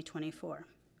 2024.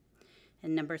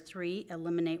 And number 3,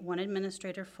 eliminate 1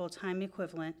 administrator full-time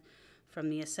equivalent from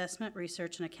the Assessment,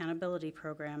 Research, and Accountability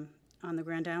program on the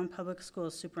Grand Island Public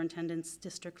Schools Superintendent's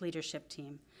District Leadership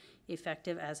Team,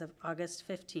 effective as of August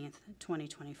 15th,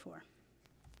 2024.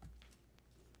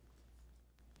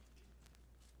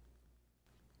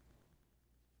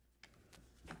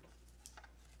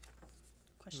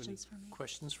 Questions for me?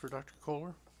 Questions for Dr.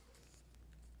 Kohler?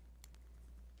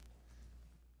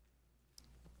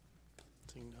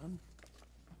 Seeing none.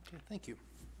 Okay, thank you.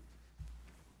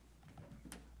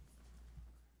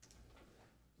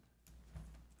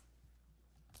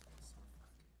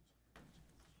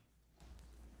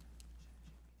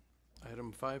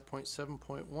 Item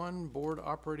 5.7.1, Board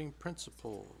Operating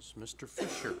Principles. Mr.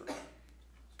 Fisher.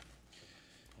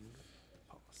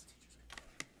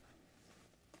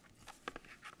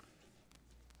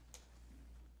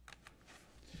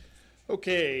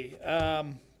 Okay.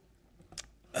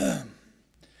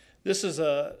 This is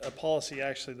a policy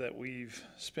actually that we've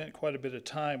spent quite a bit of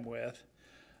time with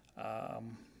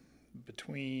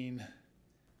between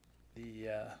the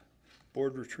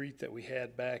board retreat that we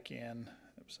had back in,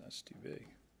 oops, that's too big,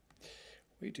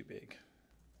 way too big.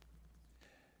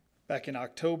 Back in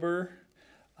October,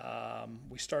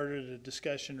 we started a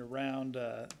discussion around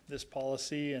this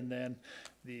policy, and then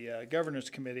the governance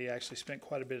committee actually spent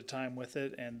quite a bit of time with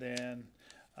it, and then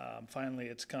finally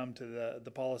it's come to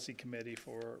the policy committee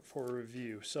for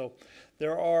review. So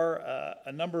there are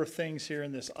a number of things here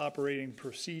in this operating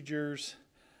procedures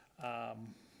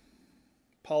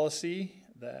policy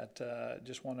that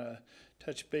just want to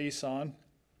touch base on.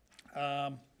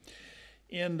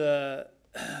 In the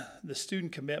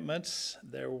student commitments,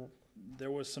 there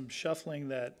was some shuffling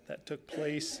that took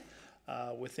place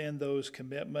within those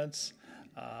commitments.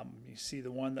 You see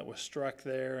the one that was struck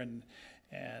there, and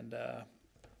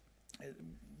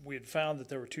we had found that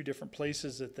there were 2 different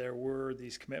places that there were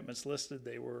these commitments listed.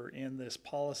 They were in this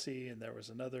policy, and there was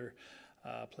another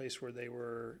place where they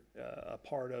were a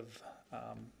part of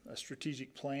a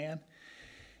strategic plan.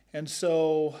 And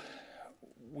so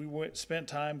we spent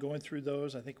time going through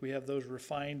those. I think we have those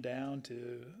refined down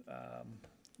to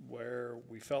where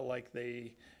we felt like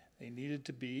they needed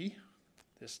to be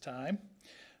this time.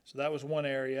 So that was one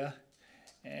area.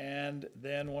 And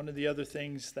then one of the other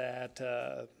things that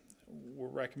we're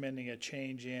recommending a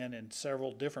change in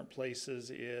several different places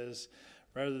is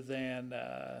rather than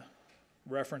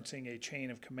referencing a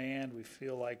chain of command, we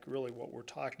feel like really what we're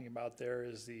talking about there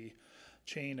is the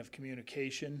chain of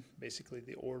communication, basically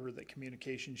the order that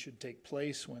communication should take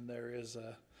place when there is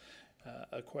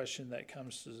a question that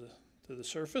comes to the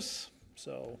surface.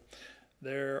 So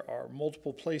there are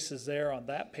multiple places there on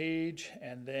that page,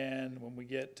 and then when we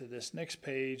get to this next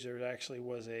page, there actually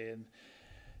was a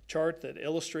chart that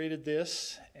illustrated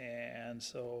this, and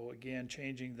so again,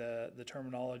 changing the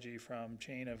terminology from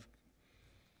chain of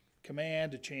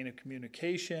command to chain of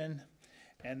communication.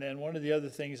 And then one of the other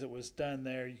things that was done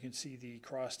there, you can see the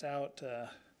crossed out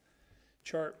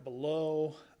chart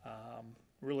below.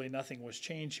 Really nothing was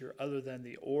changed here other than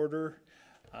the order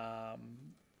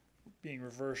being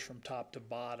reversed from top to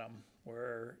bottom,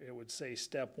 where it would say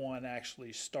step one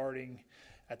actually starting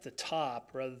at the top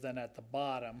rather than at the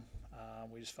bottom.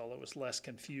 We just felt it was less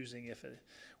confusing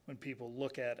when people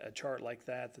look at a chart like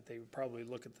that they would probably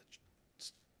look at the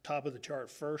top of the chart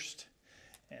first.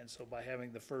 And so by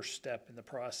having the first step in the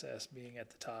process being at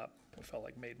the top, we felt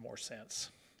like made more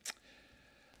sense.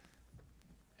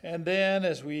 And then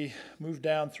as we move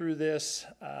down through this,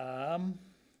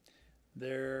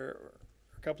 there are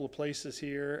a couple of places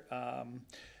here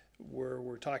where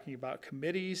we're talking about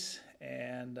committees,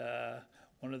 and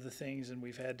one of the things, and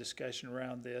we've had discussion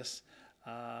around this,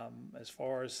 as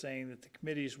far as saying that the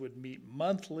committees would meet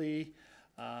monthly,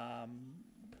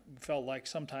 felt like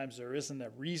sometimes there isn't a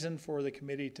reason for the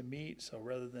committee to meet, so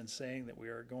rather than saying that we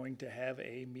are going to have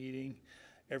a meeting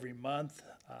every month,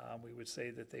 we would say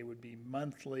that they would be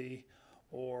monthly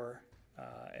or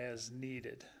as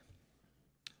needed.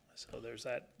 So there's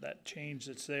that change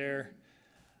that's there.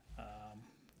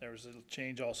 There was a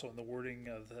change also in the wording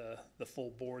of the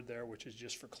full board there, which is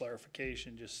just for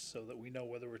clarification, just so that we know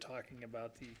whether we're talking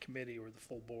about the committee or the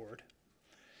full board.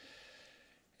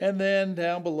 And then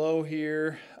down below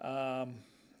here,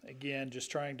 again, just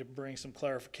trying to bring some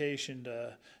clarification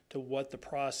to what the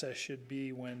process should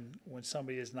be when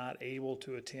somebody is not able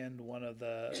to attend one of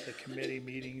the committee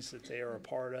meetings that they are a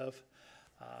part of.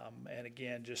 And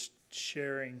again, just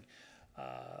sharing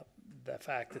the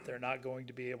fact that they're not going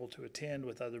to be able to attend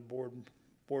with other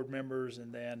board members,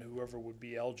 and then whoever would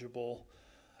be eligible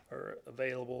or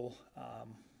available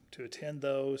to attend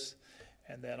those.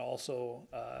 And then also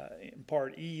in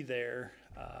Part E there,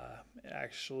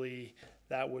 actually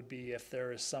that would be if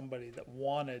there is somebody that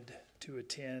wanted to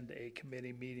attend a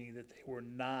committee meeting that they were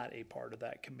not a part of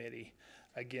that committee,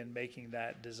 again making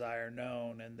that desire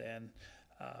known, and then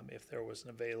if there was an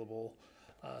available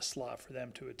slot for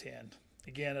them to attend.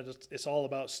 Again, it's all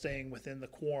about staying within the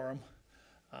quorum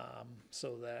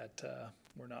so that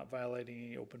we're not violating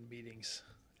any open meetings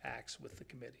acts with the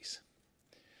committees.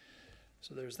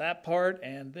 So there's that part,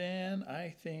 and then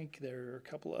I think there are a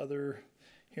couple other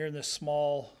here in this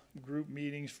small group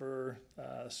meetings for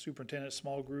superintendent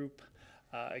small group.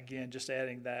 Again, just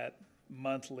adding that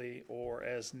monthly or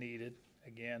as needed.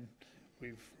 Again,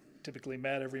 we've typically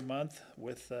met every month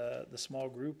with the small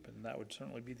group, and that would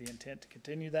certainly be the intent to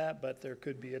continue that, but there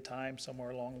could be a time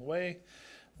somewhere along the way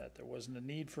that there wasn't a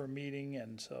need for a meeting,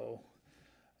 and so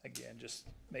again, just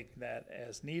making that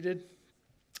as needed.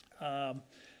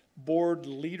 Board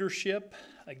leadership,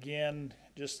 again,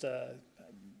 just a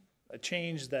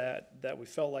change that we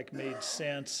felt like made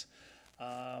sense.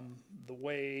 The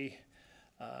way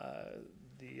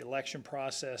the election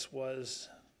process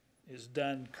is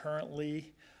done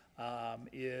currently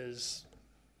is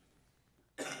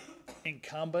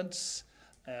incumbents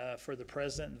for the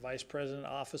president and vice president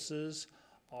offices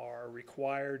are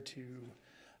required to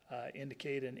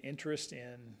indicate an interest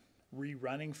in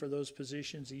rerunning for those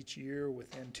positions each year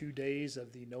within 2 days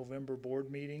of the November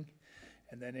board meeting.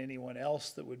 And then anyone else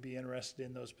that would be interested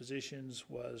in those positions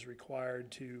was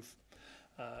required to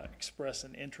express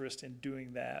an interest in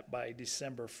doing that by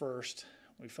December 1st.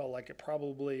 We felt like it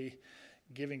probably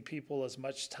giving people as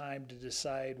much time to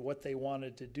decide what they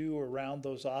wanted to do around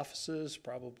those offices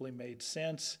probably made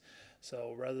sense.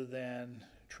 So rather than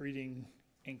treating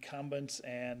incumbents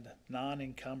and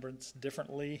non-incumbents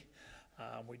differently,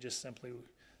 we just simply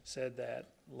said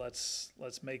that let's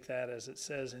make that as it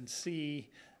says in C,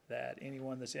 that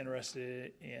anyone that's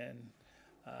interested in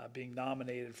being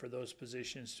nominated for those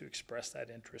positions to express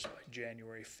that interest by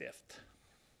January 5th.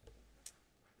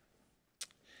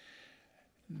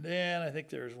 Then I think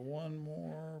there's one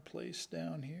more place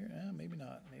down here. Maybe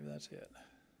not. Maybe that's it.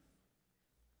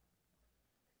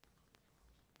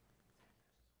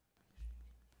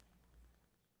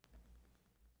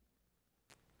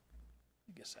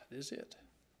 I guess that is it.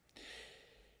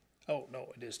 Oh,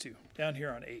 no, it is too. Down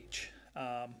here on H.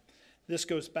 this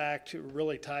goes back to,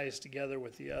 really ties together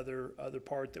with the other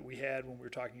part that we had when we were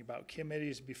talking about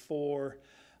committees before.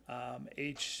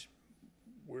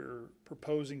 We're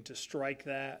proposing to strike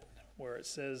that where it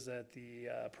says that the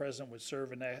president would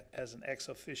serve as an ex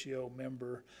officio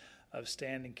member of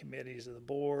standing committees of the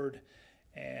board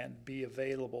and be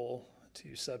available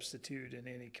to substitute in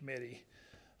any committee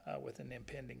with an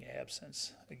impending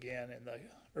absence. Again, in the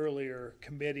earlier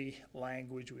committee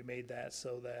language, we made that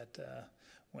so that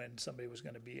when somebody was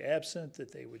going to be absent, that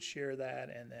they would share that,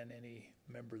 and then any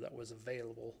member that was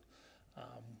available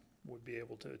would be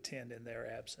able to attend in their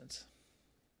absence.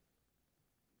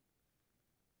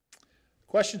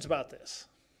 Questions about this?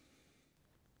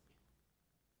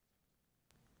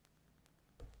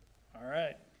 All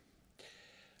right.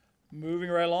 Moving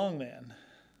right along then.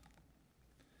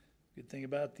 Good thing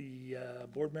about the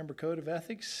board member code of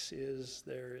ethics is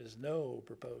there is no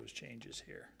proposed changes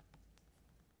here.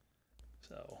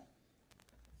 So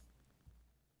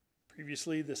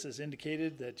previously this has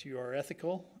indicated that you are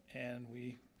ethical, and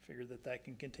we figured that that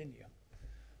can continue.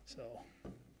 So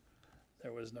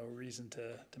there was no reason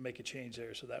to make a change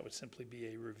there, so that would simply be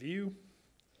a review.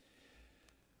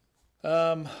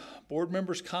 Board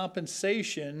members'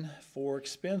 compensation for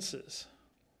expenses.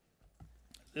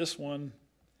 This one,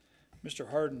 Mr.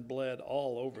 Harden bled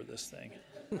all over this thing.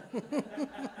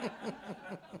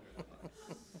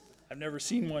 I've never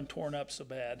seen one torn up so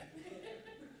bad.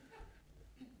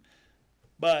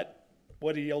 But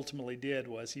what he ultimately did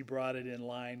was he brought it in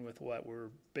line with what we're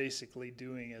basically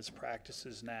doing as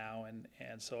practices now.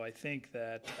 And so I think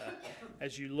that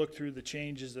as you look through the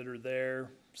changes that are there,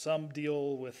 some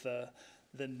deal with the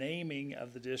naming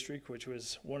of the district, which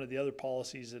was one of the other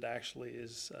policies that actually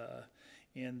is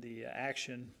in the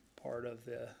action part of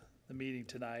the meeting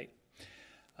tonight.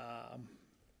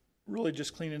 Really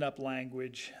just cleaning up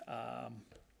language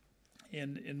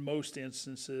in most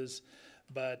instances.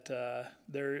 But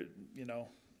there, you know,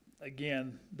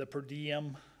 again, the per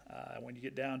diem, when you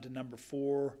get down to number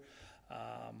 4,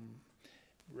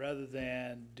 rather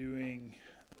than doing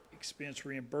expense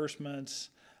reimbursements,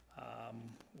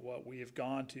 what we have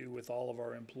gone to with all of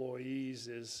our employees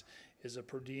is a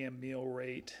per diem meal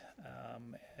rate,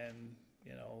 and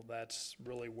you know, that's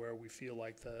really where we feel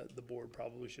like the board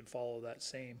probably should follow that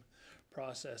same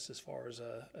process as far as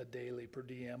a daily per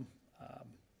diem.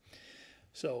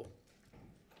 So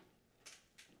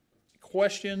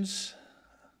questions?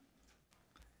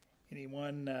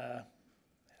 Anyone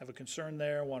have a concern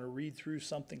there? Want to read through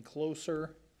something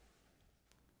closer?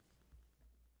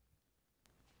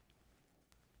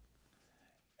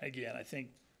 Again, I think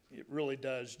it really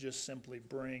does just simply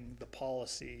bring the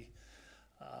policy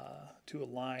to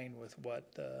align with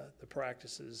what the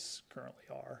practices currently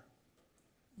are.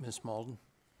 Ms. Malden?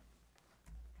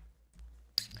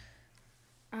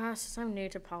 Since I'm new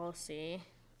to policy,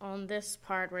 on this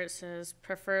part where it says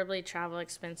preferably travel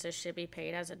expenses should be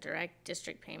paid as a direct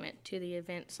district payment to the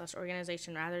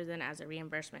event/organization rather than as a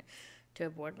reimbursement to a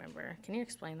board member. Can you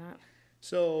explain that?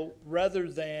 So rather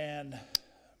than,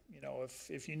 you know,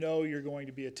 if you know you're going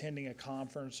to be attending a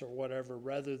conference or whatever,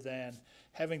 rather than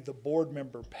having the board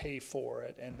member pay for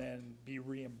it and then be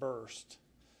reimbursed,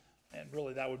 and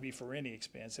really that would be for any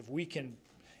expense, if we can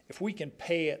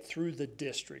pay it through the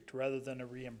district rather than a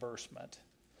reimbursement,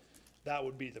 that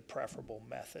would be the preferable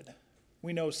method.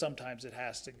 We know sometimes it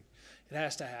has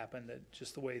to happen, that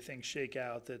just the way things shake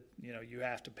out, that, you know, you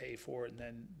have to pay for it,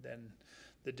 and then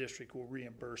the district will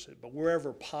reimburse it. But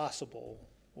wherever possible,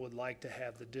 would like to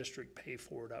have the district pay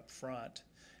for it up front.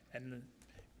 And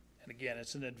again,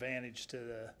 it's an advantage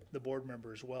to the board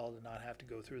member as well to not have to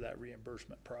go through that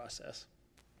reimbursement process.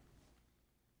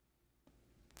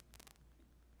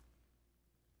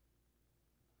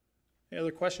 Any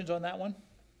other questions on that one?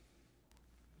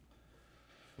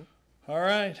 All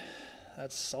right,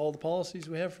 that's all the policies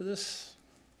we have for this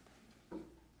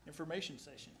information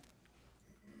session.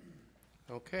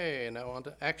 Okay, now on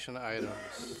to action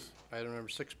items. Item number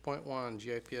 6.1,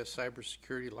 GIPS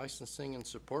cybersecurity licensing and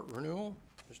support renewal.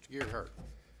 Mr. Gearhart.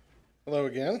 Hello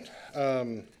again.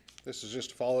 This is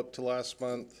just a follow-up to last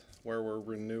month where we're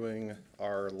renewing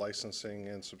our licensing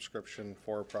and subscription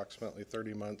for approximately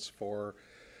 30 months for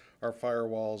our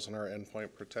firewalls and our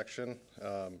endpoint protection.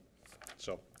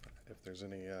 So if there's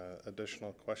any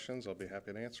additional questions, I'll be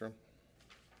happy to answer them.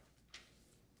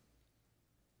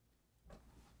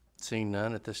 Seeing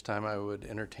none, at this time I would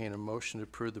entertain a motion to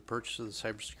approve the purchase of the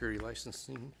cybersecurity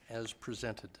licensing as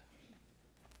presented.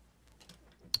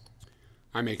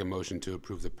 I make a motion to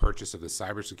approve the purchase of the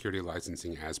cybersecurity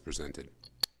licensing as presented.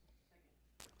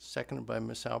 Seconded by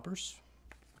Ms. Albers.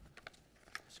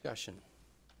 Discussion.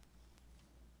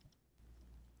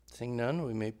 Seeing none,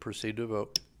 we may proceed to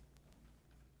vote.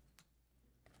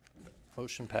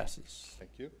 Motion passes.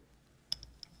 Thank you.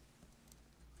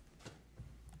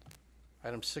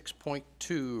 Item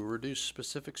 6.2, reduce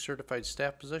specific certified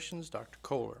staff positions. Dr.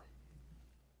 Kohler.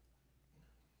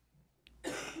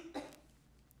 Any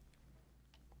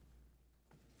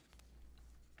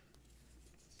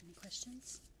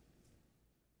questions?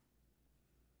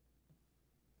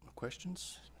 No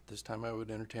questions? At this time, I would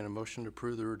entertain a motion to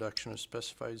approve the reduction of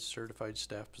specified certified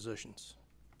staff positions.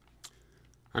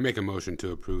 I make a motion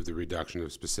to approve the reduction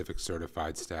of specific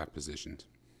certified staff positions.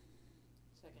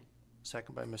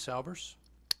 Second by Ms. Albers.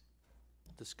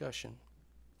 Discussion.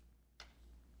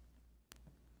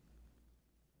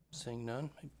 Seeing none,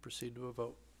 we proceed to a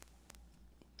vote.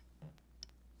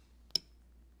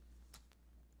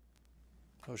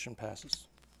 Motion passes.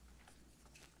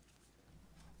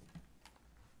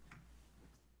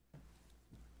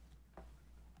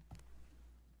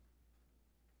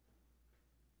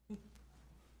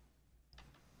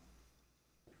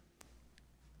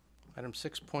 Item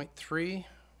 6.3,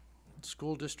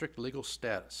 school district legal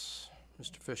status.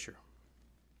 Mr. Fisher.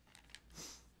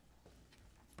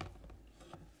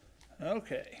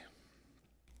 Okay.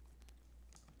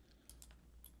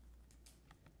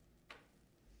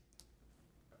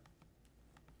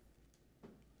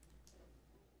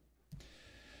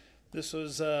 This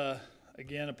was,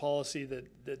 again, a policy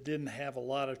that didn't have a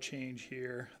lot of change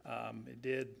here. It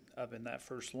did up in that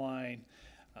first line.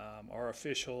 Our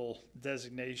official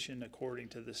designation, according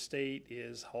to the state,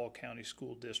 is Hall County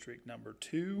School District number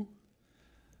 2.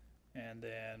 And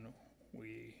then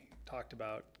we talked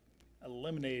about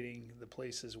eliminating the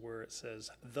places where it says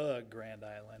the Grand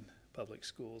Island Public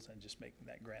Schools and just making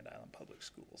that Grand Island Public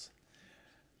Schools.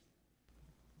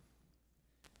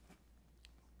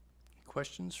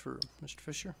 Questions for Mr.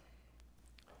 Fisher?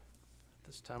 At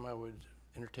this time, I would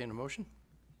entertain a motion.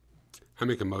 I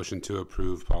make a motion to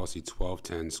approve policy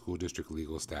 1210, school district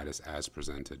legal status as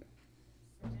presented.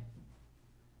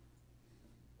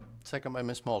 Second by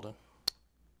Ms. Malden.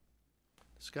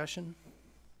 Discussion?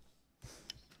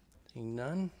 Seeing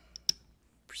none,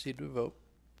 proceed to a vote.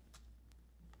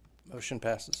 Motion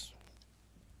passes.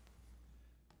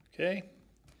 Okay.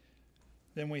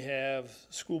 Then we have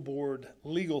school board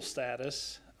legal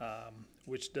status,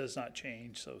 which does not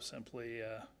change, so simply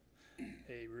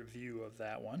a review of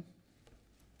that one.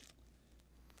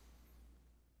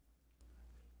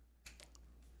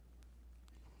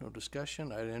 No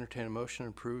discussion. I'd entertain a motion to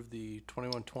approve the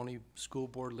 2120 school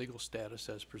board legal status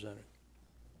as presented.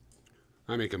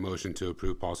 I make a motion to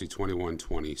approve policy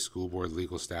 2120, school board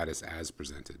legal status as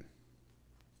presented.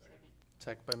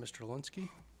 Second by Mr. Linsky.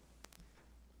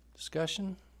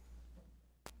 Discussion?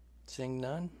 Seeing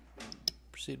none,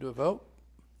 proceed to a vote.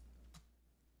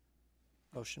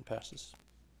 Motion passes.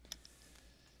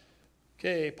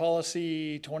 Okay,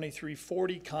 policy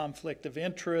 2340, conflict of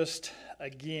interest.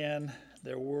 Again,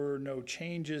 there were no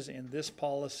changes in this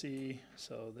policy,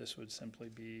 so this would simply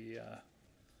be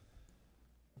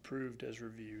approved as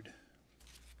reviewed.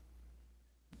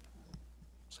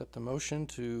 Accept the motion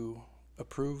to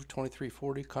approve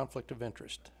 2340, conflict of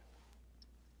interest.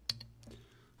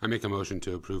 I make a motion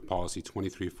to approve policy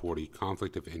 2340,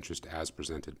 conflict of interest as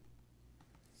presented.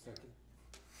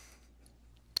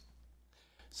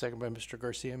 Second by Mr.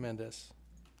 Garcia Mendez.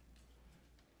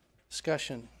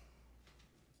 Discussion.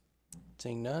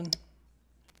 Seeing none,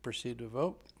 proceed to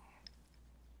vote.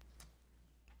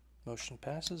 Motion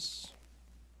passes.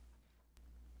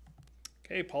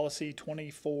 Okay, policy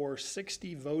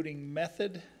 2460, voting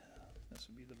method. This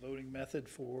would be the voting method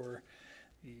for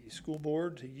the school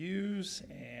board to use,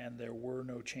 and there were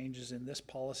no changes in this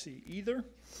policy either.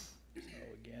 So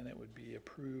again, it would be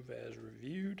approve as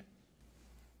reviewed.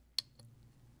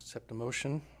 Accept a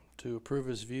motion to approve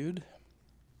as viewed.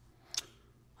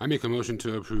 I make a motion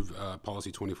to approve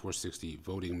policy 2460,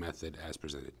 voting method as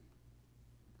presented.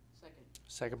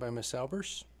 Second by Ms.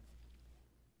 Albers.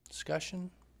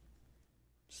 Discussion.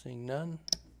 Seeing none,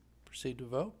 proceed to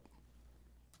vote.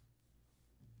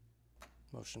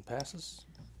 Motion passes.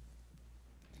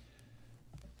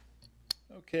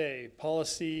 Okay,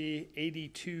 policy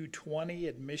 8220,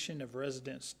 admission of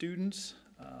resident students.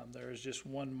 There is just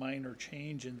one minor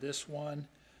change in this one.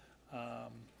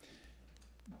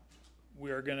 We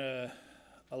are going to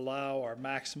allow our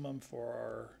maximum for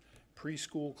our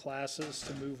preschool classes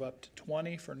to move up to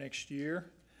 20 for next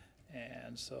year.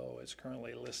 And so it's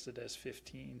currently listed as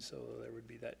 15, so there would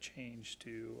be that change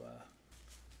to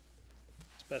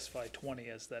specify 20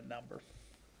 as that number.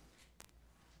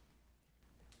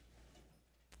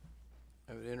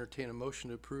 I would entertain a motion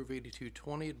to approve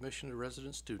 8220, admission to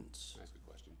resident students. Can I ask a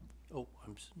question? Oh,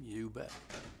 you bet.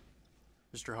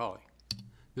 Mr. Hawley.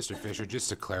 Mr. Fisher, just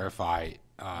to clarify,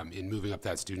 in moving up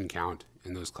that student count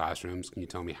in those classrooms, can you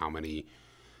tell me how many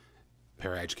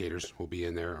paraeducators will be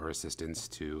in there or assistants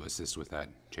to assist with that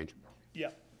change? Yeah,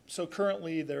 so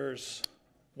currently there's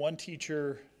one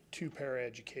teacher, 2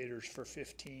 paraeducators for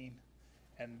 15,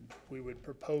 and we would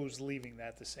propose leaving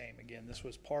that the same. Again, this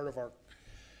was part of our,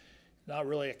 not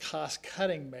really a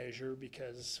cost-cutting measure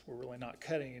because we're really not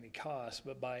cutting any costs,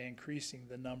 but by increasing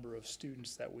the number of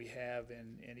students that we have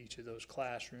in each of those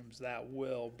classrooms, that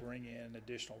will bring in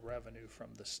additional revenue from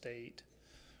the state.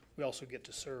 We also get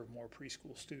to serve more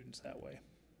preschool students that way.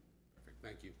 Perfect,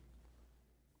 thank you.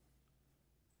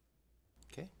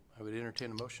 Okay, I would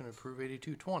entertain a motion to approve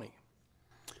 8220.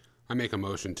 I make a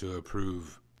motion to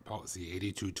approve policy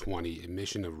 8220,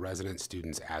 admission of resident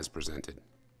students as presented.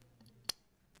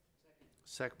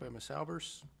 Second by Ms.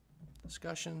 Albers.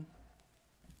 Discussion.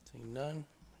 Seeing none,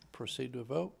 proceed to a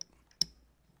vote.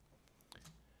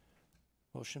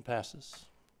 Motion passes.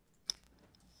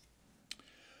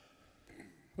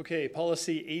 Okay,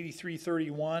 policy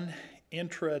 8331,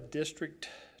 intra-district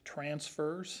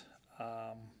transfers.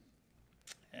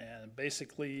 And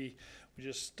basically, we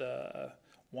just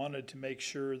wanted to make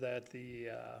sure that the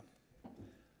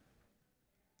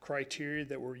criteria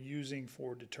that we're using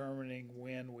for determining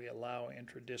when we allow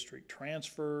intra-district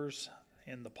transfers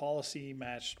in the policy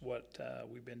matched what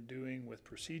we've been doing with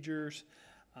procedures.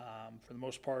 For the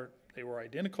most part, they were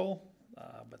identical,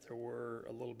 but there were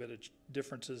a little bit of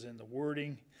differences in the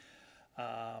wording.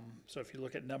 So if you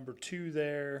look at number 2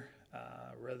 there,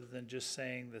 rather than just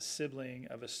saying the sibling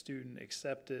of a student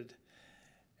accepted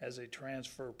as a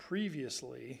transfer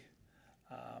previously,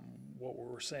 what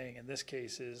we're saying in this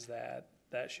case is that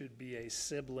that should be a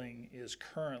sibling is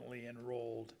currently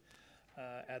enrolled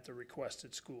at the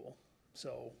requested school.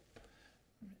 So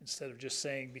instead of just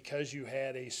saying because you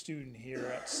had a student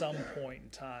here at some point in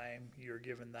time, you're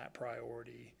given that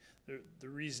priority. The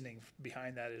reasoning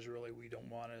behind that is really we don't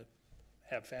want to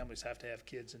have families have to have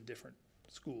kids in different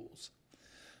schools.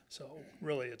 So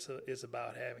really it's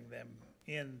about having them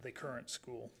in the current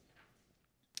school.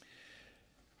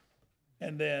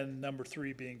 And then number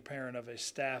 3 being parent of a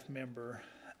staff member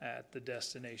at the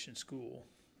destination school.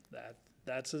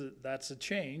 That's a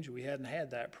change. We hadn't had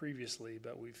that previously,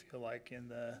 but we feel like in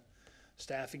the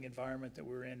staffing environment that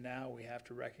we're in now, we have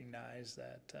to recognize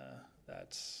that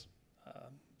that's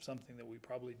something that we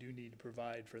probably do need to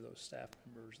provide for those staff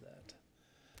members that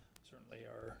certainly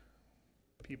are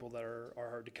people that are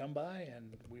hard to come by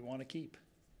and we want to keep.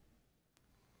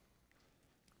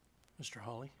 Mr.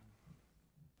 Hawley?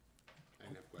 I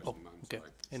didn't have a question, I'm Okay.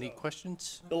 sorry. Any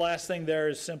questions? The last thing there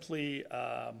is simply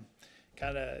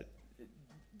kind of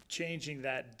changing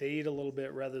that date a little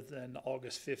bit rather than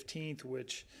August 15th,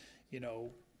 which, you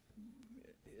know,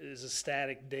 is a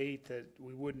static date that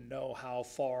we wouldn't know how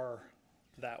far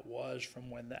that was from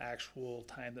when the actual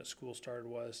time that school started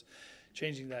was.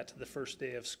 Changing that to the first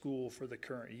day of school for the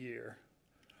current year.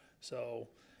 So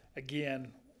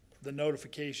again, the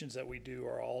notifications that we do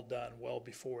are all done well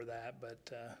before that,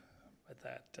 but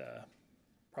that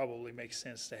probably makes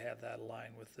sense to have that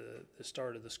aligned with the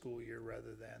start of the school year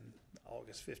rather than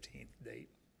August 15th date.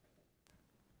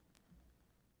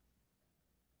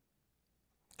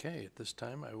 Okay, at this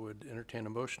time, I would entertain a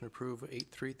motion to approve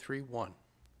 8331.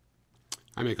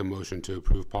 I make a motion to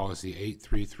approve policy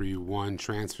 8331,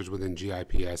 transfers within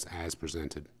GIPS as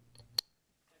presented.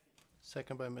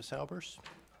 Second by Ms. Albers.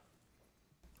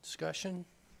 Discussion?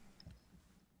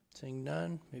 Seeing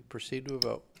none, may proceed to a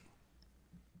vote.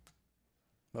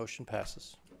 Motion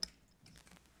passes.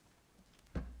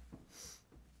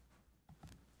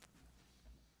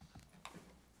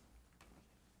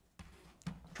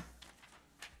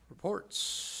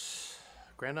 Reports.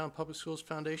 Grand Island Public Schools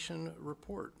Foundation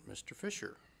report. Mr.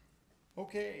 Fisher.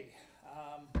 Okay,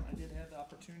 I did have the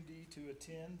opportunity to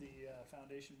attend the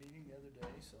foundation meeting the other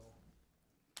day, so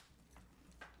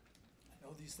I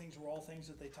know these things were all things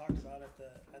that they talked about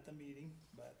at the meeting,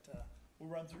 but we'll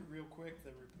run through real quick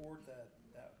the report that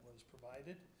was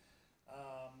provided.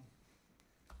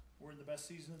 We're in the best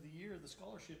season of the year, the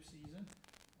scholarship season.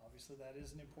 Obviously, that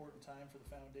is an important time for the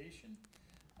foundation.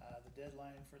 The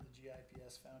deadline for the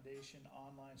GIPS Foundation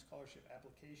online scholarship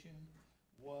application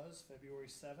was February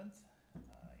 7th.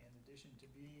 In addition to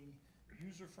being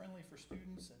user-friendly for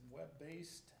students and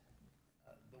web-based,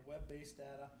 the web-based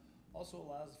data also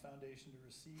allows the foundation to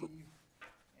receive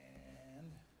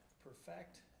and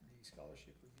perfect the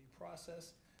scholarship review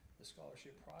process. The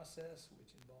scholarship process,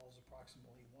 which involves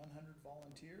approximately 100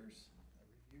 volunteers.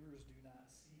 Reviewers do not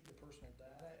see the personal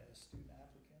data as student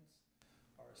applicants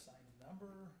are assigned a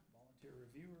number. Volunteers volunteer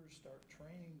reviewers start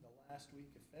training the last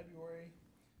week of February.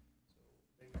 So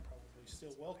they would probably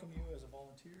still welcome you as a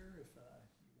volunteer if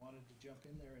you wanted to jump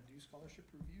in there and do scholarship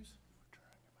reviews. Turn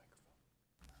on your microphone.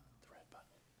 The red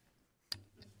button.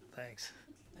 Thanks.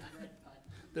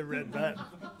 The red button.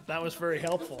 That was very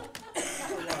helpful.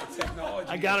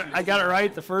 I got it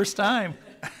right the first time.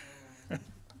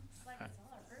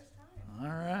 All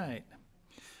right.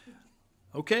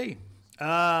 Okay.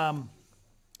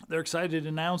 They're excited to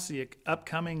announce the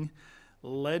upcoming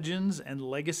Legends and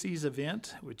Legacies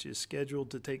event, which is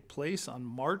scheduled to take place on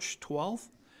March 12th.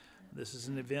 This is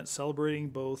an event celebrating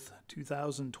both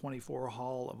 2024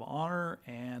 Hall of Honor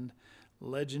and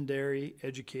Legendary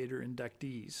Educator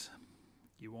inductees.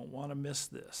 You won't want to miss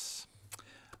this.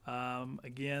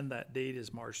 Again, that date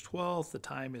is March 12th. The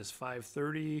time is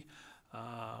 5:30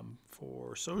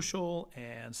 for social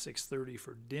and 6:30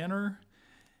 for dinner.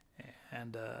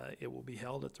 And it will be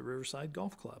held at the Riverside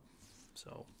Golf Club.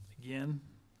 So again,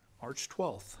 March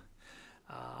 12th.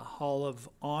 Hall of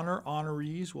Honor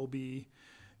honorees will be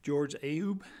George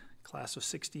Ayoub, class of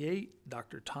 68,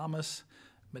 Dr. Thomas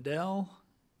Medell,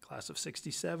 class of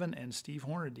 67, and Steve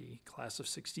Hornady, class of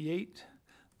 68.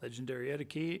 Legendary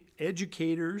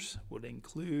educators would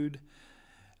include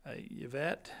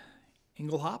Yvette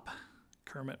Engelhop,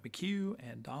 Kermit McHugh,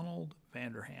 and Donald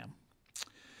Vanderham.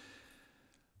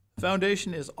 The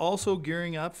foundation is also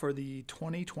gearing up for the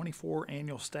 2024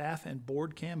 annual staff and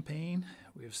board campaign.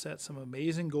 We have set some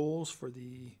amazing goals for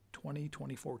the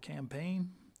 2024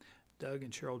 campaign. Doug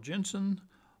and Cheryl Jensen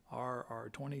are our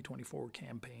 2024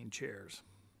 campaign chairs.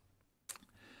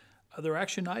 Other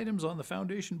action items on the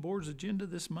foundation board's agenda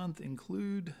this month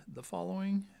include the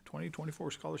following: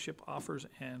 2024 scholarship offers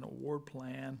and award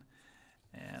plan,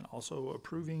 and also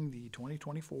approving the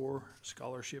 2024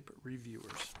 scholarship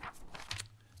reviewers.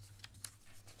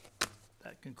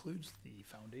 That concludes the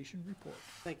foundation report.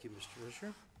 Thank you, Mr.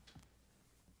 Fisher.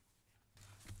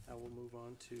 Now we'll move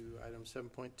on to item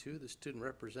 7.2, the student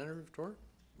representative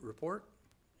report.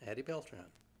 Addie Beltran.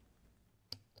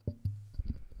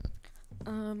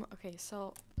 Okay,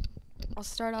 so I'll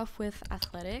start off with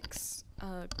athletics.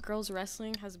 Girls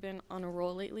wrestling has been on a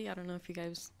roll lately. I don't know if you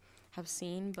guys have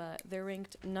seen, but they're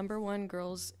ranked #1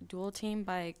 girls dual team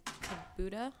by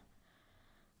Kabuta.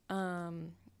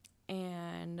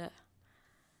 And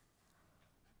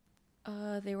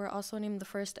they were also named the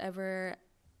first ever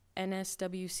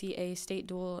NSWCA State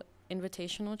Dual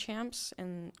Invitational champs,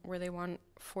 and where they won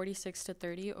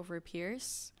 46-30 over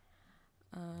Pierce.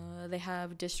 They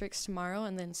have districts tomorrow,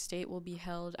 and then state will be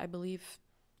held, I believe,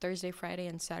 Thursday, Friday,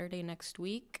 and Saturday next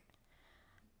week.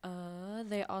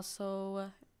 They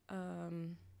also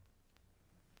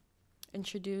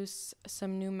introduce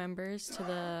some new members to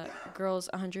the girls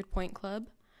 100-point club.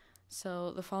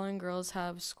 So the following girls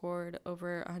have scored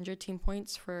over 100 team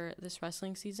points for this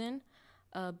wrestling season.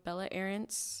 Bella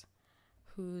Arentz,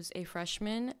 who's a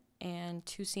freshman, and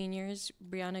 2 seniors,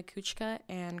 Brianna Kuchka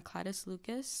and Gladys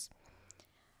Lucas.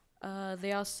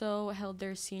 They also held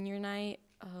their senior night,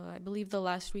 I believe the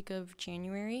last week of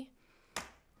January.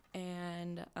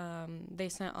 And they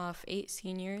sent off 8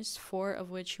 seniors, 4 of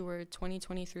which who were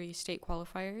 2023 state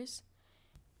qualifiers.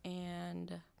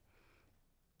 And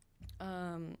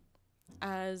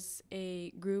as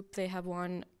a group, they have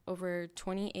won over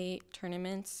 28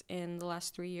 tournaments in the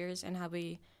last 3 years and have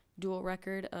a dual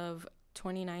record of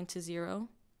 29-0,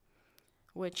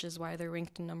 which is why they're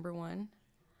ranked #1.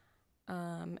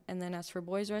 And then as for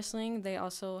boys wrestling, they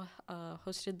also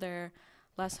hosted their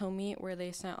last home meet where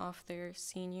they sent off their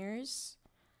seniors,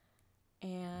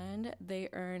 and they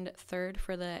earned 3rd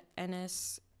for the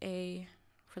NSAA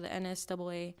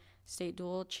state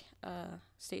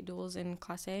duels in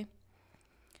Class A.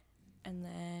 And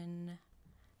then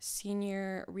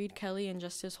senior Reed Kelly and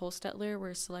Justice Holstetler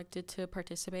were selected to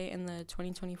participate in the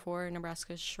 2024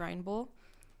 Nebraska Shrine Bowl.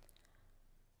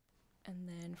 And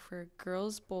then for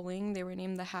girls bowling, they were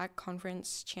named the HAC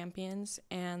Conference champions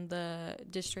and the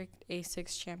District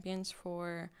A6 champions,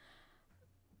 for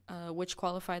which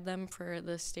qualified them for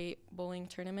the state bowling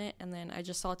tournament. And then I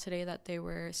just saw today that they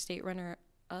were state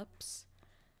runner-ups,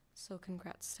 so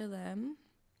congrats to them.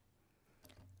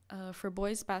 For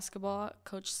boys basketball,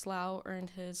 Coach Slough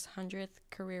earned his 100th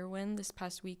career win this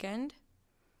past weekend.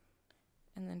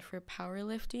 And then for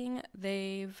powerlifting,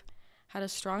 they've had a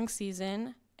strong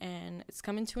season, and it's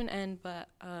coming to an end, but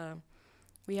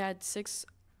we had 6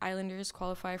 Islanders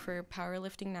qualify for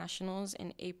powerlifting nationals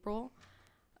in April,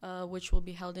 which will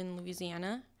be held in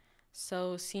Louisiana.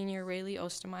 So senior Rayleigh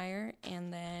Ostermeyer,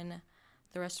 and then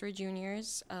the rest were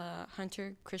juniors,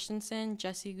 Hunter Christensen,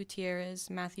 Jesse Gutierrez,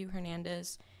 Matthew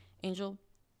Hernandez, Angel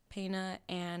Pena,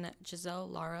 and Giselle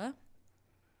Lara.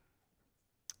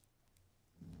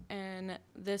 And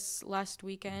this last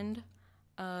weekend,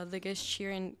 the GIPS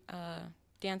cheer and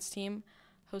dance team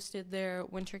hosted their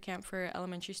winter camp for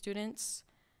elementary students.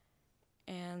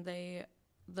 And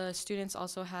the students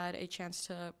also had a chance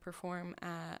to perform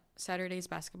at Saturday's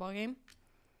basketball game,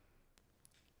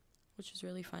 which was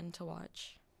really fun to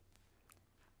watch.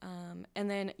 And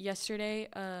then yesterday,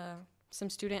 some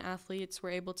student athletes were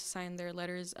able to sign their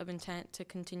letters of intent to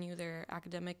continue their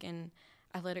academic and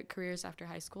athletic careers after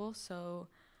high school. So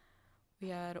we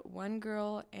had one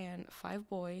girl and 5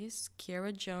 boys.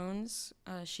 Kiara Jones,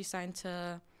 she signed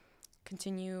to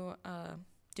continue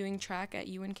doing track at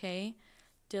UNK.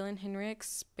 Dylan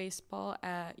Hinrichs, baseball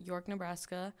at York,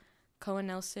 Nebraska. Cohen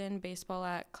Nelson, baseball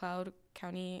at Cloud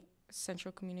County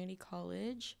Central Community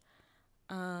College.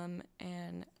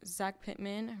 And Zach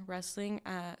Pittman, wrestling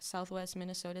at Southwest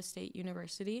Minnesota State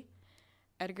University.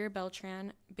 Edgar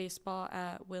Beltran, baseball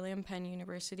at William Penn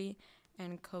University.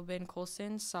 And Coben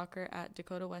Colson, soccer at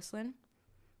Dakota Wesleyan.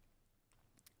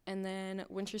 And then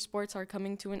winter sports are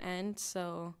coming to an end.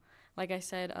 So, like I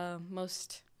said,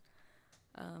 most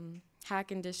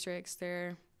HAC and districts,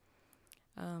 their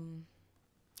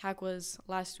HAC was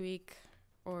last week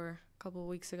or a couple of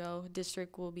weeks ago.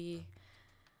 District will be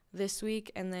this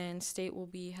week, and then state will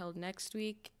be held next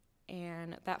week.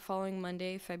 And that following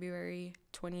Monday, February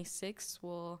 26th,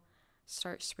 we'll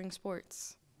start spring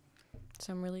sports.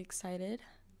 So I'm really excited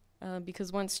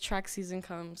because once track season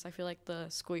comes, I feel like the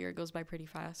school year goes by pretty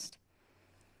fast.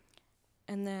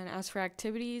 And then as for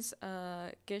activities,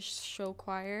 GIPS Show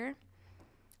Choir,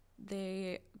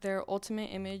 their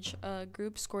Ultimate Image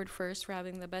group scored first for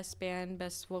having the best band,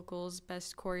 best vocals,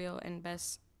 best choreo, and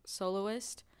best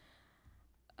soloist.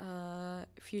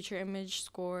 Future Image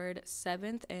scored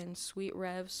 7th, and Sweet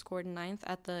Rev scored 9th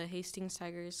at the Hastings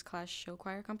Tigers Class Show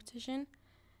Choir competition.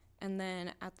 And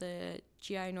then at the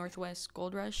GI Northwest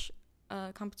Gold Rush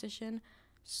competition,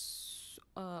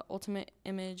 Ultimate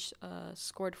Image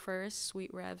scored first,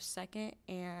 Sweet Rev 2nd,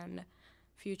 and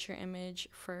Future Image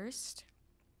 1st.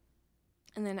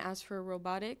 And then as for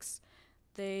robotics,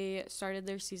 they started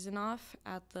their season off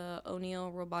at the O'Neill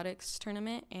Robotics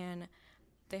Tournament, and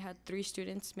they had 3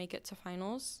 students make it to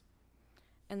finals.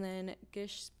 And then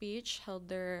GIPS Beach held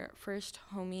their first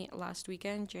home meet last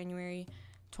weekend, January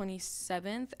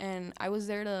 27th, and I was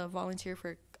there to volunteer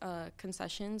for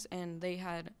concessions, and they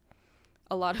had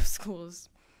a lot of schools.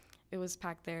 It was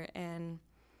packed there, and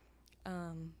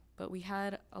but we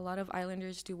had a lot of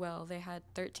Islanders do well. They had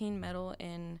 13 medal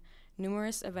in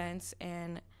numerous events,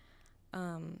 and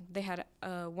they had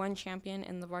 1 champion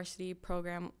in the varsity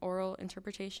program oral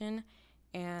interpretation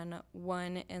and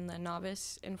 1 in the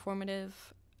novice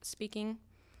informative speaking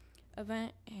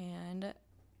event. And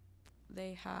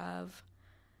they've had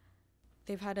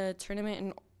a tournament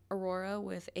in Aurora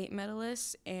with 8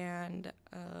 medalists and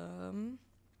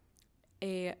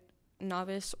a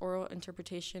novice oral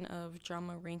interpretation of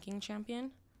drama ranking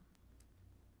champion.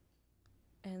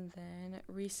 And then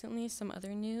recently, some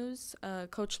other news.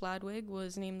 Coach Ladwig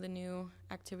was named the new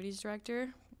activities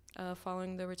director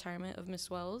following the retirement of Miss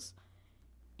Wells.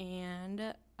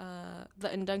 And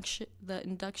the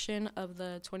induction of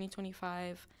the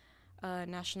 2025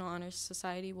 National Honor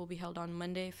Society will be held on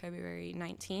Monday, February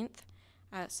 19th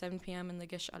at 7 p.m. in the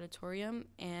Gish Auditorium.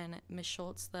 And Ms.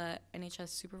 Schultz, the NHS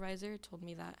supervisor, told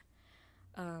me that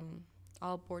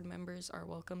all board members are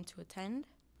welcome to attend.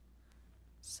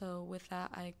 So with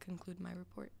that, I conclude my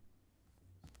report.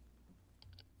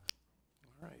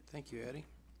 All right, thank you, Addie.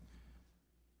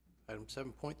 Item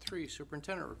 7.3,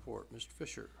 Superintendent Report. Mr.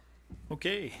 Fisher.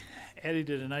 Okay, Addie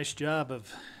did a nice job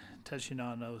of touching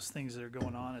on those things that are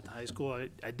going on at the high school.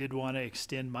 I did want to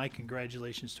extend my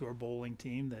congratulations to our bowling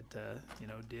team that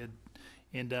did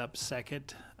end up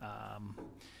second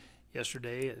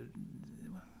yesterday.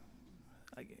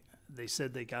 They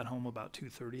said they got home about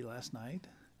 2:30 last night.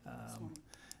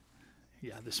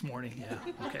 This morning.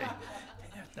 Yeah, okay,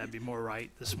 that'd be more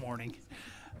right. This morning,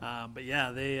 but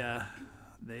yeah, they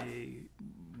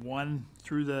won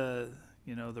through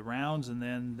the rounds, and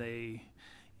then they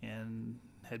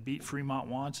had beat Fremont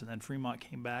once, and then Fremont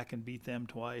came back and beat them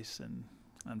twice, and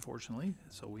unfortunately,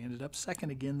 so we ended up second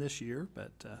again this year.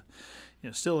 But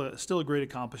still a great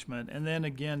accomplishment. And then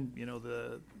again,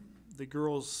 the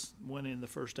girls winning the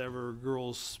first ever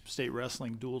girls state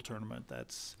wrestling dual tournament.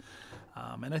 That's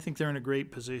and I think they're in a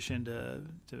great position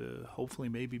to hopefully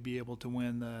maybe be able to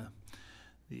win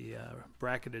the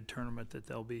bracketed tournament that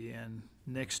they'll be in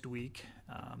next week.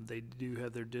 They do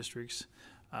have their districts.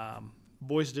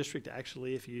 Boys district,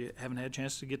 actually, if you haven't had a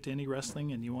chance to get to any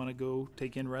wrestling and you want to go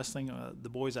take in wrestling, the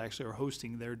boys actually are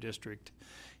hosting their district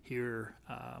here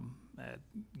at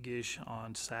Gish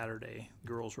on Saturday.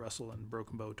 Girls wrestle in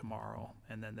Broken Bow tomorrow,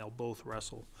 and then they'll both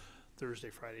wrestle Thursday,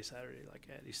 Friday, Saturday, like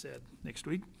Addie said, next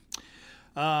week.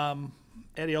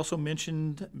 Addie also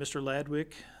mentioned Mr.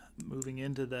 Ladwick moving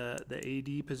into the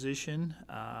AD position.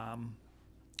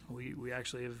 We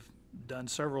actually have done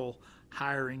several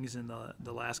hirings in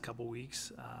the last couple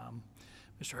weeks.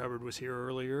 Mr. Hubbard was here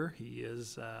earlier. He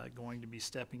is going to be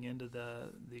stepping into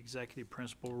the executive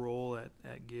principal role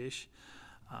at Gish.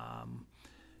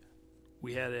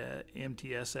 We had a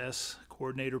MTSS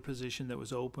coordinator position that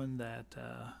was open that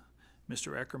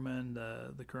Mr. Eckerman,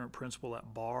 the current principal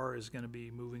at Barr, is going to be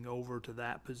moving over to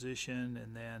that position.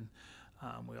 And then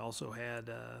we also had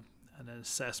an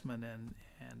assessment and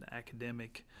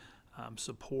academic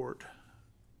support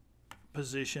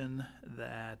position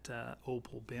that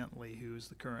Opal Bentley, who's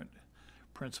the current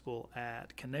principal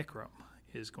at Kinnickrum,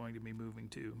 is going to be moving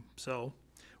to. So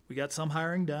we got some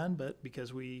hiring done, but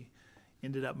because we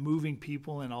ended up moving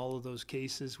people in all of those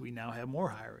cases, we now have more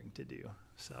hiring to do.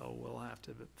 So we'll have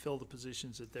to fill the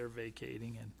positions that they're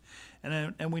vacating,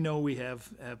 and we know we have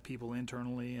people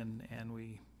internally, and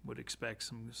we would expect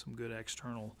some good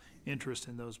external interest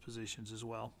in those positions as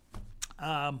well.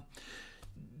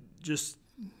 Just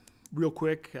real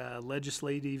quick,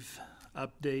 legislative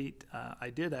update.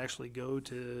 I did actually go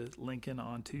to Lincoln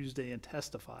on Tuesday and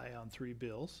testify on 3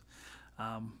 bills.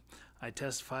 I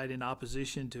testified in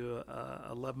opposition to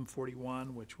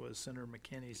 1141, which was Senator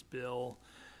McKinney's bill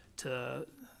to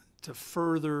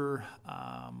further,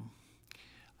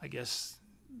 I guess,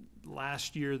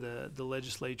 last year the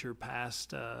legislature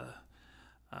passed a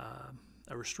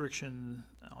restriction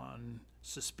on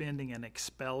suspending and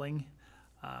expelling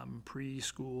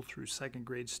preschool through 2nd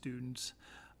grade students,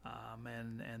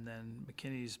 and then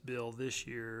McKinney's bill this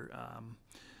year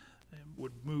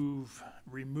would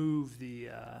remove the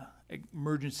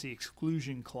emergency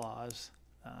exclusion clause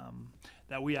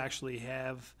that we actually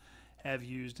have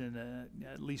used in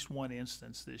at least one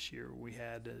instance this year. We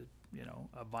had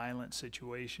a violent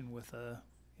situation with a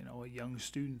young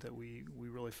student that we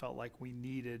really felt like we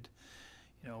needed,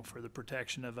 for the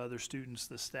protection of other students,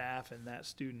 the staff, and that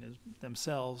student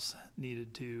themselves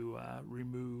needed to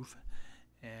remove.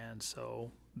 And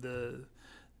so the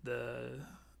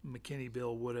McKinney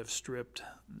bill would have stripped,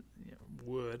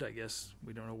 I guess,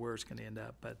 we don't know where it's going to end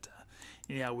up, but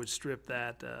would strip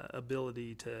that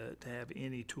ability to have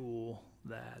any tool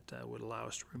that would allow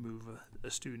us to remove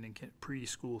a student in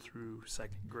preschool through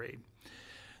 2nd grade.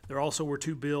 There also were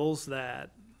 2 bills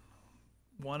that,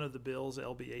 one of the bills,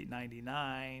 LB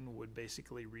 899, would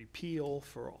basically repeal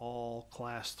for all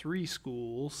Class 3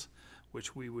 schools,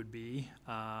 which we would be,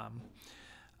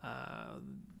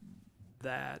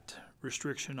 that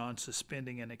restriction on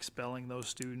suspending and expelling those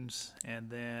students. And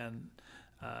then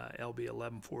LB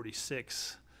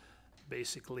 1146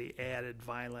 basically added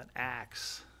violent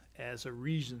acts as a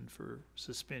reason for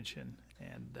suspension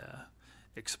and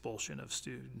expulsion of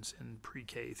students in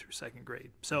pre-K through 2nd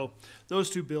grade. So those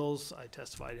 2 bills I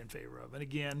testified in favor of. And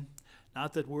again,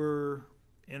 not that we're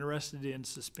interested in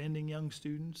suspending young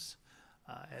students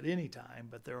at any time,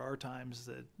 but there are times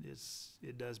that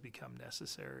it does become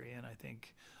necessary. And I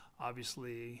think,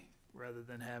 obviously, rather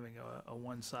than having a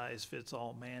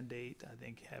one-size-fits-all mandate, I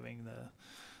think having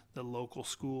the local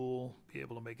school be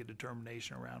able to make a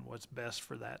determination around what's best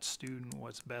for that student,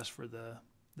 what's best for the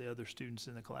other students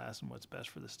in the class, and what's best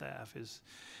for the staff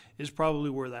is probably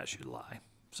where that should lie.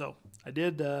 So I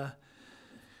did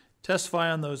testify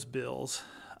on those bills.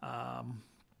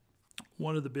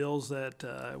 One of the bills that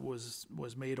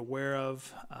was made aware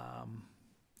of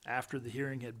after the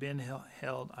hearing had been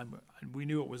held, we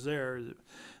knew it was there.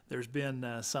 There's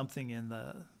been something in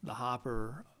the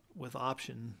hopper with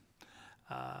option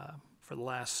for the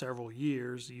last several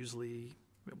years. Usually,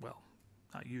 well,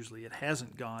 not usually, it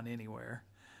hasn't gone anywhere,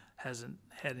 hasn't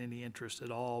had any interest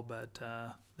at all, but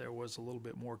there was a little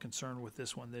bit more concern with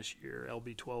this one this year.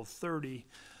 LB 1230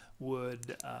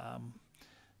 would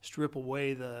strip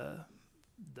away the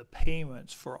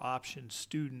payments for option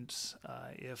students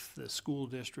if the school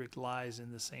district lies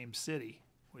in the same city,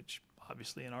 which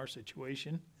obviously in our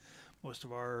situation, most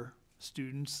of our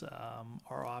students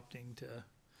are opting to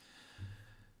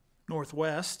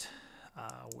Northwest,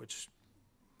 which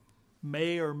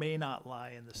may or may not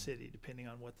lie in the city, depending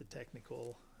on what the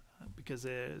technical, because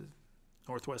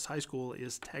Northwest High School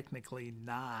is technically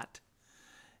not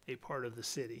a part of the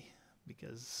city,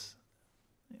 because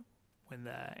when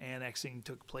the annexing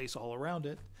took place all around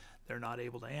it, they're not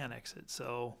able to annex it.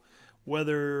 So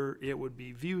whether it would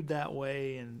be viewed that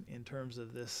way in terms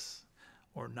of this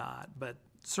or not, but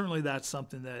certainly that's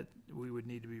something that we would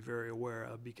need to be very aware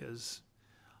of, because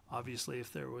Obviously,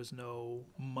 if there was no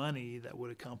money that would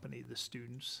accompany the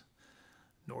students,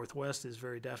 Northwest is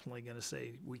very definitely going to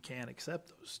say, we can't accept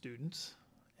those students.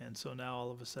 And so now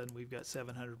all of a sudden, we've got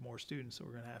 700 more students that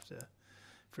we're going to have to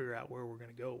figure out where we're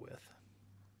going to go with.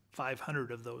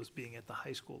 500 of those being at the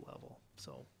high school level.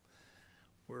 So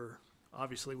we're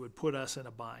obviously would put us in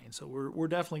a bind. So we're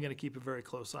definitely going to keep a very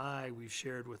close eye. We've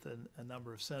shared with a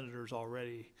number of senators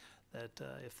already that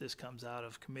if this comes out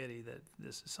of committee, that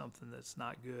this is something that's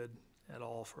not good at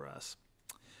all for us.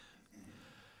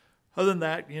 Other than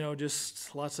that, you know,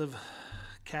 just lots of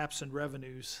caps and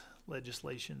revenues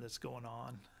legislation that's going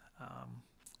on.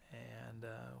 And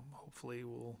hopefully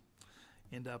we'll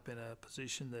end up in a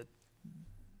position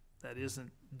that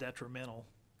isn't detrimental,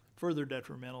 further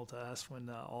detrimental to us when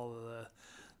all of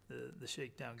the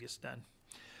shakedown gets done.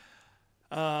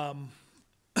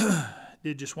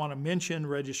 Did just want to mention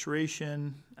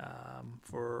registration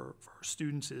for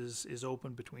students is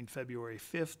open between February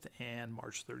 5th and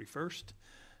March 31st.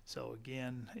 So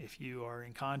again, if you are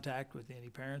in contact with any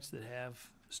parents that have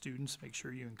students, make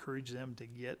sure you encourage them to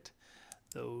get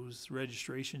those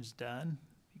registrations done,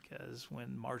 because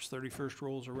when March 31st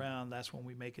rolls around, that's when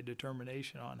we make a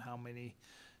determination on how many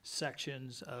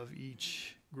sections of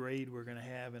each grade we're going to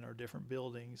have in our different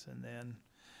buildings. And then,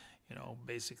 you know,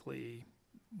 basically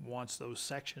once those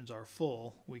sections are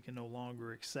full, we can no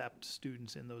longer accept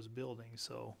students in those buildings.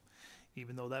 So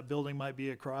even though that building might be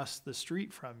across the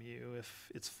street from you,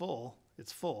 if it's full,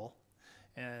 it's full,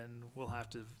 and we'll have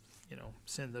to, you know,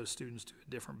 send those students to a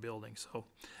different building. So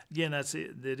again, that's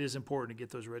it. It is important to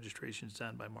get those registrations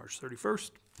done by March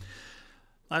 31st.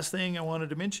 Last thing I wanted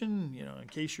to mention, you know, in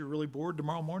case you're really bored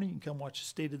tomorrow morning, you can come watch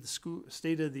State of the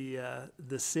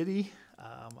City.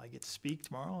 I get to speak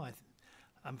tomorrow.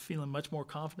 I'm feeling much more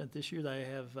confident this year that I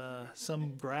have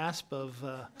some grasp of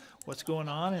what's going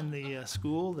on in the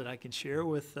school that I can share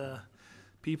with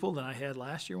people than I had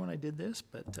last year when I did this.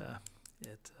 But now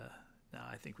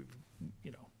I think we've,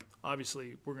 you know,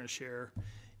 obviously we're going to share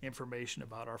information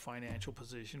about our financial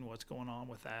position, what's going on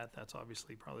with that. That's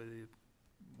obviously probably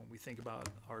when we think about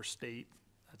our state,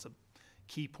 that's a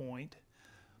key point.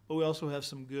 But we also have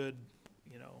some good,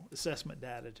 you know, assessment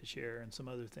data to share and some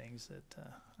other things that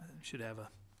should have a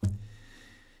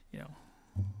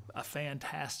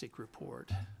fantastic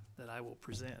report that I will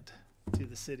present to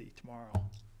the city tomorrow.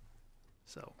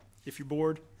 So if you're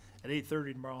bored at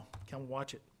 8:30 tomorrow, come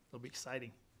watch it. It'll be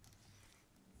exciting.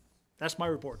 That's my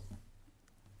report.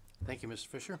 Thank you, Mr.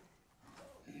 Fisher.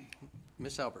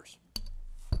 Ms. Albers.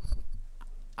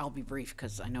 I'll be brief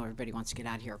because I know everybody wants to get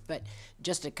out of here, but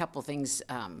just a couple things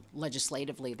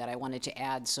legislatively that I wanted to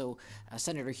add. So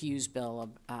Senator Hughes'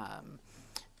 bill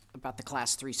about the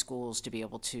Class 3 schools to be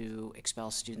able to expel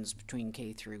students between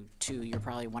K through 2. You're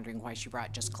probably wondering why she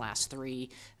brought just Class 3.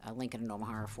 Lincoln and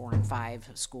Omaha are 4 and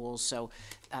 5 schools. So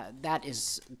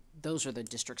those are the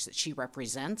districts that she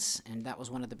represents, and that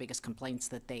was one of the biggest complaints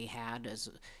that they had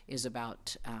is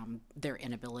about their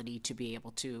inability to be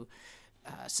able to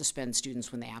suspend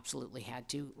students when they absolutely had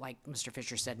to. Like Mr.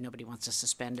 Fisher said, nobody wants to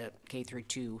suspend a K through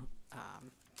 2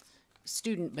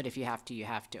 student, but if you have to, you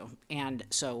have to. And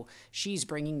so she's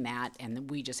bringing that,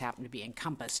 and we just happen to be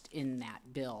encompassed in that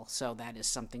bill. So that is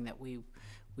something that we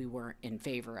were in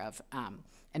favor of.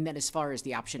 And then as far as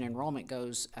the option enrollment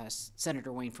goes,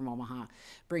 Senator Wayne from Omaha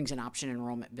brings an option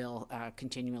enrollment bill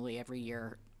continually every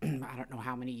year. I don't know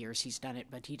how many years he's done it,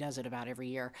 but he does it about every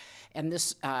year. And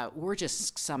this, we're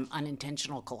just some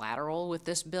unintentional collateral with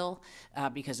this bill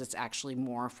because it's actually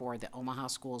more for the Omaha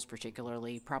schools,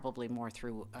 particularly, probably more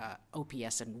through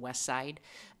OPS and West Side.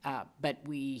 But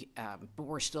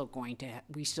we're still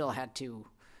we still had to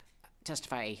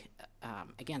testify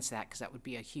against that because that would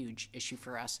be a huge issue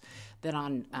for us. Then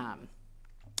on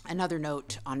another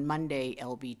note, on Monday,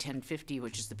 LB 1050,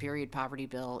 which is the period poverty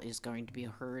bill, is going to be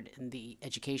heard in the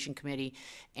Education Committee,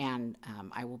 and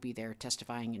I will be there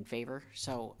testifying in favor.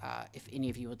 So if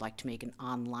any of you would like to make an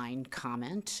online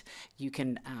comment, you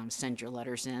can send your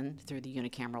letters in through the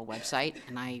unicameral website,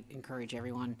 and I encourage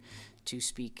everyone to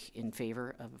speak in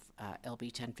favor of LB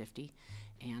 1050,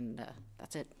 and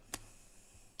that's it.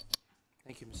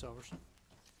 Thank you, Ms. Elverson.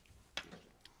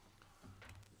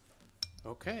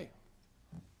 Okay.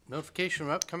 Notification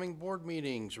of upcoming board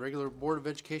meetings. Regular Board of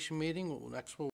Education meeting next will